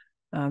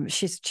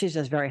she's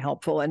just very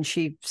helpful, and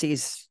she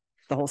sees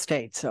the whole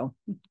state. So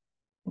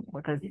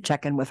we're going to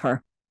check in with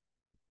her.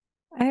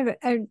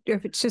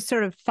 If it's just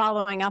sort of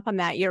following up on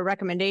that, your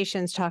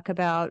recommendations talk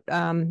about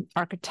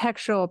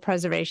architectural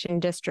preservation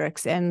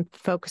districts and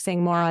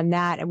focusing more on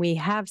that. And we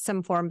have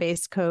some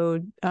form-based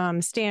code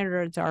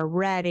standards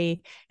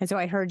already. And so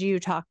I heard you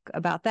talk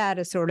about that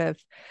as sort of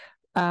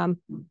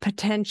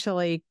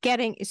potentially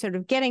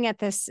getting at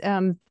this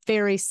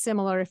very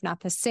similar, if not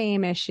the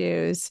same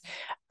issues,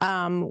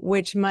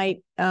 which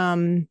might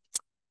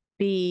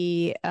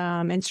be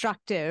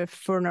instructive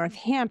for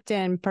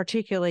Northampton,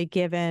 particularly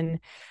given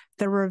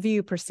the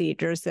review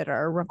procedures that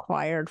are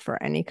required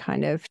for any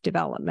kind of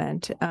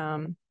development.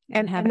 And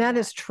that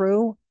is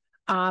true.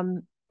 I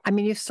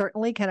mean, you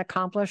certainly can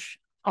accomplish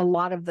a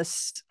lot of the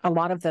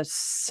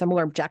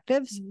similar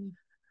objectives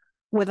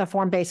with a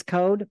form-based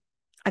code.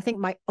 I think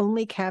my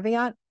only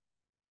caveat,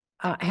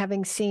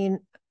 having seen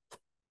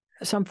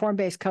some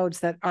form-based codes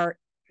that are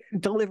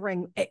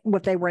delivering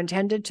what they were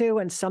intended to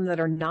and some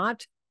that are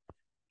not,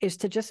 is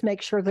to just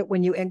make sure that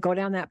when you go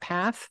down that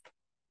path,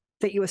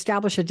 that you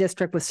establish a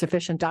district with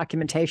sufficient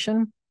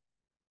documentation,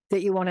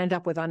 that you won't end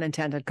up with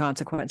unintended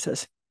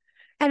consequences.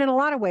 And in a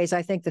lot of ways,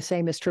 I think the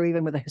same is true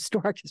even with a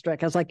historic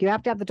district. I was like, you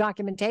have to have the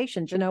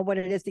documentation to know what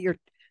it is that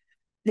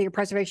your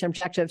preservation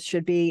objectives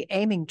should be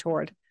aiming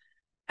toward.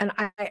 And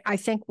I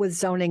think with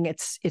zoning,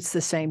 it's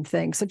the same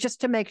thing. So just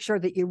to make sure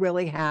that you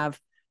really have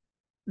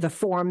the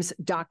forms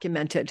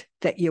documented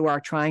that you are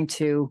trying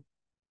to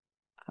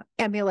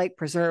emulate,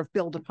 preserve,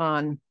 build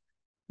upon,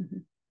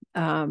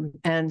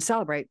 and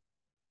celebrate.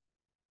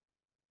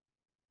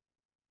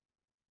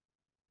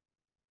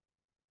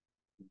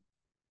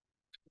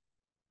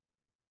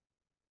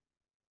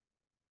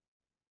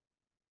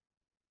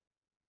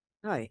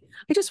 Hi,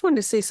 I just wanted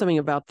to say something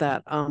about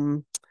that.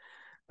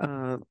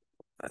 That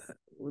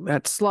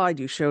slide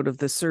you showed of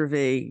the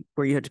survey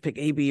where you had to pick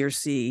A, B, or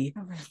C,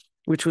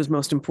 which was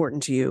most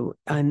important to you.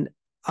 And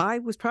I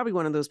was probably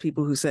one of those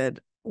people who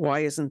said, why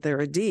isn't there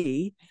a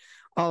D?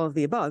 All of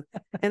the above.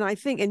 And I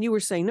think, and you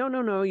were saying,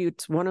 no,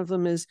 it's one of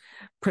them is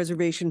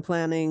preservation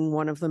planning,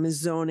 one of them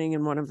is zoning,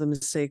 and one of them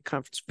is, say,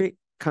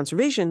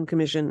 Conservation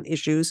Commission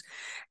issues.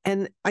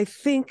 And I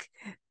think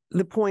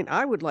the point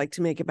I would like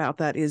to make about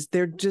that is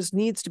there just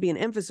needs to be an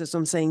emphasis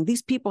on saying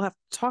these people have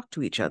to talk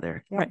to each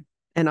other. Right.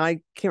 And I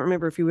can't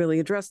remember if you really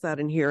addressed that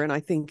in here. And I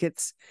think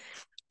it's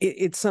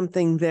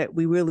something that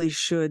we really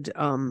should,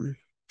 not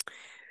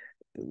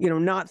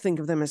think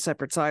of them as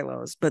separate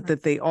silos, but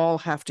that they all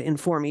have to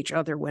inform each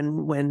other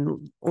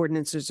when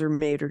ordinances are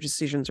made or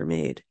decisions are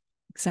made.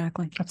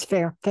 Exactly. That's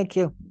fair. Thank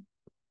you.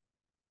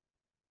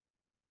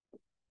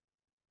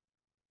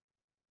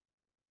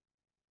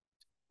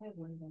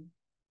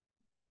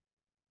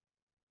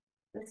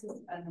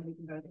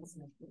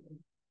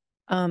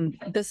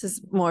 This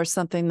is more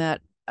something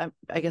that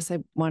I guess I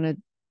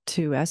wanted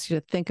to ask you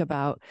to think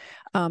about,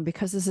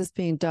 because this is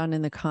being done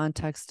in the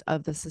context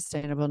of the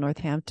Sustainable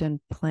Northampton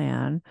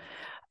Plan.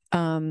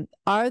 Do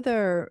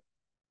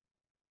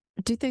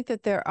you think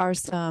that there are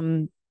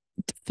some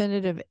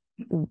definitive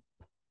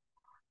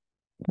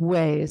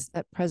ways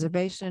that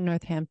preservation in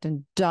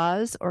Northampton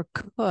does or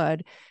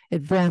could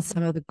advance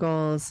some of the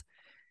goals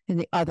in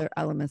the other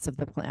elements of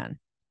the plan?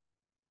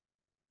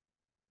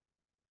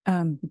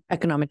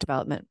 Economic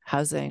development,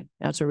 housing,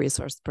 natural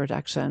resource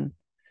protection.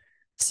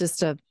 It's just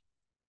to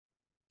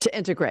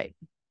integrate.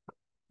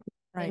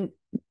 Right. And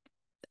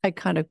I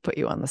kind of put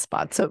you on the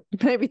spot, so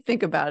maybe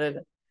think about it.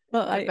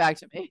 Well, back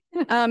to me.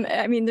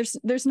 I mean,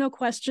 there's no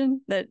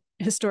question that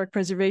historic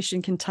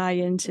preservation can tie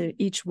into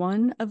each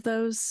one of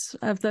those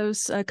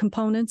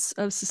components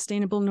of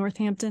Sustainable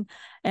Northampton,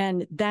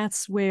 and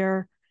that's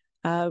where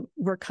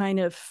we're kind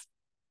of,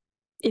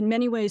 in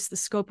many ways, the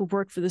scope of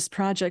work for this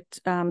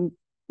project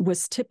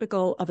was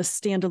typical of a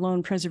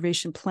standalone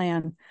preservation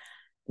plan.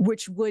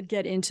 which would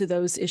get into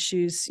those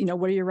issues. You know,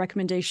 what are your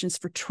recommendations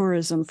for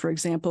tourism, for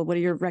example? What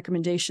are your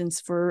recommendations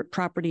for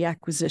property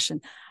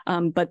acquisition?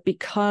 But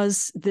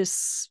because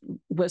this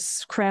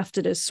was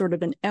crafted as sort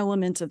of an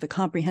element of the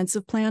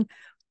comprehensive plan,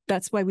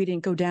 that's why we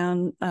didn't go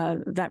down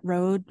that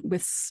road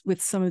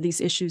with some of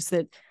these issues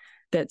that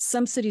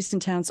some cities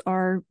and towns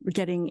are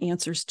getting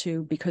answers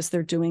to because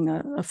they're doing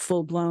a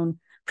full-blown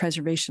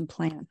preservation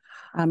plan.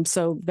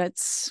 So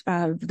that's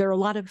there are a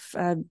lot of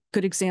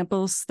good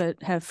examples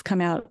that have come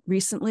out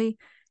recently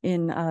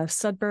in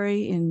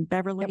Sudbury, in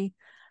Beverly.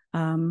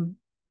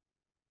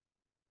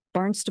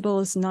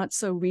 Barnstable is not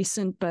so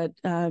recent, but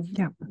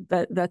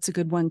that's a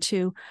good one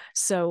too.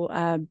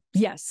 So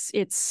yes,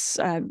 it's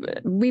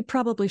we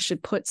probably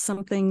should put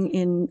something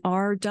in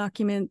our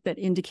document that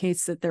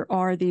indicates that there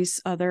are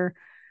these other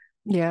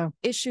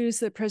issues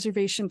that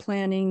preservation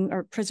planning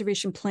or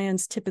preservation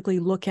plans typically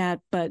look at,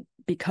 but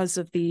because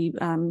of the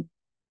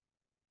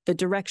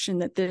direction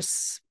that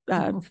this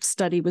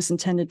study was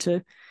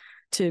intended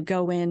to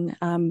go in,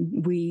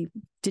 we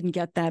didn't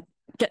get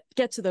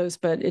to those,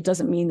 but it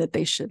doesn't mean that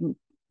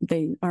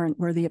they aren't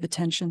worthy of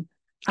attention.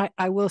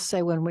 I will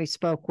say, when we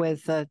spoke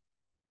with the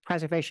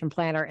preservation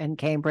planner in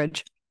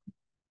Cambridge,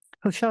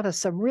 who showed us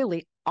some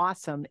really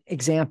awesome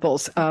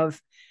examples of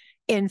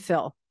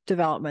infill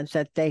developments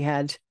that they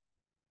had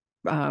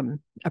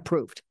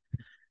approved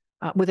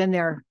within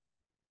their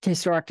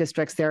historic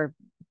districts, their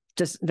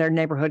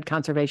neighborhood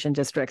conservation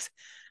districts.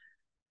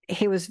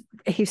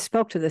 He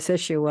spoke to this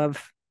issue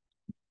of,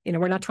 you know,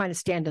 we're not trying to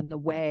stand in the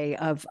way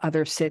of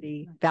other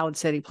valid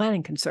city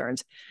planning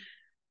concerns.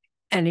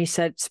 And he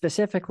said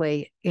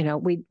specifically, you know,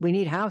 we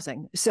need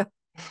housing. So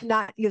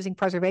not using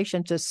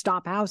preservation to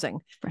stop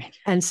housing. Right.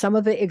 And some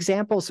of the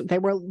examples, they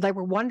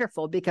were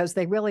wonderful because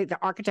the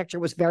architecture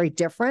was very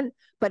different,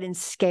 but in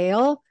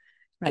scale,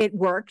 it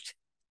worked.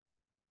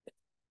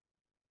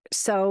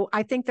 So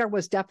I think there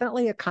was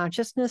definitely a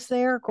consciousness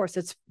there. Of course,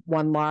 it's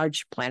one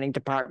large planning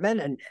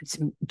department and it's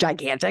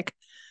gigantic.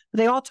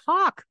 They all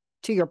talk,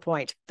 to your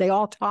point. They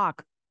all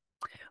talk.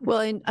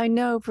 Well, I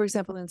know, for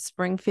example, in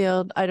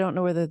Springfield, I don't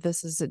know whether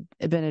this has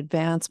been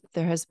advanced, but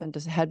there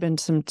had been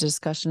some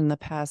discussion in the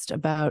past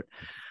about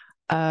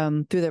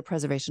through their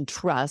preservation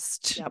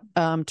trust,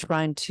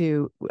 trying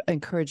to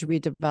encourage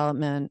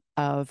redevelopment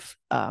of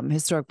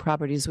historic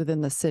properties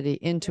within the city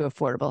into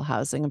affordable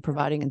housing and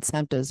providing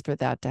incentives for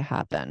that to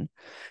happen.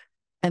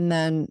 And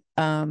then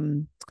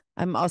I'm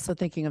also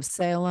thinking of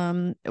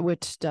Salem,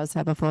 which does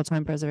have a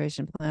full-time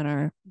preservation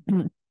planner.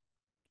 You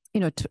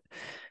know,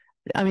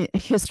 I mean,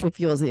 history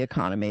fuels the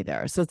economy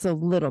there, so it's a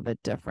little bit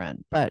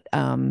different, but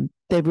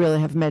they really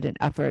have made an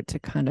effort to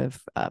kind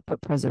of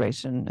put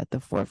preservation at the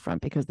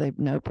forefront because they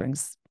know it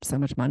brings so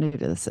much money to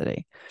the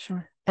city.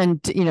 Sure. And,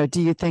 you know,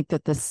 do you think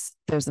that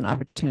there's an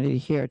opportunity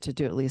here to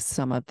do at least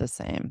some of the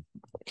same?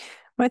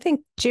 Well, I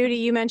think, Judy,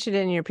 you mentioned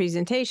in your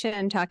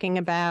presentation talking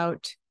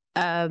about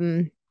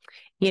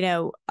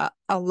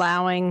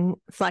allowing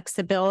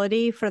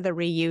flexibility for the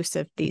reuse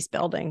of these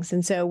buildings.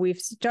 And so we've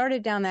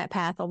started down that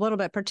path a little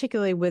bit,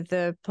 particularly with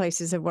the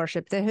places of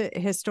worship, the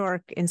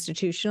historic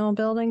institutional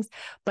buildings,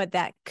 but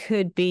that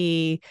could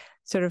be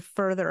sort of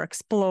further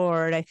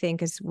explored, I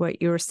think, is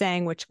what you were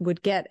saying, which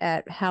would get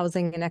at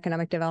housing and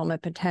economic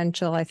development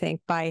potential, I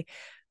think, by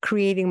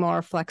creating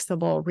more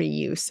flexible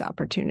reuse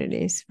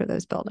opportunities for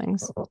those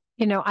buildings.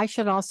 You know, I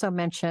should also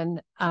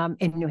mention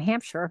in New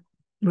Hampshire,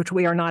 which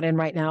we are not in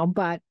right now,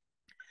 but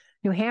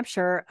New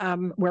Hampshire,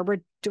 where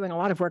we're doing a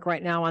lot of work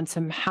right now on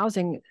some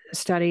housing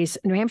studies,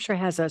 New Hampshire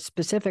has a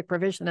specific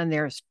provision in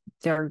their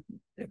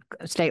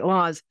state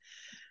laws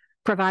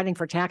providing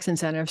for tax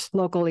incentives,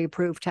 locally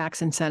approved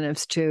tax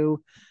incentives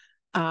to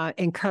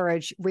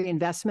encourage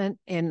reinvestment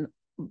in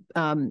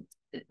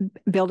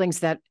buildings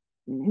that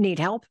need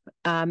help,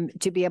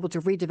 to be able to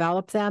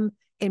redevelop them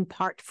in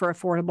part for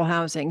affordable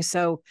housing.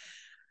 So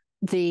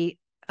the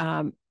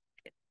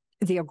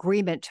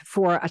agreement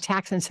for a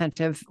tax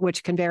incentive,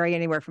 which can vary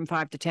anywhere from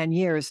 5 to 10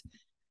 years,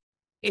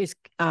 is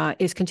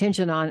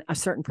contingent on a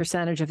certain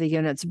percentage of the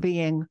units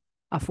being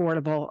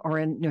affordable, or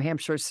in New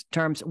Hampshire's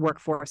terms,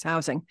 workforce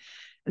housing.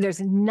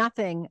 There's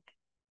nothing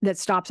that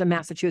stops a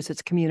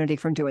Massachusetts community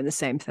from doing the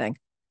same thing,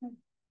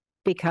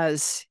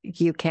 because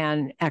you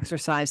can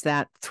exercise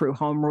that through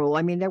home rule.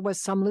 I mean, there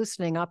was some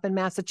loosening up in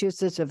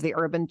Massachusetts of the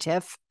urban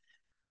TIF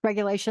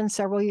regulations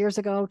several years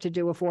ago to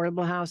do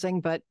affordable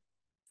housing, but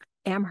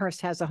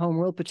Amherst has a home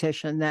rule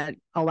petition that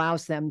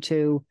allows them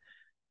to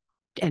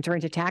enter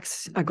into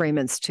tax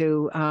agreements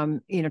to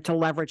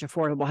leverage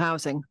affordable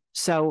housing.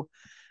 So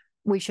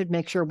we should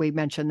make sure we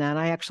mention that.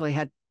 I actually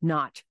had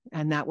not,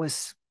 and that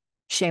was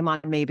shame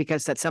on me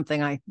because that's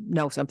something I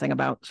know something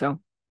about. So.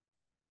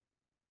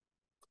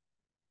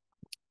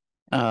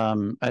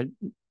 Can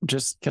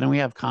we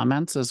have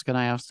comments? Can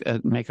I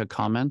make a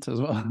comment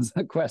as well as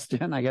a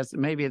question? I guess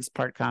maybe it's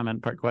part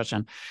comment, part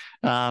question.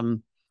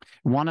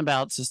 One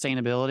about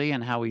sustainability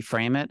and how we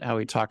frame it, how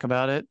we talk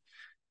about it,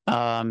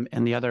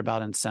 and the other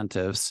about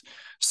incentives.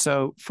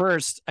 So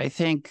first, I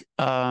think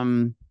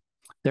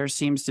there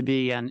seems to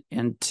be an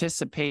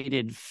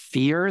anticipated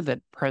fear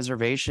that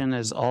preservation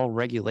is all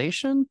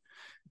regulation,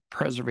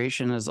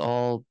 preservation is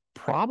all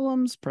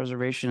problems,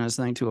 preservation is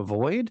something to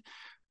avoid.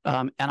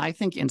 And I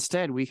think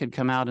instead we could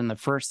come out in the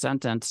first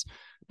sentence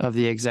of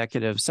the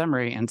executive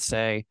summary and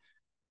say,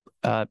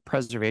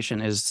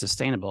 preservation is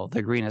sustainable.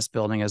 The greenest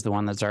building is the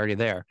one that's already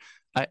there.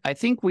 I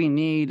think we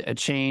need a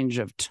change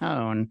of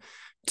tone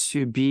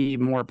to be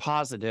more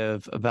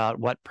positive about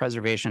what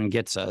preservation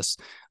gets us,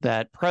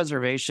 that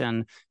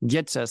preservation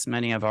gets us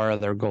many of our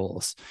other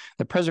goals.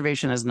 The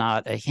preservation is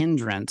not a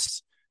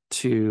hindrance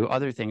to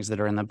other things that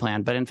are in the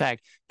plan, but in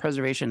fact,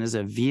 preservation is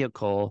a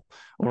vehicle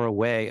or a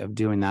way of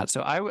doing that.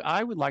 So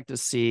I would like to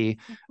see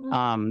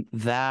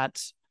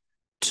that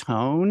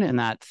tone and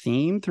that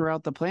theme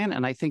throughout the plan.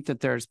 And I think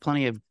that there's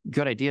plenty of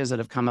good ideas that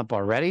have come up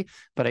already,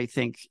 but I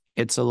think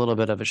it's a little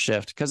bit of a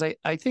shift because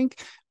I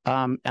think,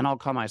 and I'll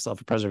call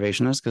myself a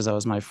preservationist because that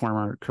was my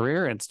former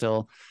career and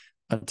still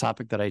a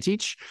topic that I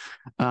teach.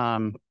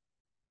 But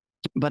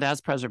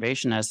as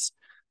preservationists,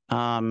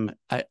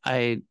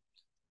 I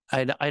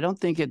don't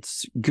think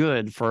it's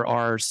good for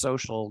our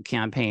social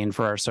campaign,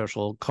 for our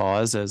social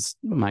cause, as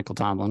Michael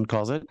Tomlin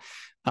calls it,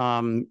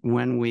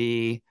 when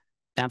we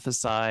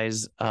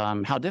emphasize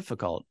how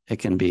difficult it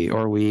can be,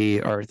 or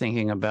we are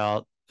thinking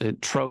about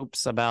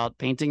tropes about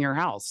painting your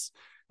house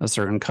a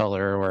certain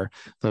color or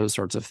those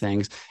sorts of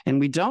things.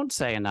 And we don't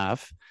say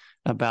enough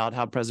about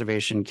how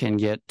preservation can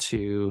get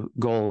to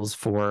goals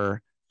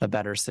for a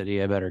better city,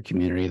 a better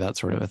community, that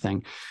sort of a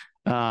thing.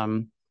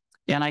 And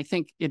I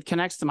think it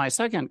connects to my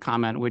second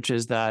comment, which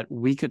is that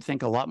we could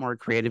think a lot more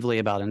creatively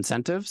about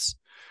incentives.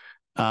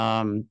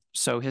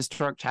 So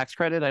historic tax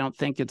credit, I don't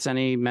think it's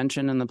any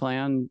mention in the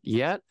plan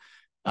yet.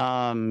 There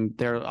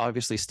are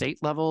obviously state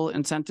level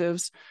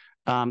incentives.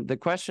 The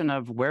question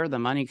of where the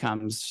money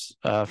comes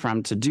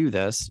from to do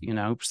this,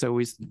 so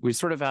we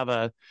sort of have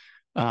a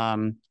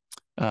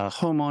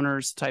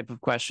homeowners type of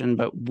question,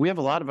 but we have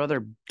a lot of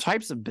other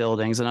types of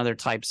buildings and other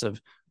types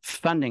of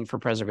funding for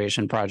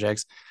preservation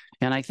projects.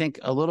 And I think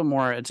a little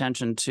more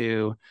attention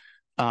to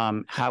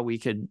how we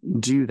could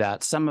do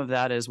that. Some of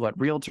that is what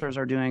realtors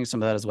are doing.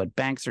 Some of that is what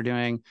banks are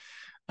doing.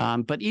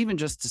 But even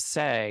just to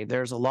say,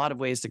 there's a lot of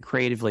ways to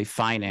creatively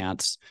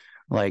finance,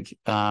 like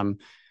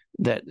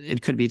that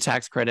it could be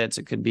tax credits,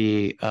 it could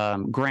be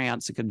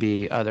grants, it could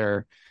be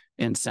other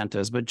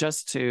incentives, but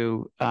just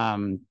to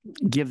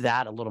give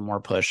that a little more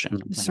push in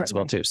the plan as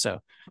well too. So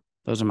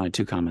those are my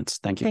two comments.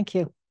 Thank you. Thank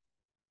you.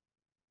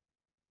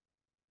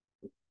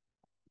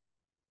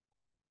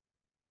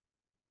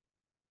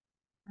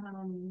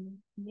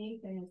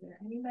 Nathan, is there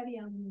anybody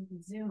on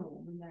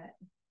Zoom that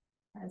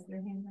has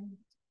their hand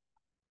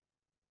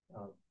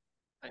on?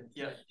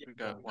 Yeah, we've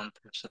got one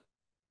person.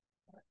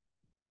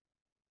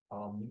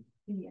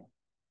 Yeah.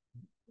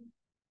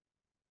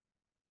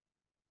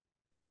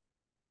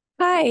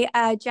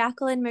 Hi,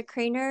 Jacqueline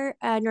McCrainer,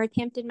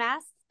 Northampton,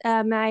 Mass.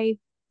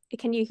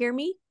 Can you hear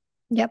me?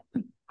 Yep.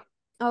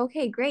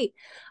 Okay, great.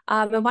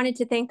 I wanted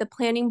to thank the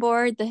Planning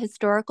Board, the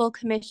Historical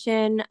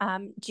Commission,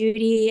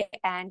 Judy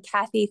and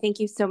Kathy. Thank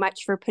you so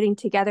much for putting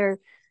together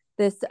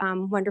this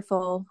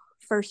wonderful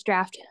first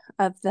draft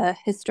of the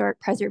Historic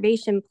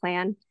Preservation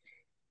Plan.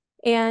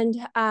 And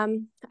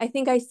I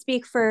think I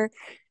speak for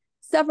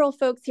several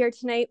folks here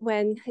tonight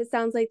when it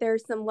sounds like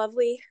there's some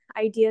lovely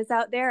ideas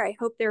out there. I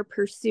hope they're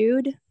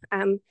pursued.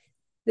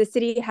 The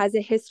city has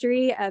a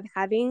history of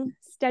having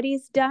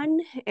studies done,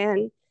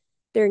 and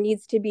there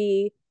needs to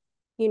be,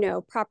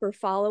 proper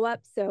follow-up.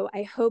 So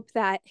I hope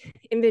that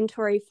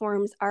inventory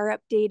forms are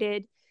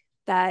updated,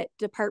 that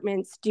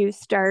departments do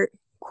start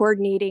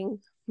coordinating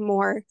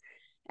more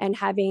and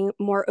having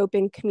more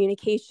open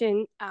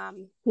communication,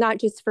 not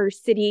just for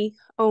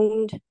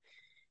city-owned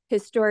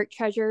historic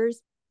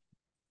treasures,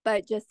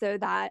 but just so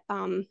that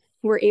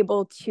we're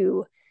able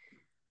to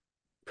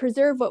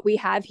preserve what we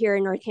have here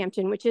in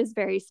Northampton, which is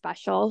very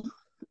special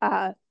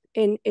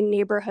in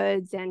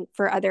neighborhoods and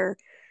for other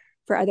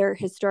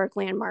historic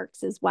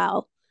landmarks as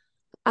well.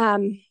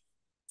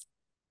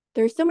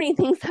 There's so many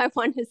things I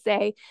want to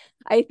say.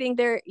 I think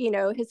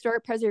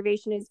historic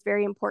preservation is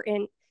very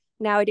important.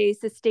 Nowadays,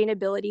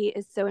 sustainability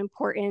is so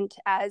important,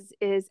 as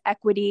is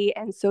equity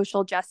and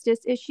social justice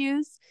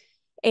issues.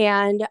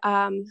 And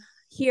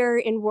here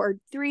in Ward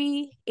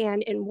 3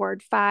 and in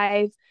Ward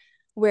 5,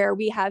 where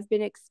we have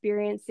been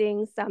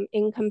experiencing some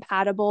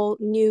incompatible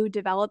new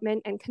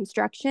development and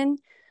construction,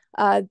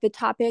 the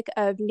topic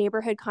of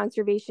neighborhood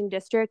conservation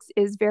districts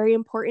is very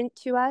important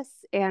to us.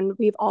 And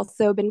we've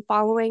also been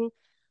following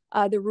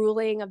the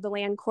ruling of the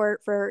land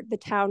court for the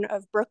town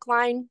of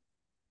Brookline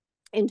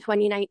in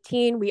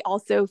 2019. We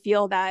also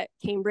feel that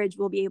Cambridge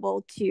will be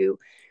able to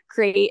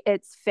create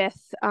its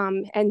 5th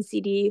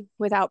NCD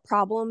without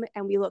problem.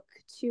 And we look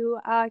to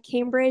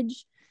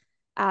Cambridge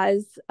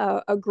as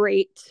a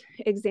great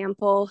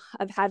example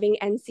of having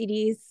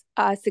NCDs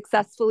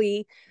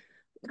successfully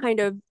kind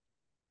of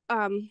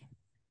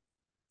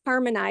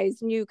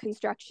harmonize new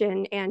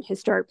construction and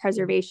historic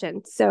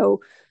preservation. So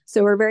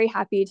we're very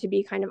happy to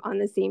be kind of on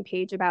the same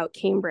page about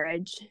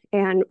Cambridge.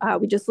 And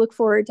we just look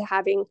forward to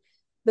having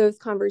those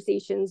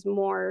conversations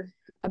more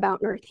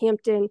about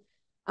Northampton,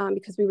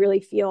 because we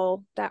really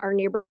feel that our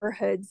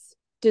neighborhoods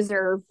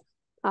deserve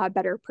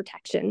better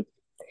protection.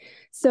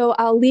 So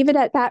I'll leave it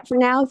at that for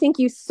now. Thank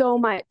you so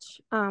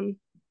much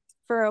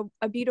for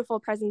a beautiful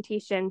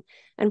presentation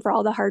and for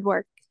all the hard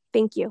work.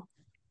 Thank you.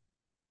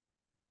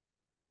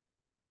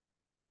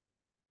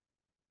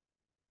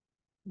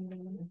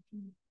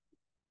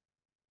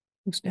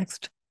 Who's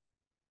next?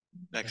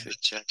 Next is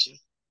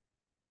Jackie.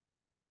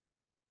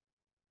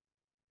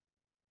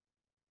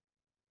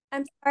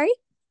 I'm sorry?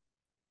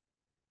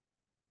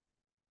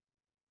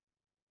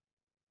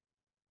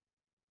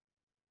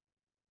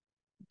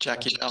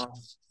 Jackie,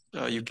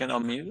 you can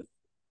unmute.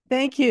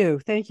 Thank you.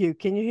 Thank you.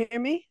 Can you hear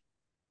me?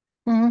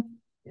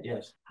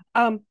 Yes.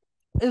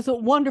 It's a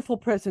wonderful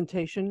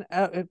presentation.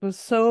 It was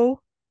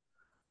so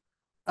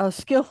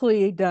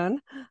skillfully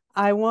done.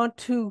 I want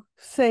to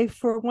say,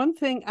 for one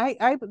thing,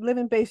 I live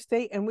in Bay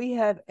State, and we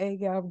had a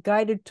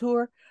guided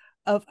tour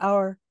of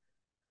our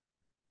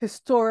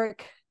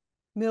historic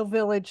Mill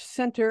Village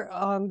Center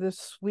on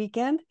this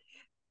weekend.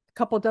 A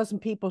couple dozen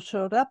people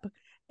showed up,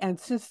 and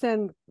since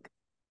then,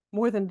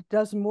 more than a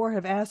dozen more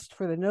have asked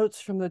for the notes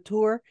from the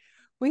tour.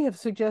 We have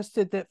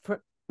suggested that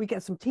we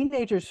get some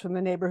teenagers from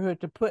the neighborhood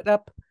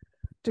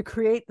to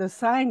create the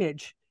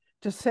signage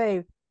to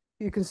say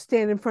you can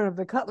stand in front of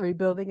the Cutlery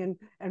Building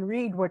and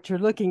read what you're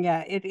looking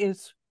at. It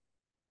is,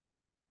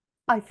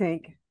 I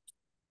think,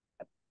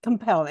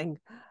 compelling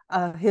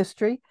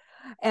history.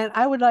 And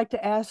I would like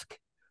to ask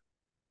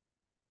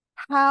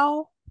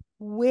how,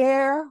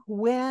 where,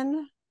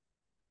 when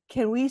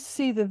can we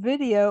see the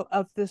video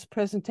of this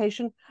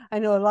presentation? I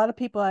know a lot of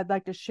people I'd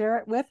like to share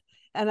it with,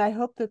 and I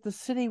hope that the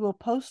city will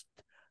post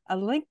a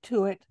link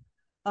to it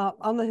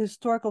on the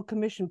Historical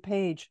Commission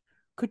page.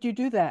 Could you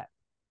do that?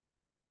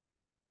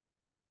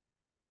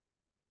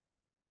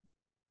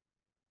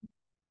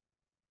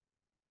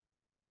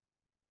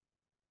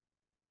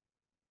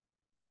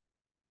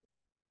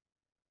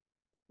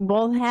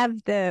 We'll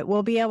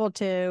be able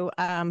to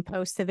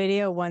post the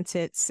video once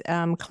it's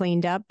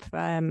cleaned up.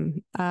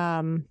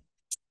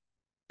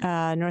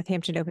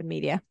 Northampton Open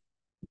Media.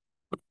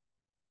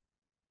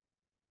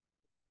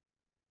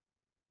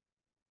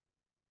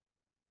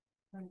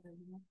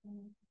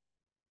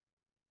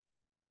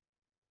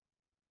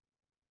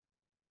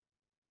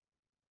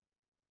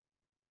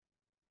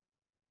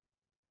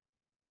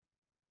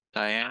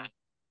 Diane,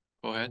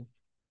 go ahead.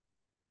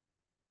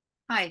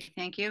 Hi,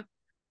 thank you.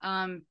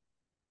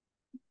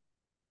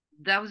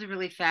 That was a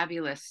really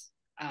fabulous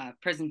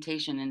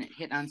presentation, and it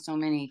hit on so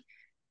many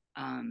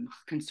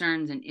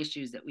concerns and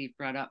issues that we've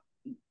brought up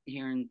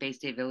here in Bay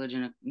State Village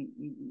and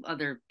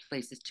other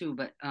places too.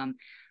 But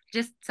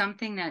just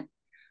something that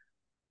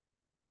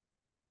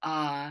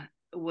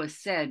was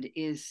said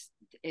is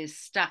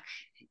stuck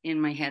in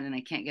my head, and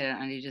I can't get it,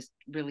 and I just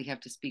really have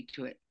to speak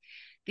to it.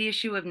 The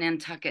issue of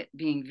Nantucket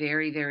being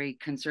very, very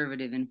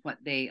conservative in what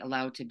they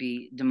allow to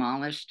be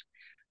demolished,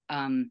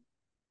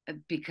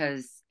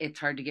 because it's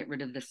hard to get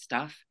rid of the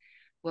stuff.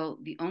 Well,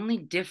 the only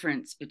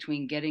difference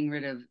between getting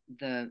rid of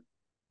the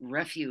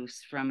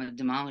refuse from a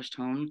demolished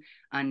home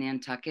on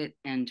Nantucket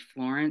and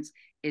Florence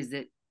is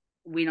that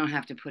we don't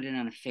have to put it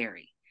on a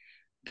ferry,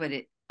 but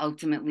it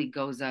ultimately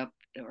goes up,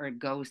 or it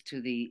goes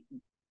to the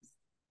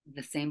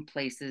same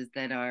places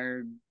that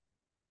are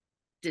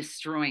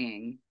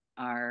destroying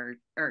our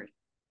earth.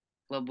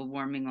 Global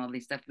warming, all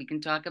these stuff. We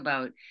can talk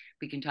about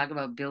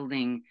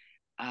building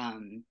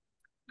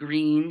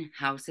green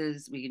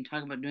houses. We can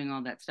talk about doing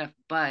all that stuff,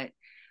 but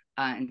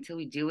until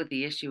we deal with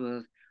the issue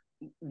of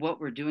what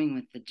we're doing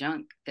with the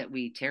junk that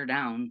we tear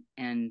down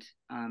and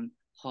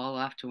haul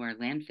off to our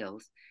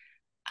landfills,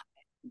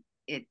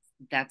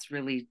 that's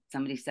really,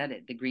 somebody said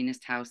it, the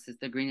greenest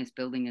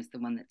building is the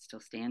one that's still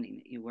standing,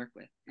 that you work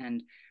with.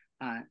 And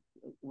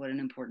what an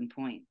important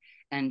point.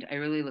 And I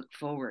really look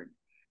forward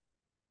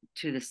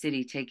to the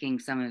city taking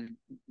some of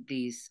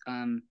these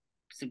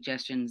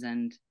suggestions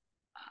and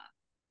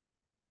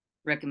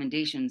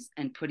recommendations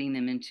and putting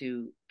them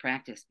into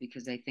practice,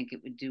 because I think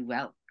it would do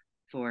well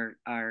for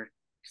our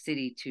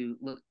city to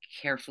look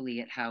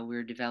carefully at how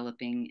we're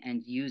developing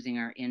and using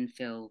our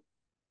infill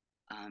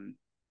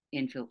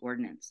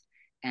ordinance.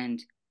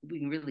 And we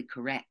can really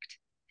correct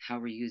how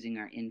we're using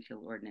our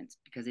infill ordinance,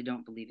 because I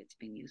don't believe it's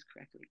being used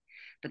correctly.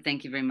 But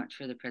thank you very much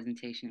for the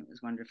presentation. It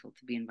was wonderful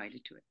to be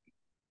invited to it.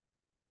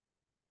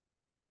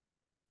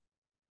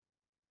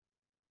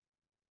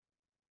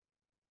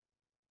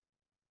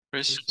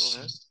 Chris, go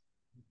ahead.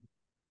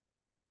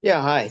 Yeah,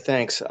 hi,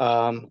 thanks.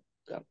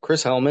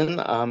 Chris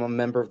Hellman. I'm a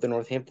member of the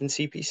Northampton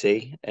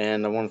CPC,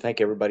 and I want to thank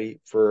everybody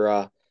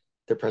for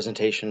their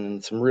presentation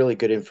and some really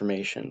good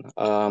information.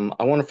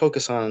 I want to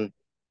focus on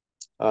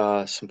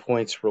some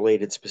points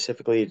related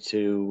specifically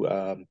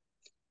to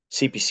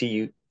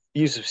CPC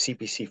use of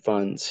CPC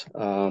funds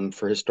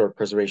for historic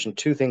preservation.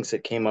 Two things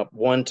that came up,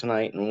 one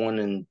tonight and one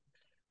in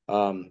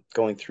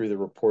going through the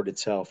report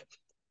itself.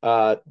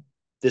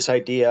 This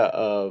idea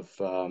of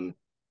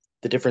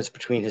the difference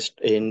between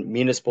in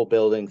municipal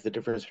buildings, the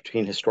difference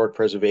between historic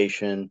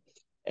preservation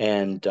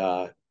and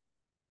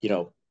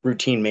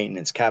routine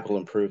maintenance, capital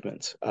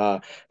improvements.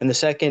 And the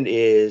second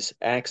is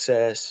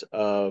access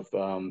of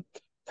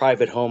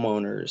private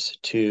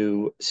homeowners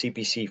to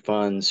CPC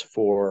funds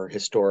for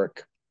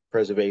historic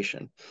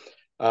preservation.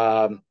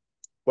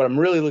 What I'm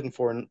really looking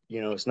for,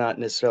 is not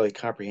necessarily a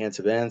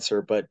comprehensive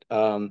answer, but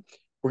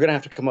we're going to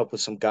have to come up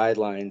with some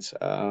guidelines,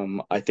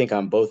 I think,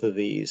 on both of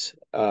these.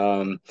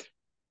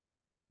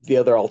 The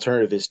other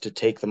alternative is to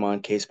take them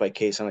on case by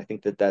case, and I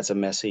think that that's a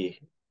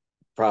messy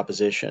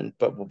proposition,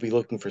 but we'll be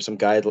looking for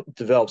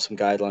develop some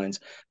guidelines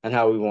on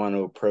how we want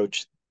to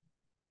approach,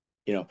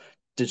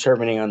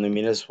 determining on the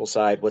municipal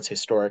side what's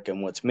historic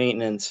and what's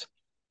maintenance.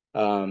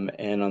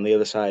 And on the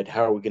other side,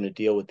 how are we going to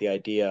deal with the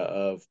idea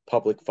of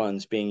public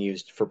funds being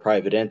used for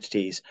private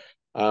entities?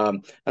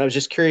 And I was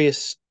just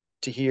curious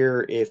to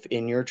hear if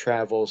in your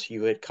travels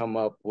you had come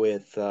up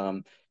with,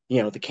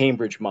 the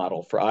Cambridge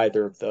model for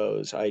either of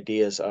those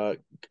ideas,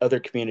 other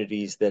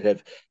communities that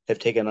have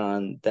taken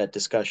on that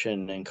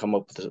discussion and come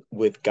up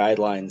with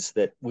guidelines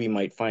that we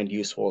might find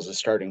useful as a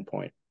starting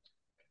point.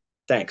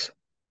 Thanks.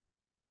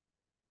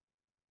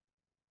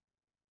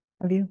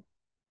 Have you?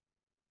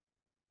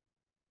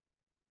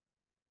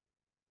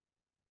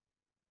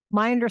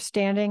 My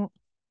understanding,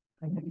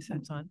 I think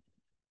that's on.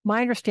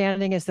 My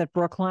understanding is that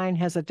Brookline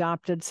has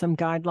adopted some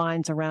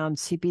guidelines around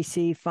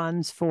CPC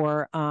funds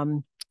for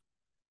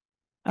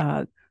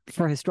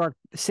historic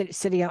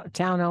city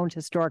town-owned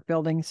historic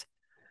buildings,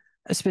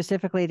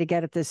 specifically to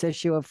get at this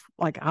issue of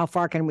like how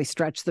far can we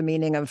stretch the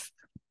meaning of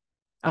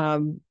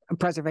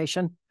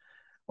preservation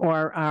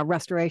or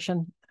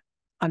restoration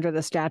under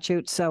the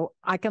statute. So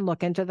I can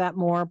look into that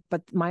more,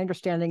 but my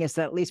understanding is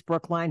that at least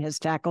Brookline has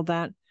tackled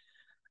that.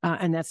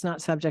 And that's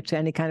not subject to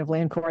any kind of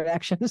land court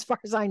action as far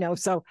as I know.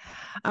 So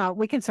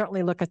we can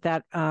certainly look at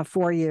that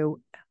for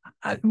you.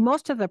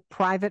 Most of the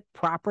private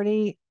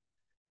property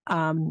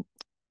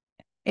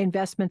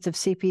investments of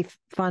CP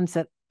funds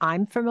that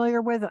I'm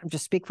familiar with, I'm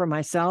just speak for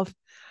myself,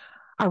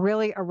 are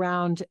really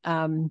around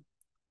a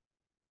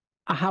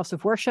house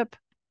of worship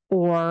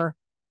or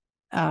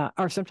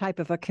some type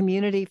of a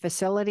community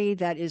facility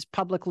that is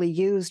publicly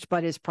used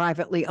but is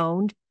privately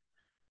owned.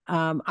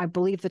 I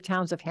believe the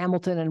towns of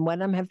Hamilton and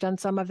Wenham have done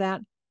some of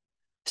that.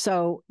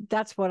 So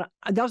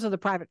those are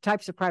the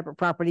types of private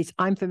properties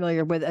I'm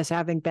familiar with as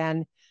having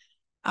been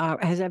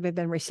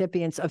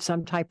recipients of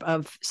some type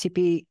of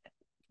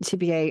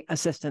CPA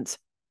assistance.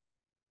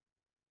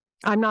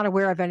 I'm not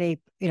aware of any,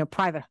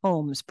 private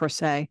homes per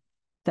se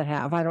that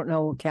have. I don't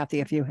know, Kathy,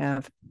 if you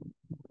have.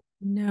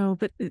 No,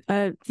 but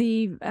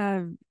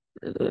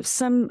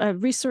some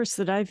resource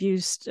that I've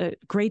used a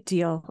great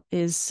deal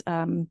is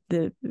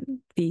the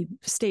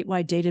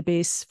statewide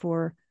database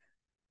for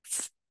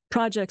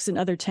projects in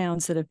other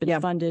towns that have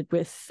been funded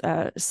with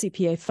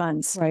CPA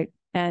funds. Right.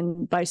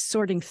 And by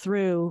sorting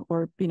through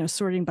or,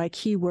 sorting by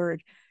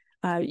keyword,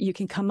 you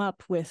can come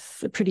up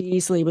with pretty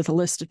easily with a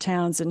list of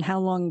towns and how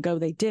long ago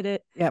they did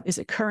it. Yep. Is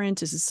it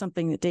current? Is it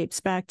something that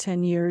dates back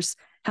 10 years?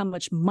 How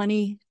much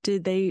money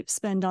did they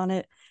spend on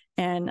it?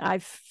 And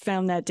I've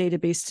found that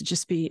database to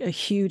just be a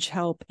huge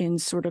help in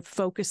sort of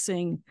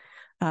focusing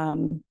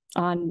on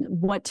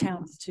what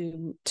towns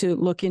to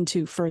look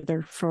into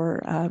further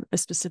for a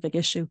specific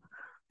issue.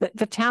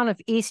 The town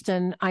of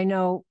Easton, I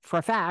know for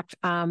a fact,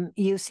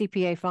 used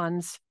CPA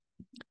funds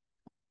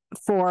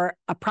for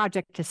a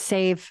project to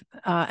save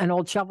an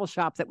old shovel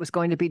shop that was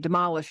going to be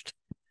demolished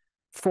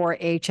for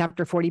a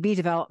Chapter 40B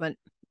development,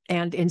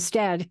 and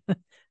instead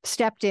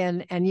stepped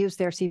in and used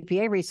their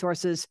CPA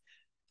resources,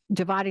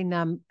 dividing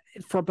them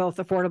for both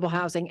affordable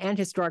housing and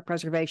historic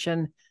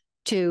preservation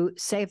to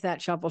save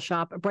that shovel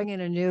shop, bring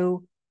in a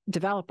new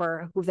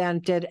developer who then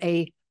did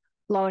a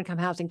low-income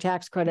housing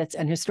tax credits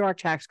and historic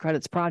tax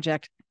credits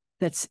project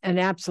that's an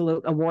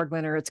absolute award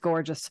winner. It's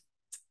gorgeous.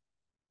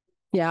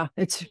 Yeah,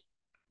 it's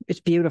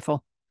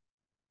beautiful.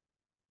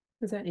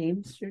 Was that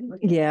Ames?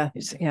 Yeah,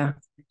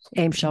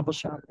 Ames Shovel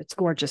Shop. It's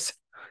gorgeous.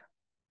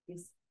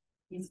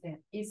 Easton,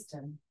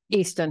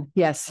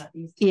 yes.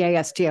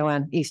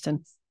 Easton,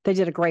 Easton. They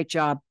did a great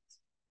job.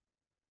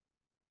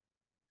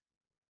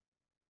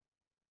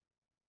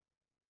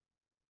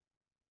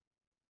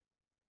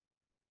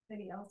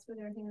 Anybody else with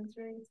their hands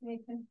raised,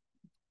 Nathan?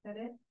 Is that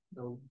it?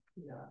 No,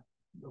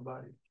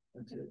 nobody.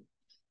 That's it.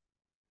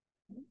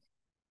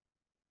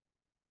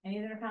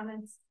 Any other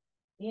comments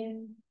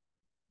in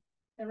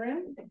the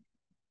room?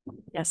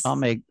 Yes. I'll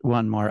make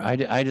one more.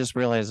 I just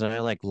realized that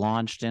I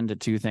launched into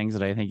two things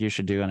that I think you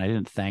should do, and I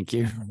didn't thank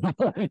you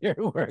for your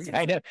work.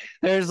 I know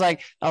there's a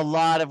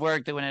lot of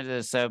work that went into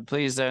this, so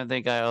please don't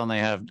think I only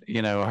have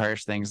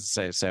harsh things to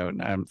say. So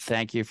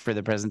thank you for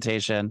the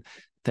presentation.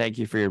 Thank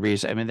you for your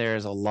research. I mean, there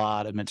is a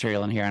lot of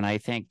material in here, and I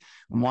think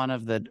one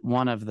of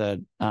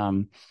the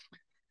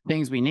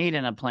things we need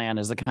in a plan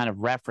is the kind of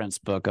reference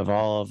book of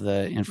all of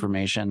the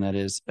information that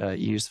is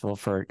useful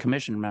for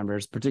commission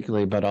members,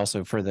 particularly, but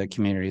also for the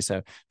community.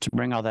 So to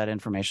bring all that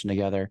information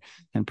together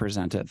and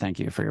present it, thank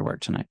you for your work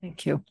tonight.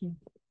 Thank you.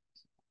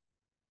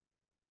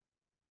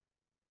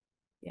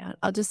 Yeah,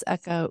 I'll just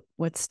echo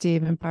what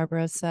Steve and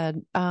Barbara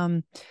said.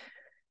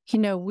 You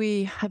know,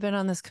 we have been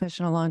on this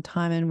commission a long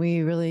time, and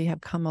we really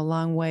have come a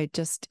long way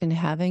just in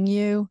having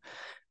you.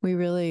 We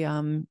really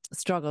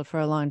struggled for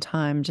a long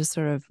time, just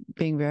sort of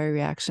being very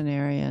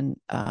reactionary and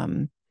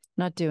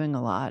not doing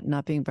a lot,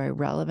 not being very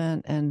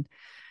relevant. And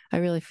I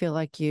really feel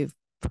like you've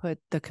put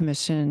the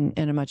commission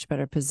in a much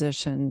better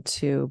position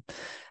to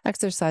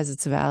exercise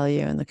its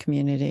value in the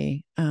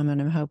community. And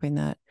I'm hoping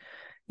that,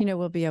 you know,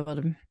 we'll be able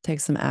to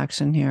take some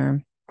action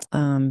here.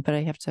 But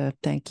I have to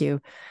thank you.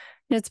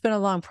 It's been a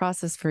long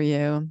process for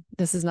you.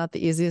 This is not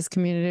the easiest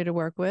community to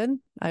work with.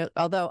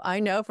 Although I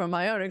know from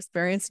my own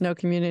experience, no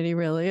community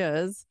really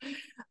is.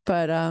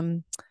 But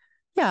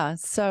yeah,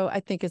 so I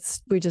think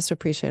we just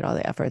appreciate all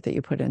the effort that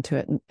you put into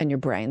it and your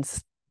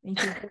brains.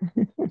 Thank you.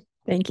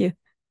 Thank you.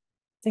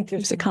 I think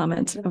There's a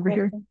comment over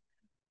here.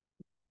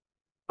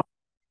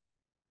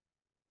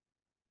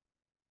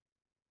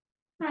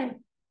 Hi.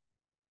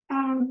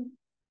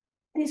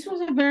 This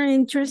was a very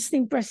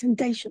interesting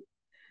presentation.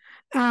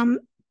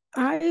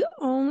 I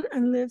own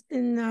and lived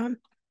in on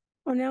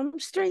Elm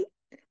Street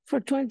for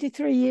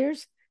 23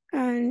 years,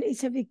 and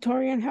it's a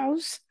Victorian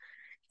house.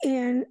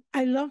 And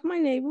I love my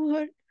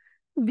neighborhood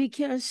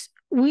because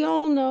we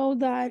all know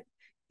that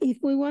if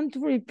we want to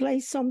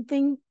replace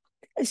something,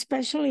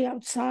 especially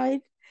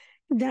outside,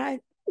 that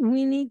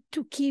we need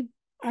to keep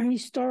our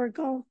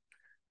historical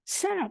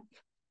setup.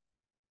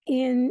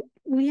 And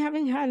we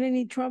haven't had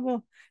any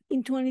trouble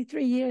in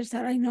 23 years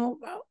that I know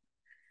about.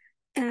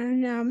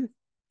 And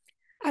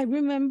I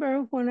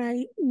remember when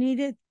I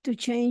needed to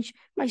change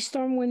my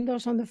storm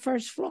windows on the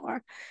first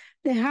floor.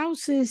 The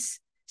house is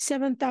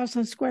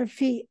 7,000 square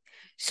feet.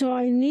 So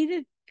I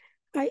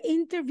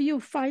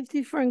interviewed 5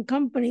 different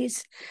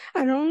companies,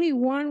 and only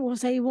one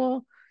was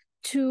able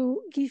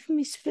to give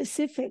me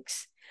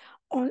specifics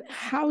on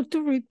how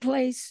to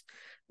replace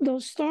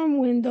those storm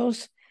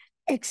windows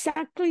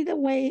exactly the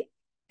way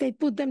they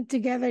put them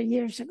together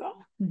years ago.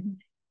 Mm-hmm.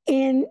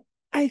 And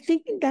I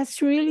think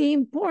that's really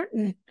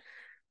important,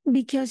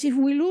 because if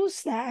we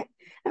lose that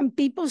and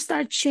people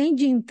start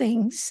changing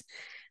things,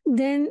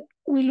 then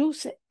we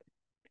lose it.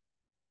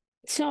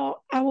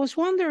 So I was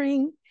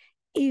wondering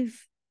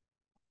if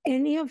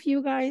any of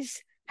you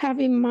guys have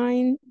in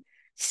mind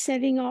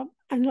setting up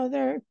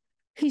another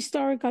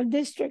historical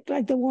district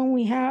like the one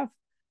we have,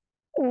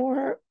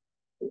 or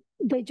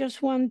they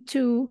just want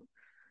to,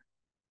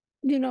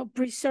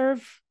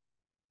 preserve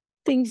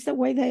things the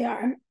way they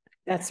are.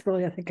 That's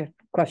really, I think, a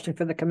question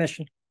for the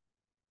commission.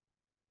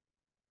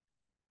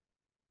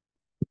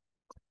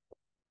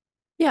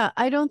 Yeah,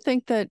 I don't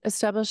think that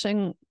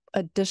establishing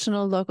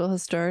additional local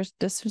historic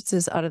districts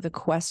is out of the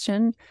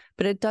question,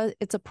 but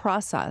it's a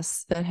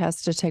process that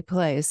has to take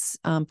place,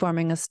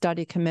 forming a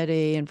study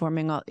committee and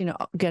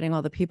getting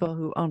all the people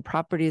who own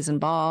properties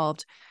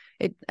involved.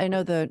 I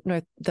know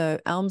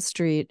the Elm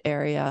Street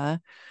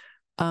area,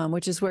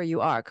 which is where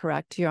you are,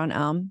 correct? You're on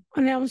Elm?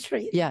 On Elm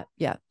Street. Yeah.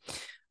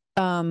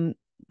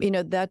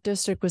 That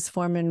district was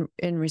formed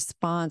in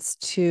response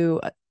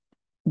to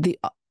the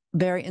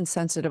very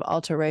insensitive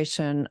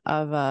alteration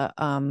of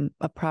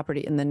a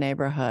property in the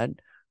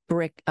neighborhood,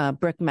 brick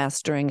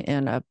mastering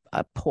in a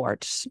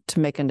porch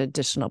to make an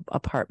additional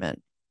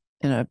apartment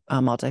in a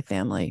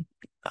multifamily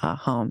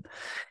home.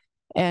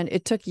 And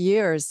it took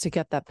years to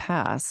get that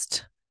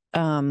passed.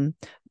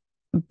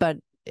 But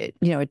it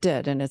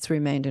did, and it's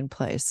remained in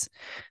place.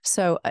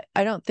 So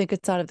I don't think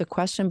it's out of the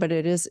question, but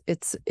it's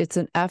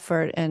an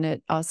effort, and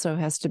it also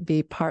has to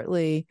be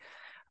partly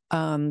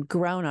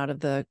grown out of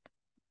the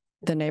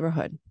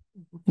neighborhood.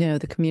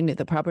 The community,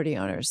 the property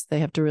owners, they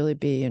have to really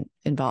be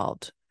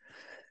involved.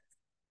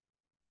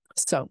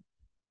 So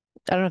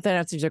I don't know if that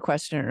answers your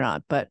question or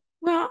not, but.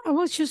 Well, I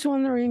was just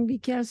wondering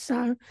because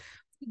we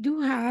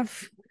do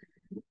have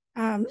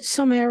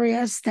some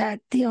areas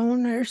that the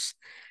owners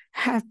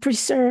have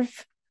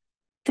preserved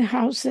the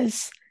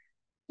houses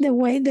the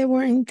way they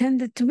were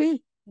intended to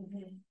be.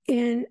 Mm-hmm.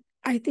 And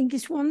I think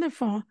it's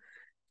wonderful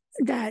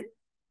that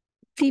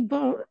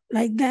people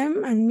like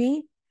them and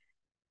me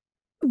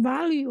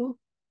value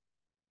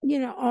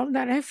all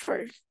that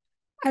effort.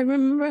 I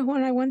remember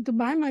when I went to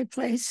buy my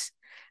place,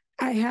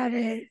 I had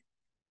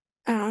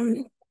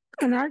an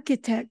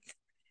architect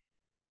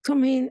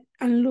come in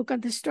and look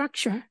at the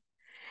structure,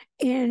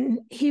 and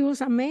he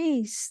was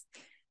amazed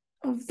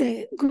of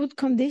the good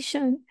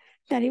condition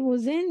that it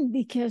was in,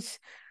 because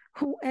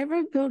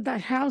whoever built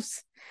that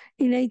house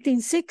in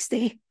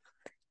 1860,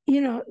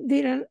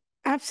 did an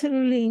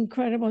absolutely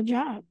incredible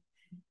job.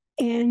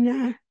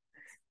 And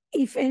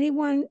if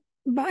anyone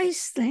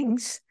buys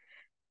things,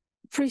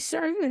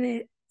 preserving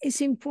it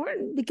is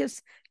important,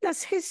 because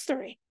that's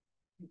history.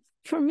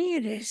 For me,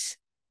 it is.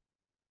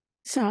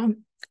 So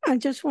I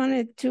just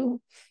wanted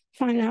to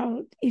find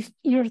out if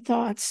your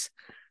thoughts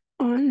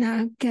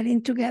on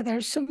getting together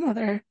some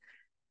other,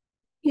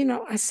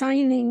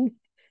 assigning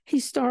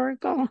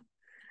historical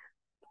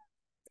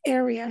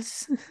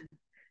areas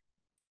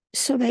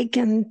so they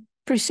can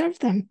preserve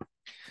them.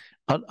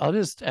 I'll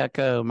just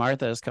echo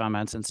Martha's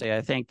comments and say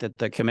I think that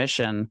the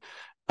commission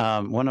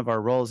one of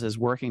our roles is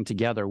working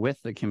together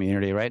with the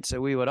community, right?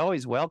 So we would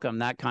always welcome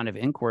that kind of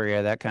inquiry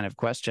or that kind of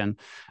question.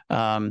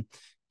 And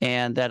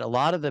that a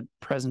lot of the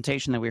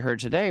presentation that we heard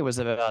today was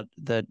about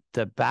the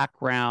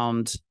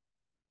background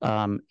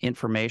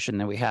information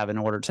that we have in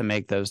order to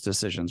make those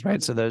decisions,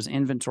 right? So those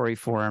inventory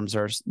forms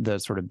are the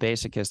sort of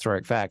basic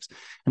historic facts.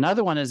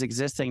 Another one is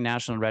existing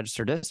National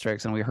Register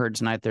districts, and we heard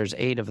tonight there's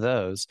 8 of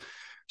those.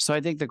 So I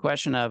think the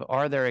question of,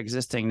 are there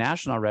existing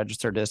National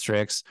Register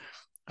districts,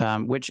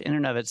 which in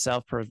and of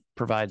itself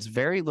provides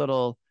very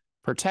little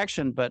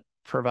protection, but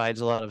provides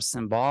a lot of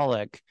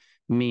symbolic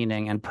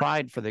meaning and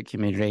pride for the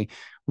community,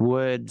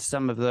 would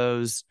some of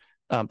those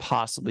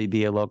possibly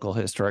be a local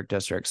historic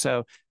district?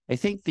 So I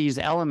think these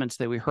elements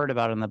that we heard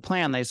about in the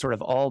plan, they sort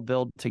of all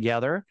build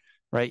together,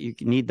 right? You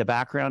need the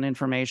background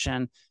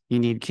information, you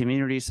need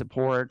community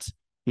support,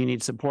 you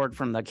need support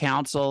from the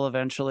council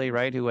eventually,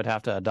 right, who would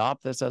have to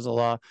adopt this as a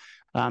law.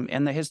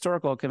 And the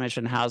Historical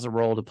Commission has a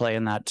role to play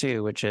in that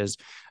too, which is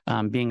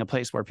being a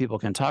place where people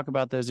can talk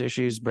about those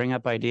issues, bring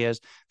up ideas,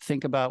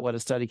 think about what a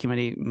study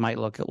committee might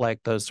look like,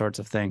 those sorts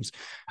of things.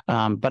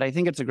 But I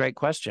think it's a great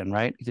question,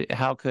 right?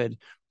 How could,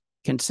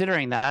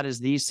 considering that is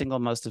the single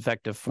most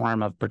effective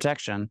form of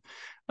protection,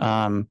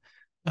 when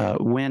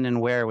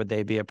and where would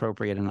they be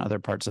appropriate in other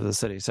parts of the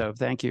city? So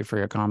thank you for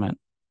your comment.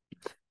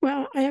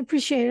 Well, I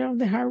appreciate all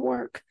the hard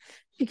work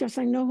because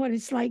I know what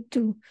it's like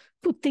to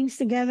put things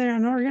together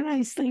and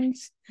organize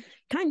things,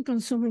 time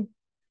consuming.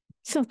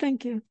 So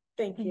thank you.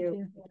 Thank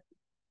you.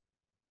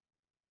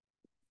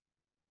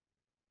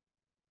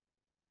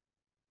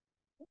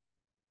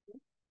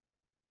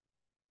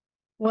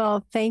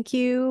 Well, thank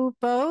you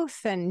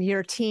both and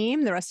your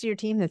team, the rest of your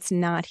team that's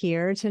not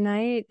here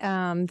tonight.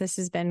 This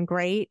has been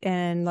great.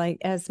 And like,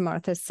 as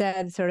Martha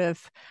said, sort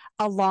of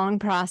a long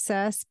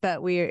process,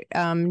 but we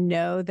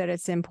know that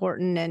it's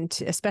important,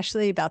 and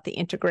especially about the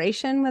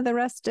integration with the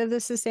rest of the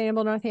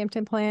Sustainable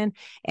Northampton Plan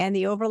and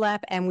the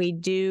overlap. And we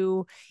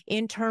do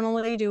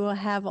internally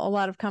have a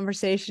lot of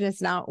conversation.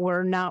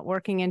 We're not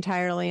working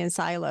entirely in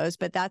silos,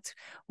 but that's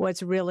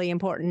what's really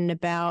important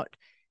about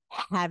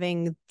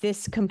having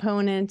this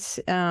component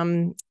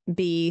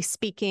be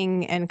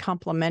speaking and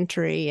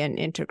complementary and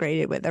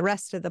integrated with the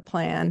rest of the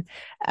plan.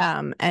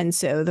 And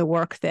so the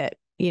work that,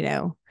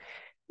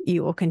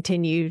 you will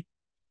continue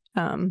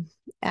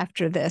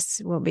after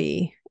this will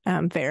be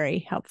very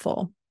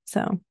helpful.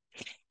 So,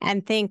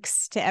 and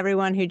thanks to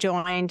everyone who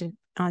joined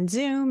on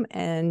Zoom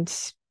and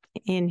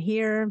in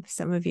here.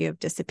 Some of you have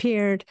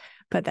disappeared,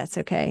 but that's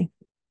okay.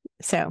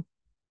 So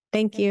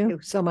thank you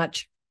so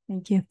much.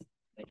 Thank you.